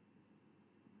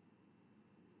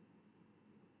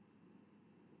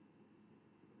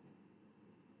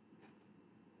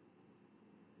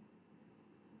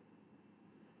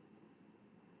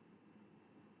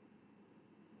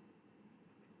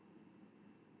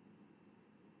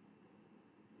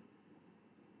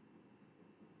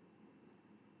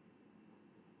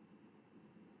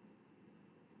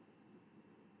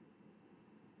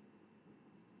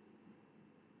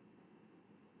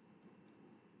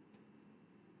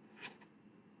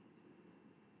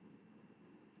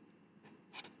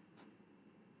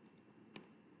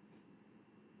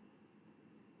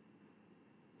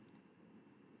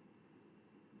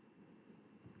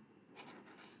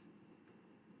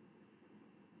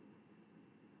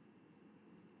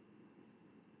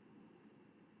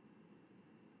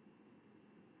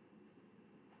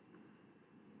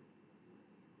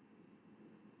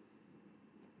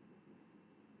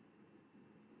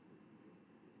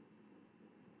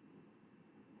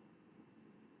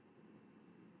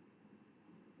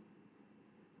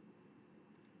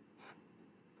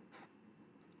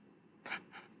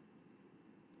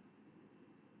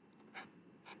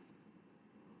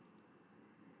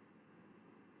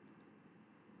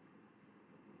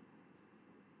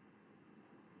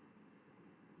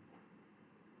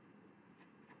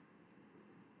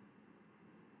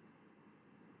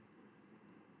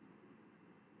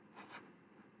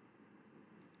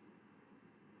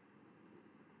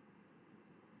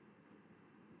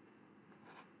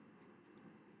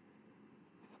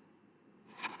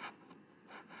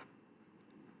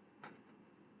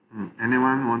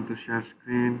 Anyone want to share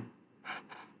screen?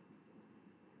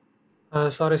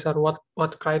 Sorry, sir.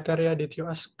 What criteria did you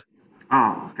ask?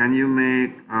 Oh, can you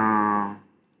make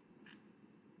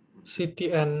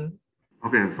City and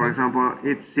okay, for example,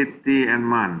 each city and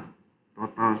month.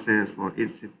 Total sales for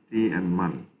each city and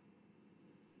month.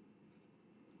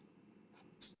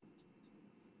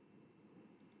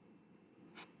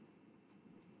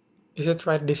 is it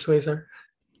right this way, sir?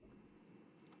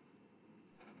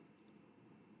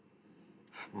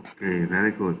 Okay,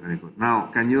 very good, very good. Now,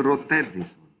 can you rotate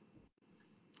this one?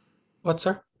 What,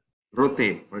 sir?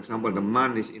 Rotate. For example, the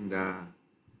month is in the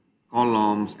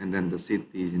columns and then the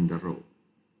city is in the row.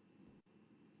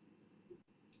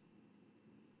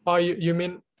 Oh, you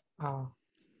mean? Yeah.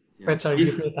 Wait, sorry.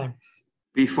 Give me time.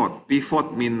 Pivot.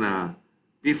 Pivoting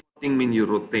mean you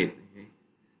rotate. Okay?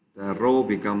 The row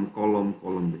become column,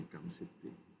 column become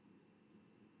city.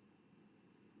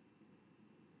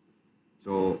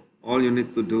 So all you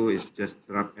need to do is just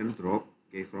drag and drop.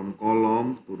 Okay, from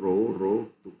column to row, row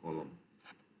to column.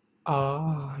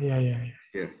 Yeah.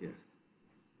 Here. Okay.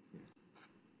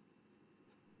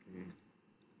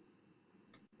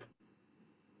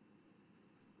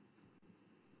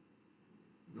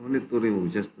 No need to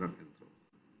remove, just drag and drop.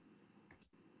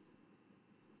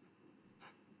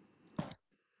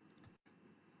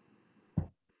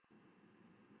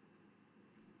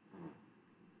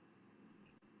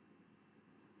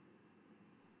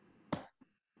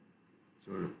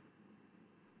 So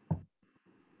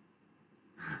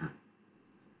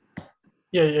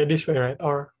Yeah, this way, right?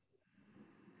 Or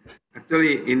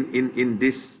actually, in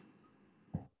this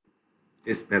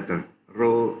is better,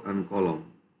 row and column.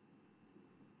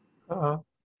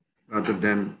 Rather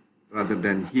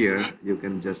than here, you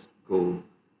can just go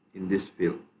in this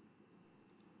field.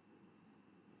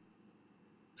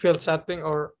 field setting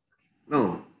or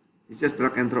No, it's just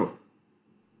drag and drop.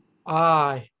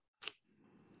 I.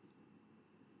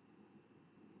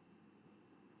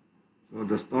 So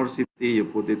the store city, you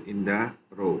put it in the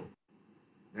row.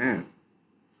 There.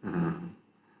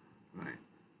 Right.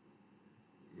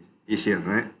 Easier,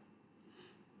 right?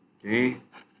 Okay.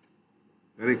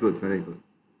 Very good, very good.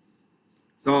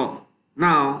 So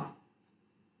now,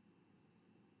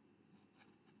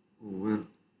 where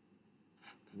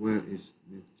is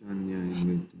Nitanya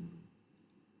inventing?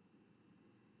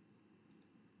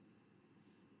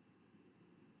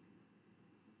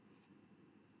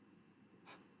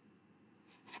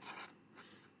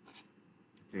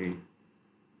 Okay.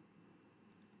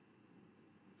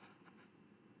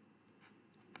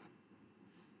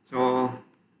 So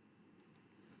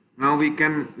now we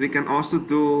can also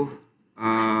do.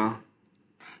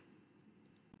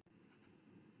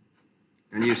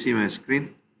 Can you see my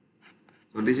screen?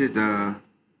 So this is the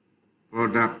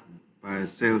product by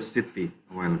sales city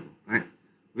a while ago, right?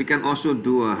 We can also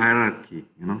do a hierarchy.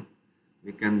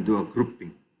 We can do a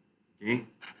grouping. Okay.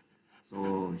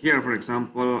 So here, for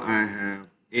example, I have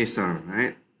Acer,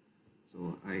 right?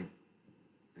 So I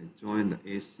join the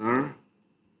Acer.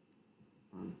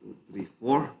 1, 2, 3,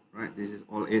 4, right? This is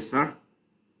all Acer.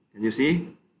 Can you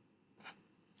see?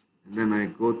 And then I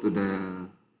go to the,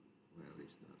 where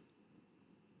is that?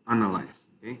 Analyze,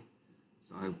 okay?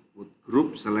 So I put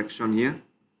group selection here,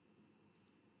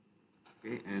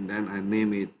 okay? And then I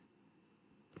name it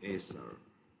Acer,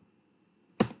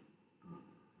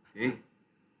 okay?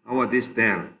 How about this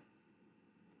Dell?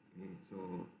 Okay,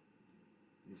 so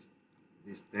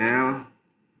this Dell,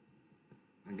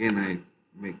 again I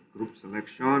make group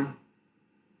selection,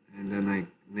 and then I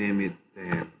name it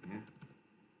Dell, yeah?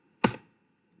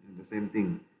 And the same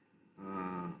thing.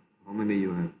 How many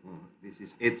you have? Oh, this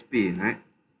is HP, right?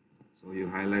 So you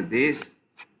highlight this,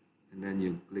 and then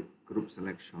you click group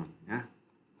selection, yeah?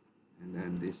 And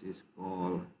then this is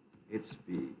called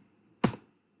HP.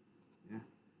 Yeah.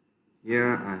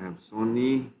 Here I have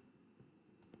Sony.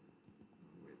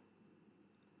 Wait.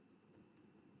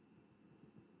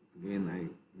 Again, I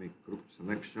make group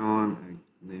selection. I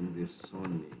name this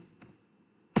Sony.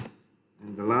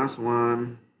 And the last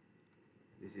one,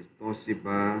 this is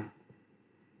Toshiba.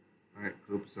 Right,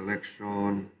 group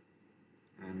selection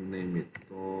and name it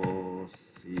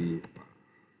Toshiba.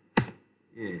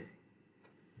 Yeah.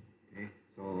 Okay,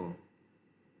 so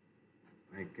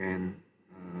I can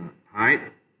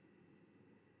hide.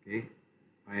 Okay,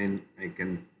 and I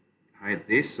can hide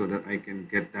this so that I can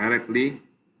get directly.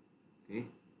 Okay,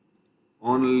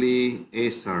 only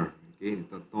Acer. Okay,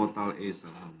 the total Acer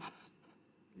how much?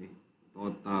 Okay,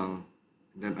 total.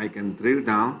 And then I can drill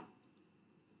down.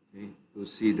 Okay, to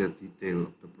see the detail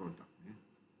of the product. Yeah?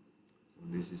 So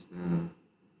this is the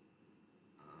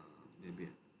maybe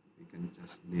we can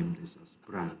just name this as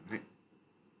brand, right?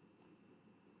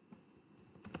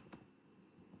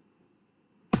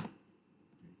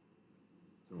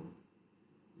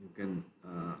 can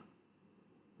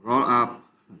roll up,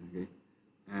 okay,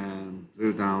 and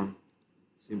drill down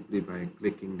simply by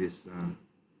clicking this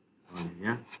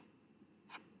yeah.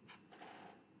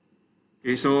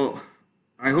 Okay, so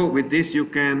I hope with this you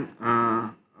can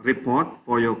report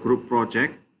for your group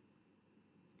project.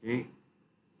 Okay,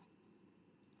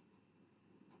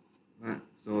 right.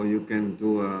 So you can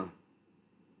do a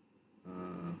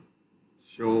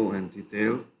show and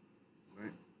detail,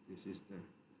 right? This is the,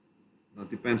 now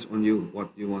depends on you what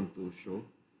you want to show,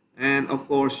 and of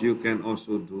course you can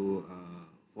also do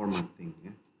formatting.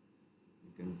 Yeah,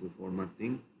 you can do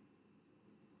formatting.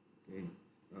 Okay,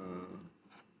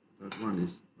 that one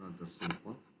is rather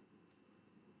simple.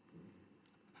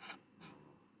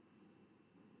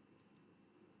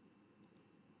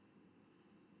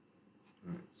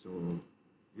 Right, so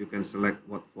you can select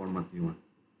what format you want.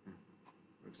 Yeah.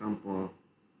 For example,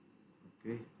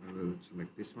 okay, I will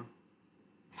select this one.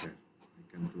 Okay, I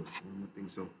can do formatting.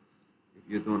 So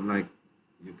if you don't like,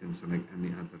 you can select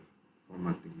any other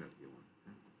formatting that you want.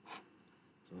 Yeah.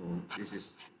 So this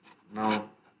is now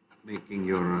making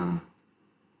your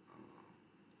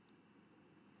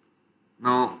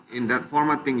now in that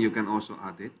formatting you can also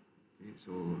add it. Okay,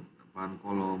 so one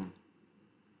column.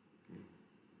 Okay,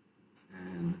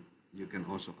 and you can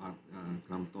also add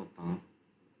gram total,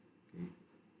 okay,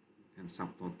 and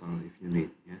subtotal if you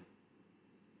need. Yeah,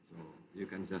 so you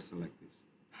can just select this.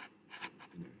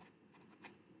 Anyway.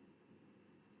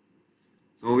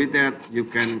 So with that, you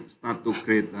can start to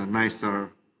create a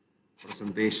nicer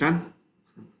presentation.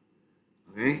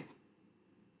 Okay,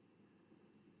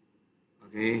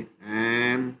 okay,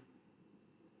 and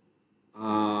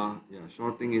yeah,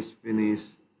 sorting is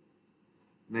finished.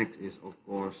 Next is of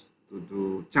course to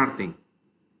do charting.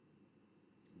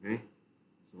 Okay,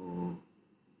 so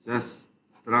just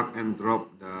drag and drop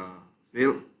the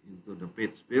field into the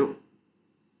page field.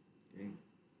 Okay,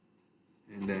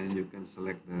 and then you can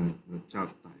select the chart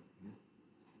type. Yeah?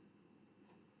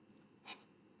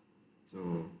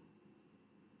 So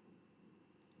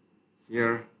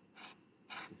here,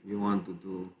 if you want to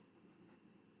do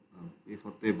a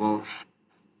pivot table,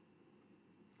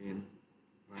 in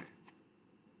right,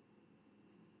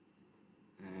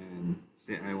 and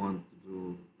say I want to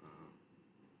do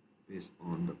based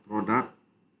on the product.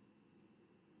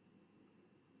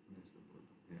 Where's the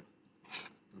product? Yeah,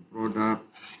 the product,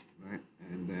 right,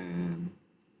 and then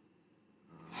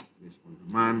based on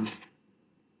the month,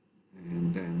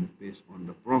 and then based on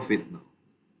the profit now.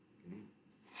 Okay,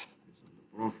 based on the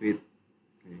profit.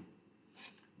 Okay,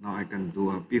 now I can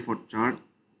do a pivot chart.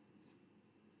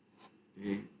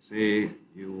 Okay, say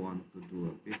you want to do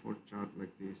a pivot chart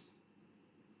like this.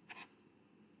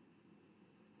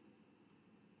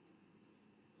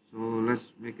 So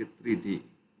let's make it 3D.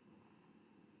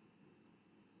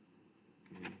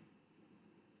 Okay.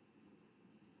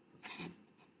 Let's see.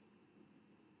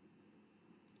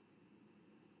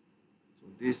 So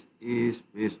this is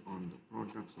based on the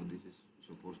product. So this is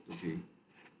supposed to be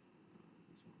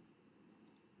this one.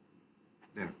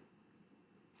 There.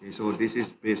 Okay. So this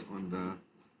is based on the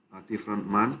different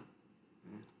month,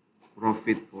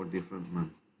 profit for different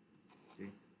month. Okay,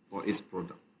 for each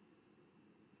product.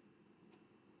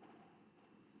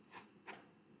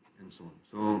 And so on.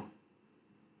 So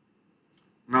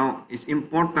now it's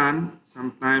important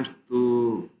sometimes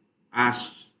to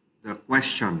ask the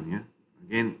question. Yeah,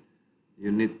 again,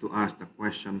 you need to ask the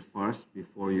question first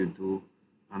before you do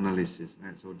analysis.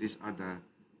 Right. So these are the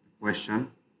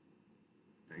question,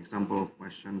 the example of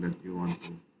question that you want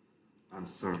to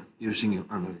answer using your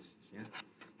analysis. Yeah.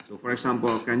 So for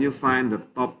example, can you find the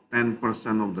top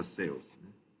 10% of the sales?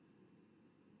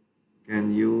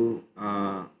 Can you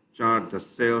chart the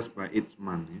sales by each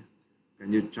month? Yeah?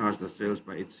 Can you chart the sales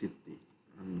by each city?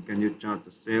 And can you chart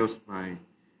the sales by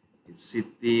each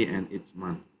city and each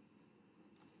month?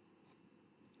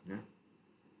 Yeah,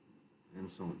 and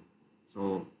so on.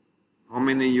 So, how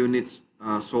many units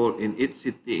sold in each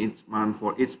city each month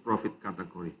for each profit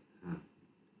category?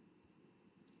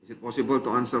 Is it possible to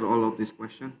answer all of these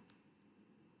questions?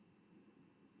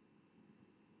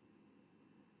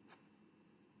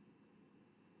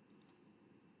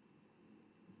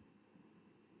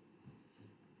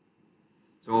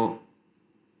 So,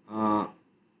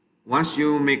 once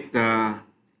you make the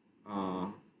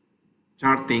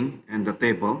charting and the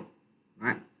table,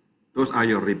 right? Those are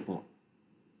your report.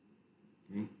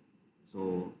 Okay.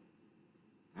 So,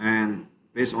 and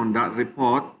based on that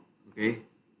report, okay.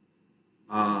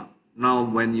 Now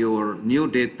when your new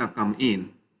data come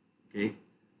in, okay.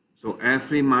 So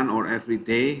every month or every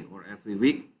day or every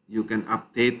week, you can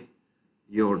update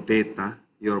your data,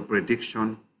 your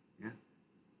prediction, yeah,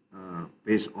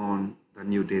 based on the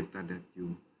new data that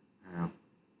you have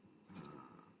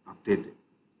updated.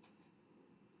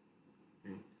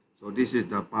 Okay. So this is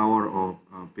the power of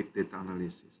big data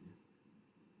analysis.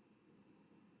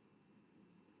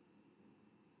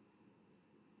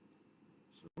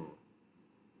 So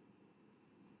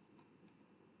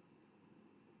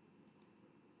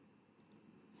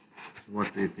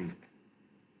what do you think?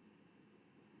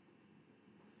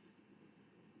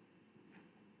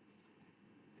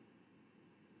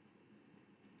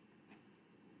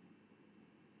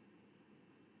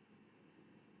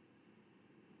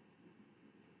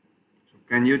 So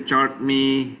can you chart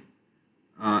me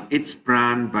each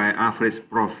brand by average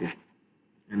profit?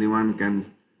 Anyone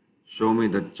can show me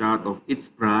the chart of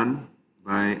each brand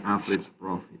by average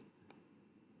profit?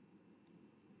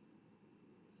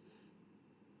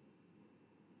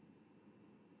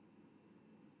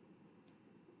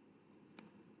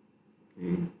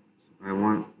 Okay, so I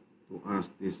want to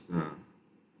ask this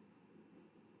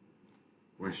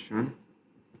question.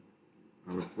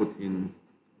 I will put in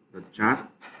the chat.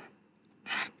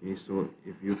 Okay, so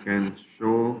if you can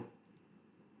show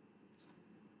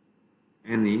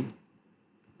any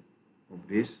of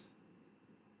this,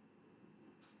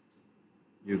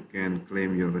 you can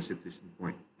claim your recitation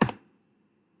point.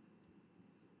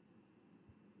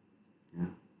 Yeah.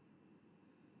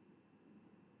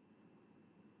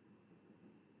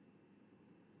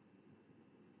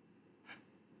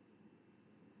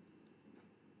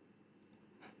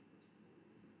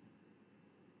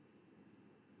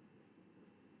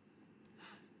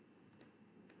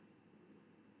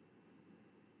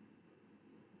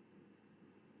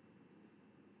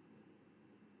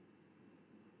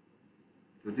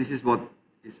 So this is what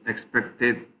is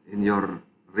expected in your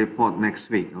report next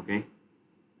week, okay?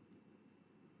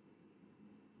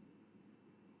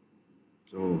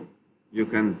 So you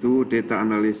can do data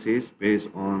analysis based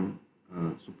on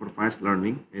supervised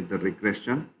learning, either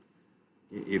regression,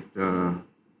 if the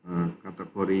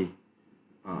category,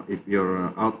 if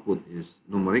your output is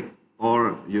numeric,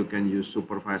 or you can use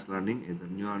supervised learning, either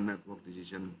neural network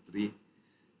decision tree,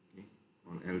 okay,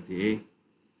 or LDA,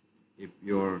 if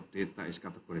your data is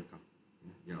categorical,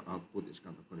 your output is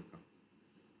categorical.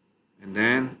 And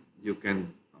then you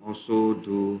can also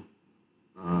do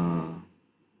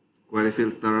query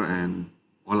filter and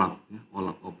OLAP,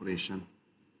 OLAP operation,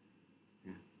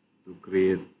 to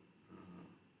create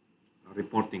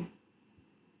reporting.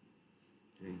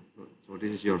 Okay, so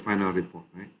this is your final report,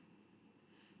 right?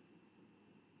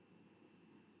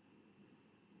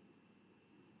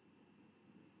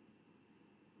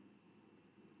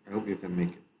 I hope you can make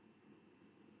it.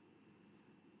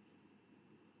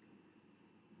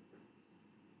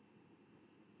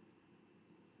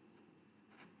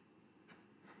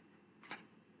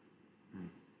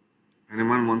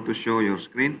 Anyone want to show your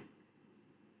screen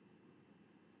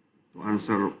to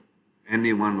answer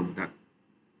any one of that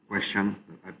question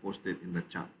that I posted in the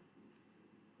chat?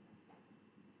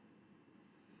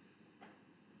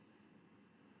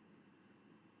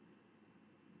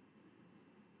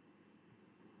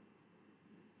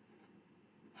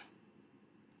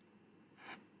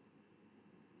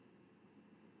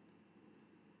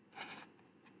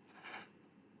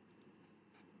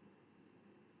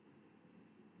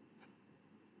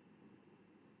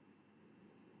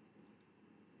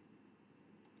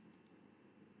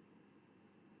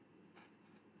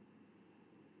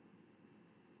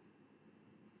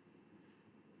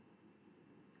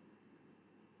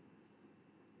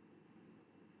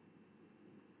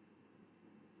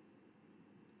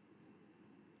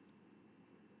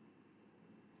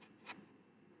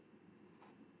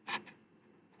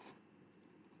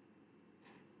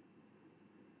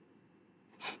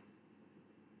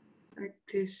 Like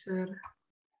this, sir.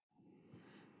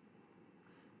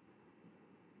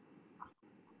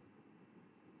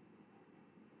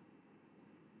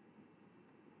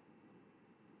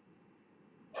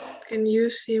 Can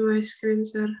you see my screen,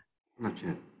 sir? Not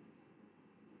yet.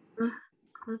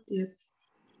 Not yet.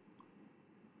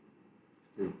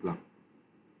 Still black.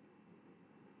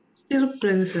 Still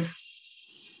blank, sir.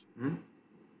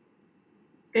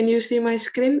 Can you see my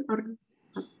screen or?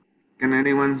 Can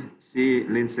anyone see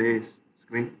Lindsay's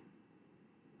screen?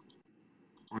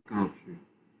 I cannot see.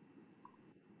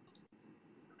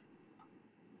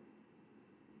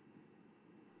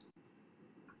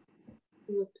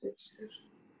 Not yet, sir.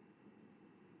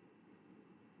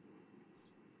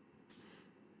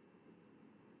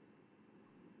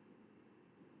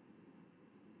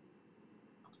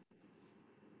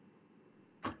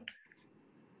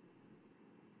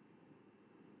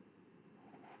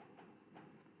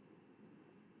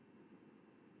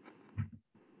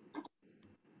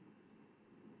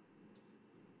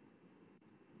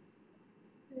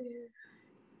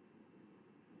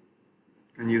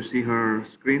 Can you see her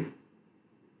screen?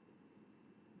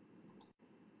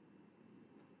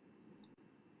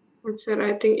 But sir,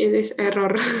 I think it is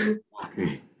error.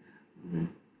 Okay. Okay.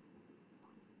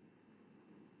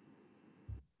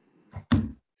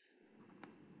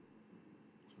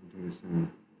 So there is a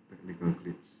technical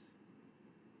glitch.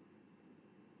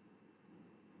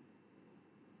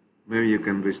 Maybe you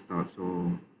can restart.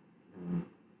 So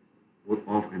put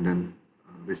off and then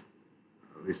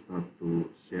restart to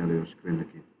share your screen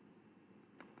again.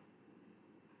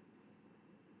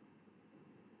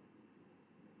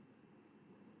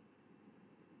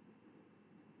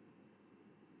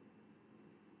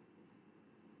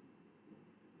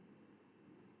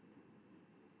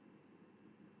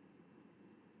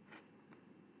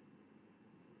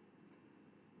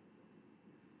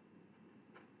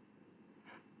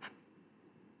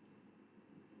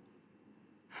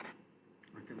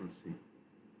 I cannot see.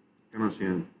 Cannot see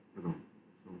it at all.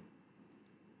 So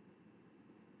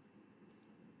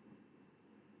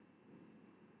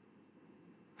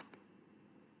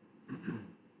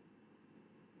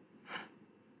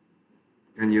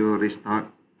can you restart?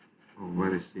 Oh,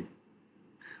 where is she?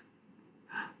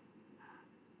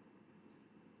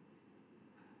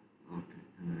 Okay.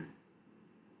 Anyway.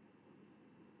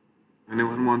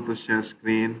 Anyone want to share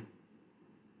screen?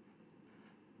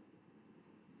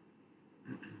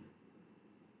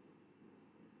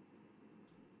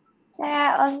 Sir,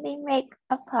 I only make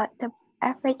a plot the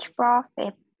average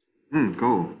profit.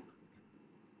 Go.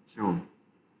 Show.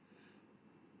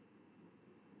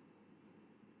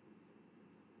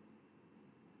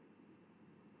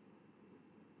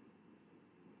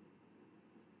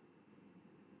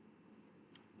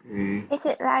 Okay. Is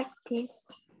it like this?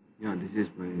 Yeah, this is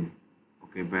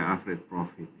by average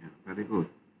profit. Yeah, very good.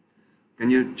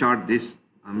 Can you chart this,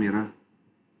 Amira?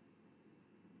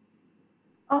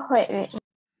 Oh, wait.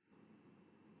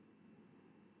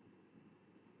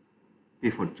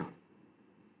 Pivot chart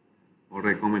or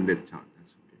recommended chart.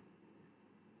 That's okay.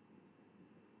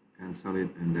 Cancel it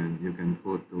and then you can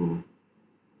go to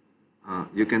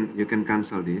you can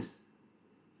cancel this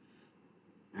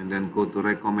and then go to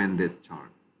recommended chart.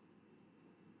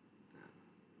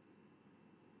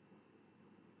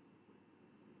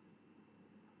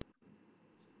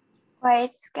 Why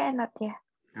it's cannot, yeah.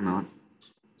 Cannot.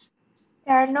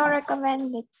 There are no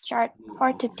recommended chart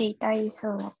for the data you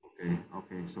select.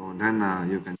 Okay. So then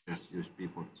you can just use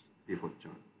pivot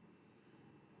chart.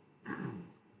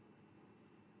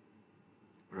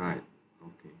 Right.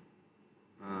 Okay.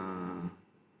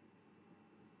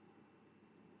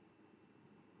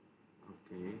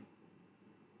 Okay.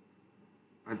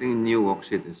 I think new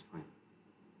worksheet is fine.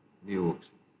 New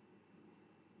worksheet.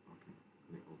 Okay.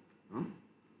 Click OK. Huh?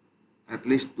 At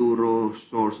least 2 row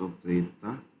source of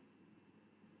data.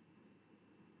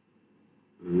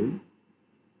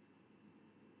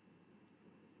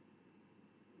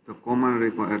 The command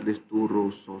require at least 2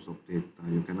 rows source of data.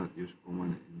 You cannot use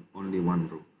command in only 1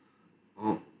 row.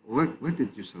 Oh, what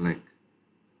did you select?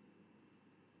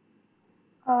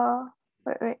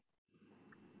 Wait.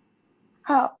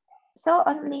 How? So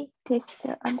only this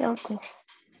until this.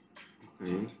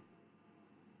 Okay.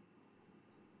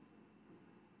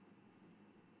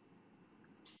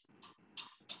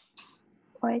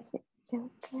 Why is it so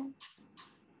good?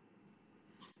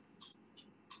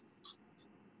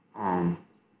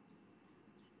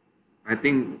 I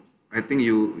think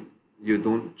you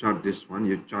don't chart this one.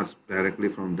 You chart directly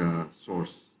from the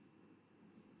source.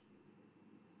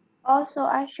 Also,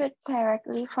 I should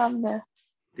directly from the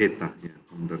Data, yeah,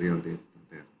 from the real data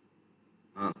there.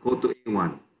 Go to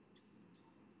A1.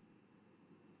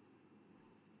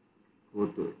 Go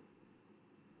to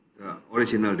the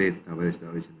original data. Where is the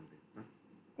original data?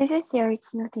 this is the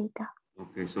original data.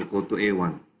 Okay, so go to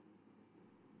A1.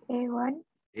 A1.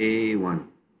 A1.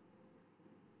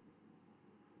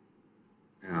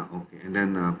 Yeah, okay, and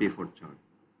then P4 chart.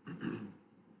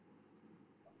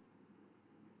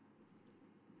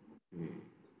 Okay,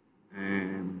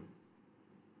 and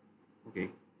okay.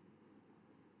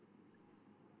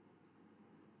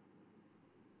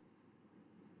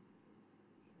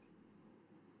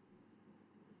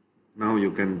 Now you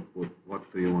can put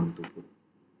what do you want to put?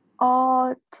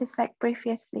 Oh, just like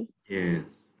previously. Yes.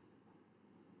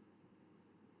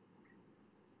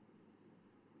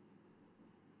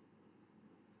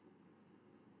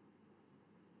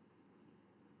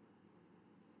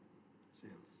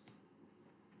 Sales.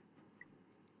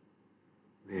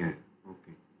 Yeah,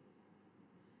 okay.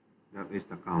 That is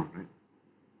the count, right?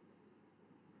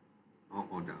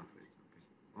 Oh, the average.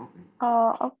 Okay.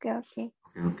 Oh, okay.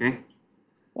 Okay.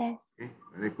 Yes. Okay,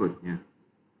 very good. Yeah.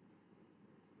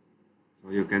 So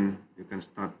you can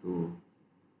start to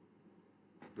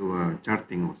do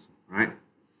charting also, right?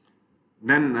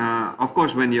 Then of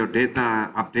course when your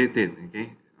data updated,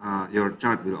 okay, your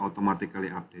chart will automatically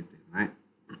update it, right?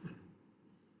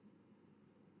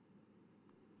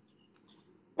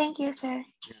 Thank you, sir.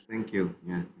 Yeah, thank you.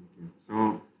 Yeah, thank you.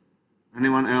 So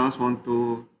anyone else want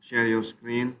to share your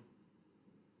screen?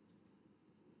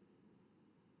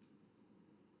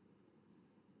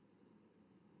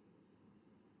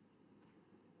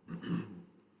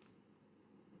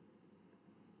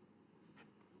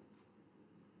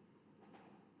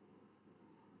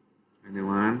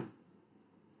 Anyone?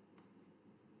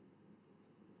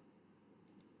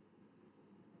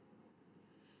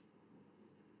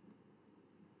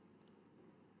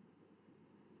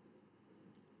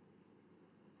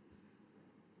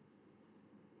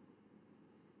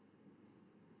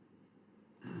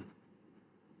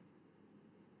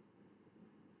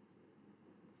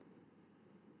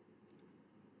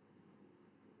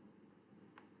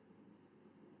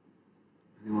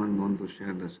 Anyone want to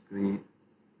share the screen?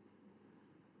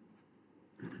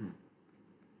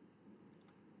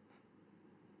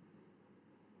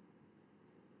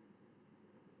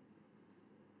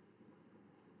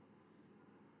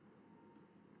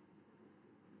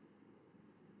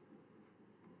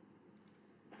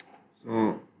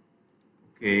 So,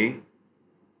 okay,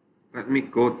 let me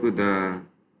go to the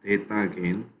data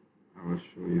again. I will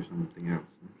show you something else.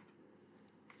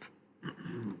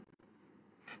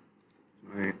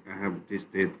 So I have this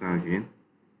data again.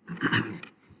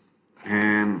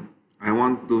 And I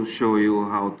want to show you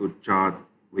how to chart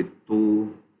with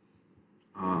two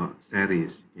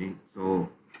series. Okay, so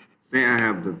say I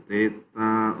have the data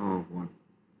of what?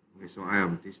 Okay, so I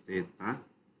have this data.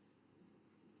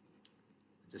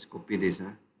 Just copy this.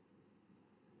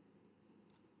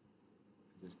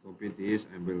 Just copy this.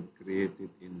 I will create it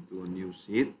into a new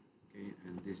sheet. Okay,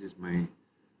 and this is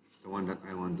the one that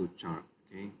I want to chart.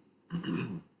 Okay.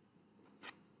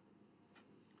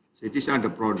 So these are the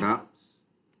products,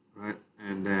 right?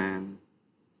 And then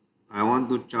I want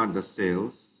to chart the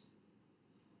sales.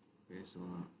 Okay, so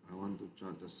I want to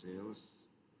chart the sales,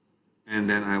 and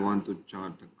then I want to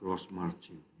chart the gross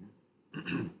margin.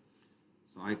 Yeah?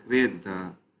 So I create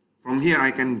from here I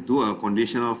can do a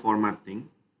conditional formatting.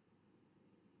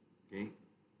 Okay,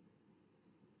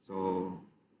 so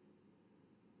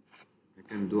I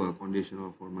can do a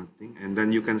conditional formatting, and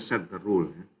then you can set the rule.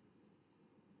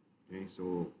 Yeah? Okay,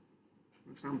 so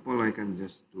for example, I can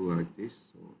just do like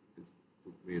this, so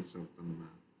to create certain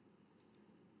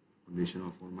conditional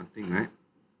formatting, right?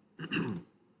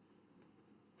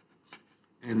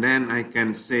 And then I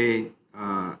can say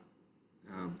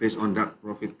based on that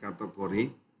profit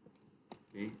category,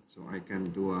 okay, so I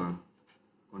can do a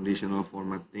conditional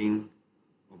formatting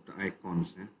of the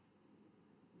icons. Yeah?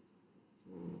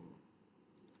 So,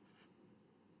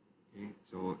 okay,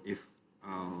 so if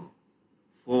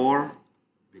 4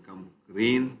 become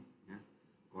green, yeah?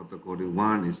 Category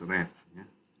 1 is red. Yeah?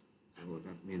 So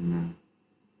that means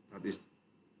that is,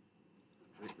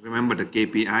 remember the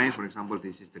KPI. For example,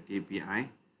 this is the KPI.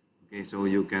 Okay, so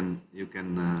you can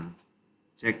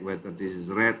check whether this is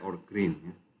red or green.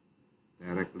 Yeah?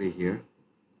 Directly here.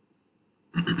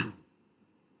 Can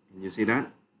you see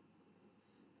that?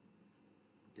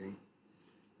 Okay.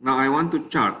 Now I want to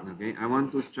chart. Okay, I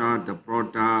want to chart the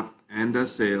product and the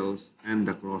sales and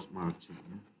the gross margin.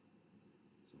 Yeah?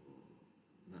 So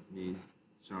let me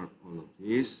chart all of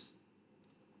this,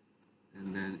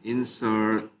 and then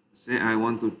insert. Say I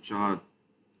want to chart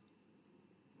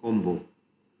combo.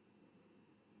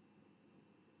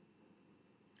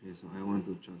 Okay, so I want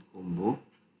to chart combo.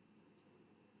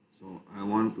 So I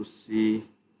want to see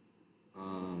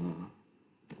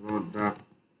product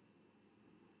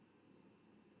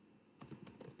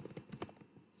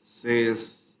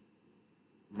sales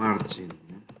margin.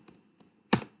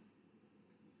 Yeah?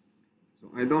 So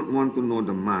I don't want to know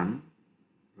the month,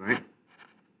 right?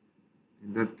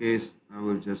 In that case, I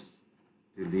will just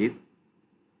delete.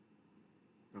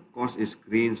 The cost is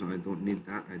green, so I don't need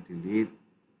that. I delete.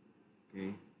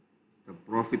 Okay. The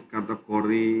profit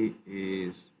category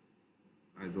is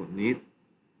I don't need.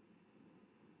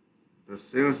 The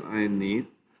sales I need.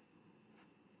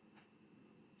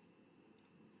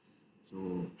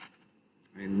 So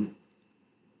I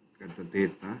get the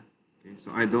data. Okay.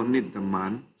 So I don't need the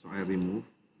month, so I remove.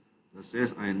 The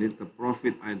sales I need. The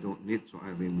profit I don't need, so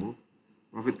I remove.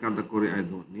 Profit category I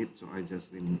don't need, so I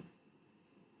just remove.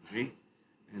 Okay.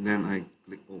 And then I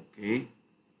click OK.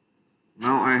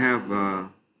 Now I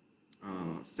have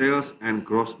sales and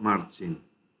gross margin,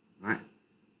 right?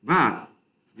 But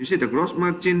you see the gross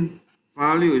margin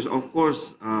value is of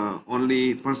course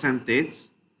only percentage,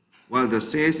 while the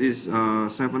sales is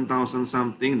 7,000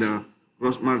 something, the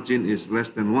gross margin is less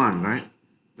than 1, right?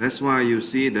 That's why you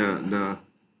see the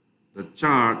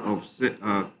chart of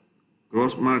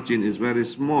gross margin is very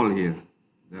small here,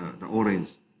 the orange.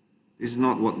 This is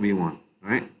not what we want,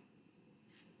 right?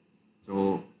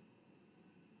 So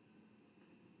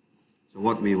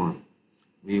what we want?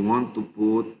 We want to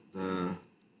put the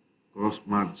gross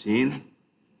margin,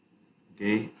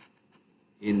 okay,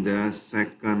 in the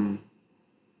second,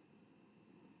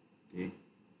 okay,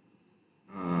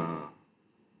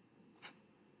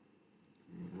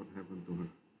 what happened to her?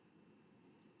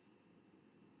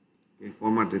 Okay,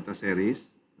 format data series,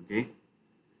 okay,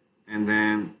 and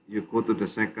then you go to the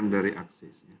secondary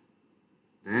axis. Yeah.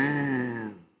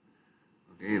 There.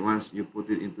 Okay, once you put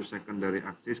it into secondary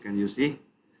axis, can you see?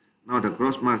 Now the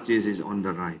gross margin is on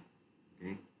the right.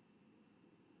 Okay.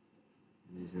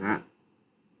 Can you see that?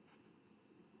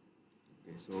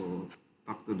 Okay, so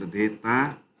back to the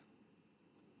data.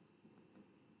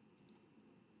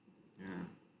 Yeah.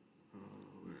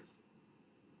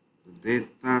 The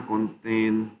data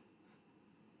contain.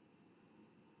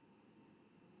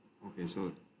 Okay,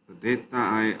 so the data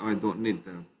I don't need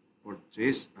the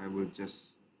purchase. I will just.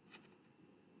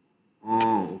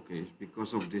 Oh, okay.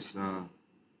 Because of this,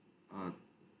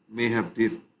 may have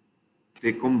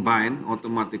they combine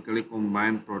automatically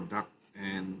combine product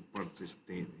and purchase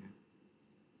date. Yeah?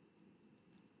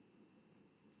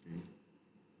 Okay.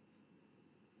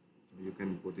 So you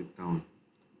can put it down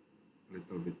a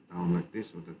little bit down like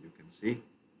this so that you can see.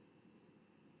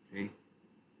 Okay.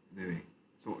 Anyway,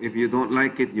 so if you don't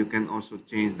like it, you can also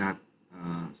change that.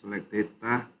 Select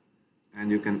data, and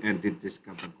you can edit this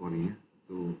category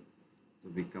to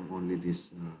become only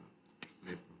this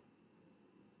label.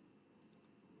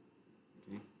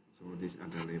 Okay, so these are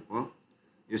the label.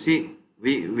 You see,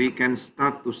 we can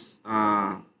start to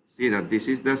see that this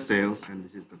is the sales and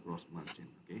this is the gross margin.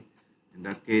 Okay, in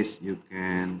that case, you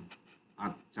can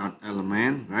add chart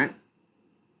element, right?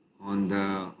 On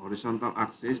the horizontal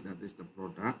axis, that is the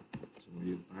product. So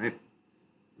you type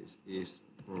this is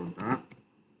product,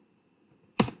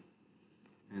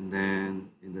 and then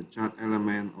in the chart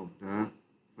element of the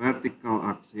vertical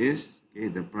axis, okay,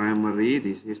 the primary,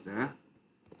 this is the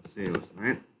sales,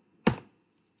 right?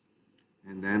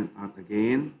 And then add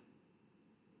again,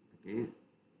 okay,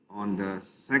 on the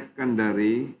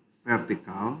secondary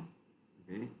vertical,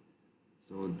 okay,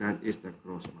 so that is the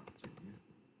gross margin.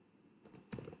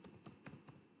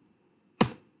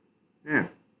 Yeah. There.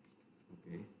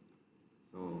 Okay.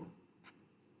 So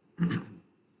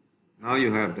now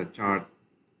you have the chart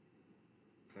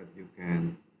that you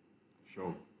can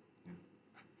show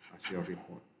as your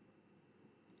report.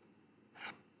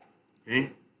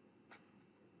 Okay.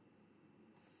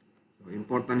 So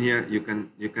important here, you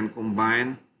can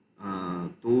combine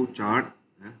two chart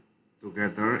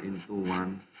together into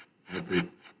one hybrid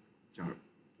chart.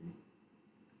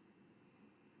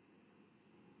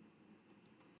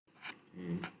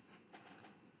 Okay.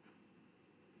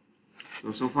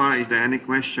 So far, is there any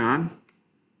question?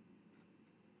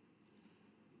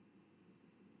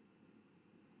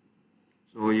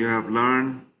 So you have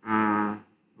learned a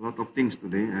lot of things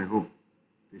today. I hope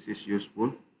this is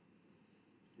useful.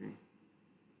 Okay.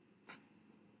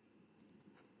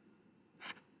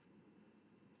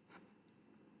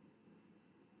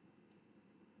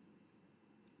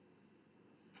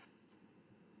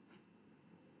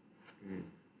 Okay.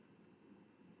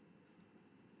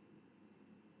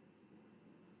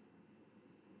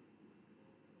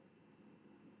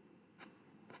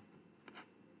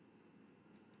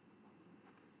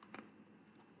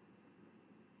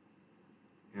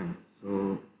 Yeah,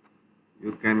 so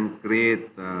you can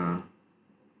create a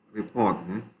report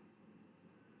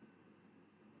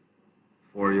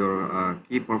for your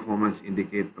key performance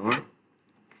indicator,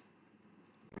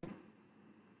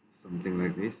 something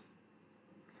like this.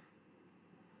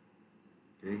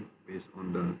 Okay, based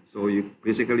on the, so you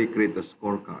basically create a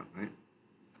scorecard, right?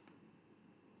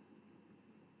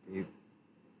 Okay.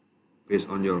 Based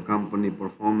on your company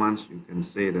performance, you can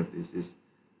say that this is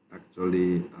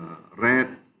actually red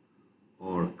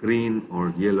or green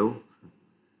or yellow,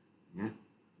 yeah,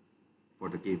 for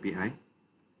the KPI,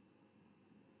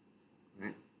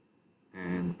 right?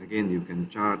 And again, you can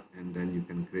chart and then you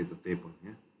can create a table,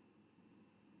 yeah,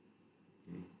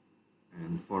 okay,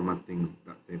 and formatting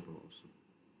that table also,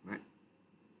 right?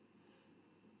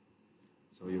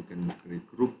 So you can create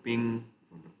grouping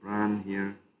for the brand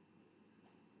here,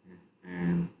 okay,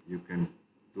 and you can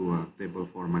do a table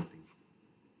formatting.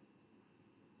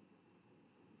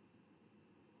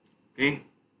 Okay,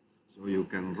 so So you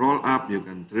can roll up, you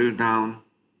can drill down.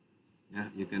 Yeah,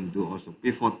 you can do also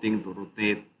pivoting to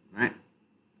rotate, right?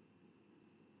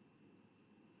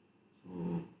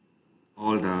 So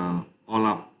all the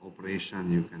OLAP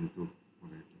operation you can do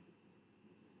already.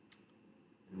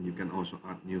 And you can also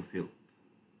add new field.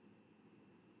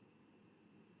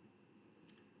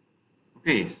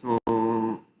 Okay, so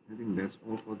I think that's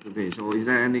all for today. So is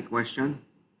there any question?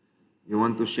 You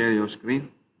want to share your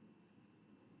screen?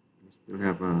 We still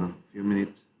have a few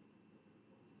minutes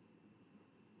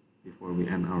before we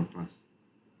end our class.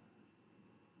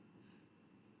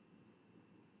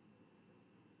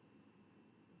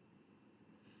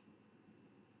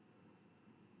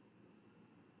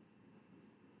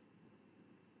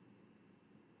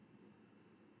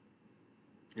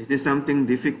 Is this something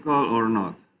difficult or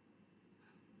not?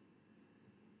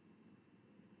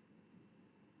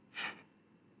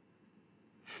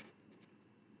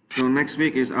 So next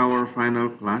week is our final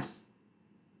class.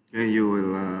 Okay, you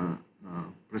will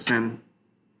present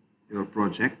your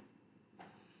project.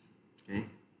 Okay,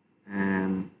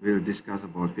 and we'll discuss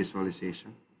about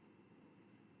visualization.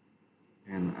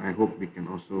 And I hope we can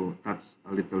also touch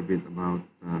a little bit about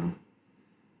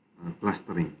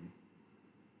clustering,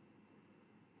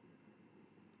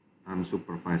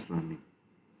 unsupervised learning.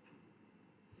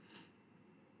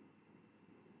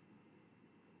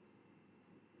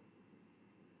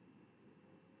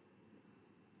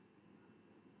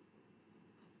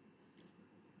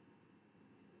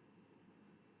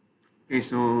 Okay,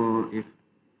 so if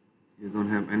you don't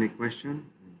have any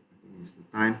question, I think it's the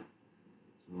time.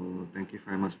 So thank you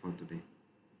very much for today.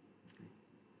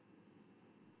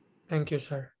 Thank you,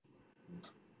 sir.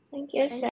 Thank you, sir.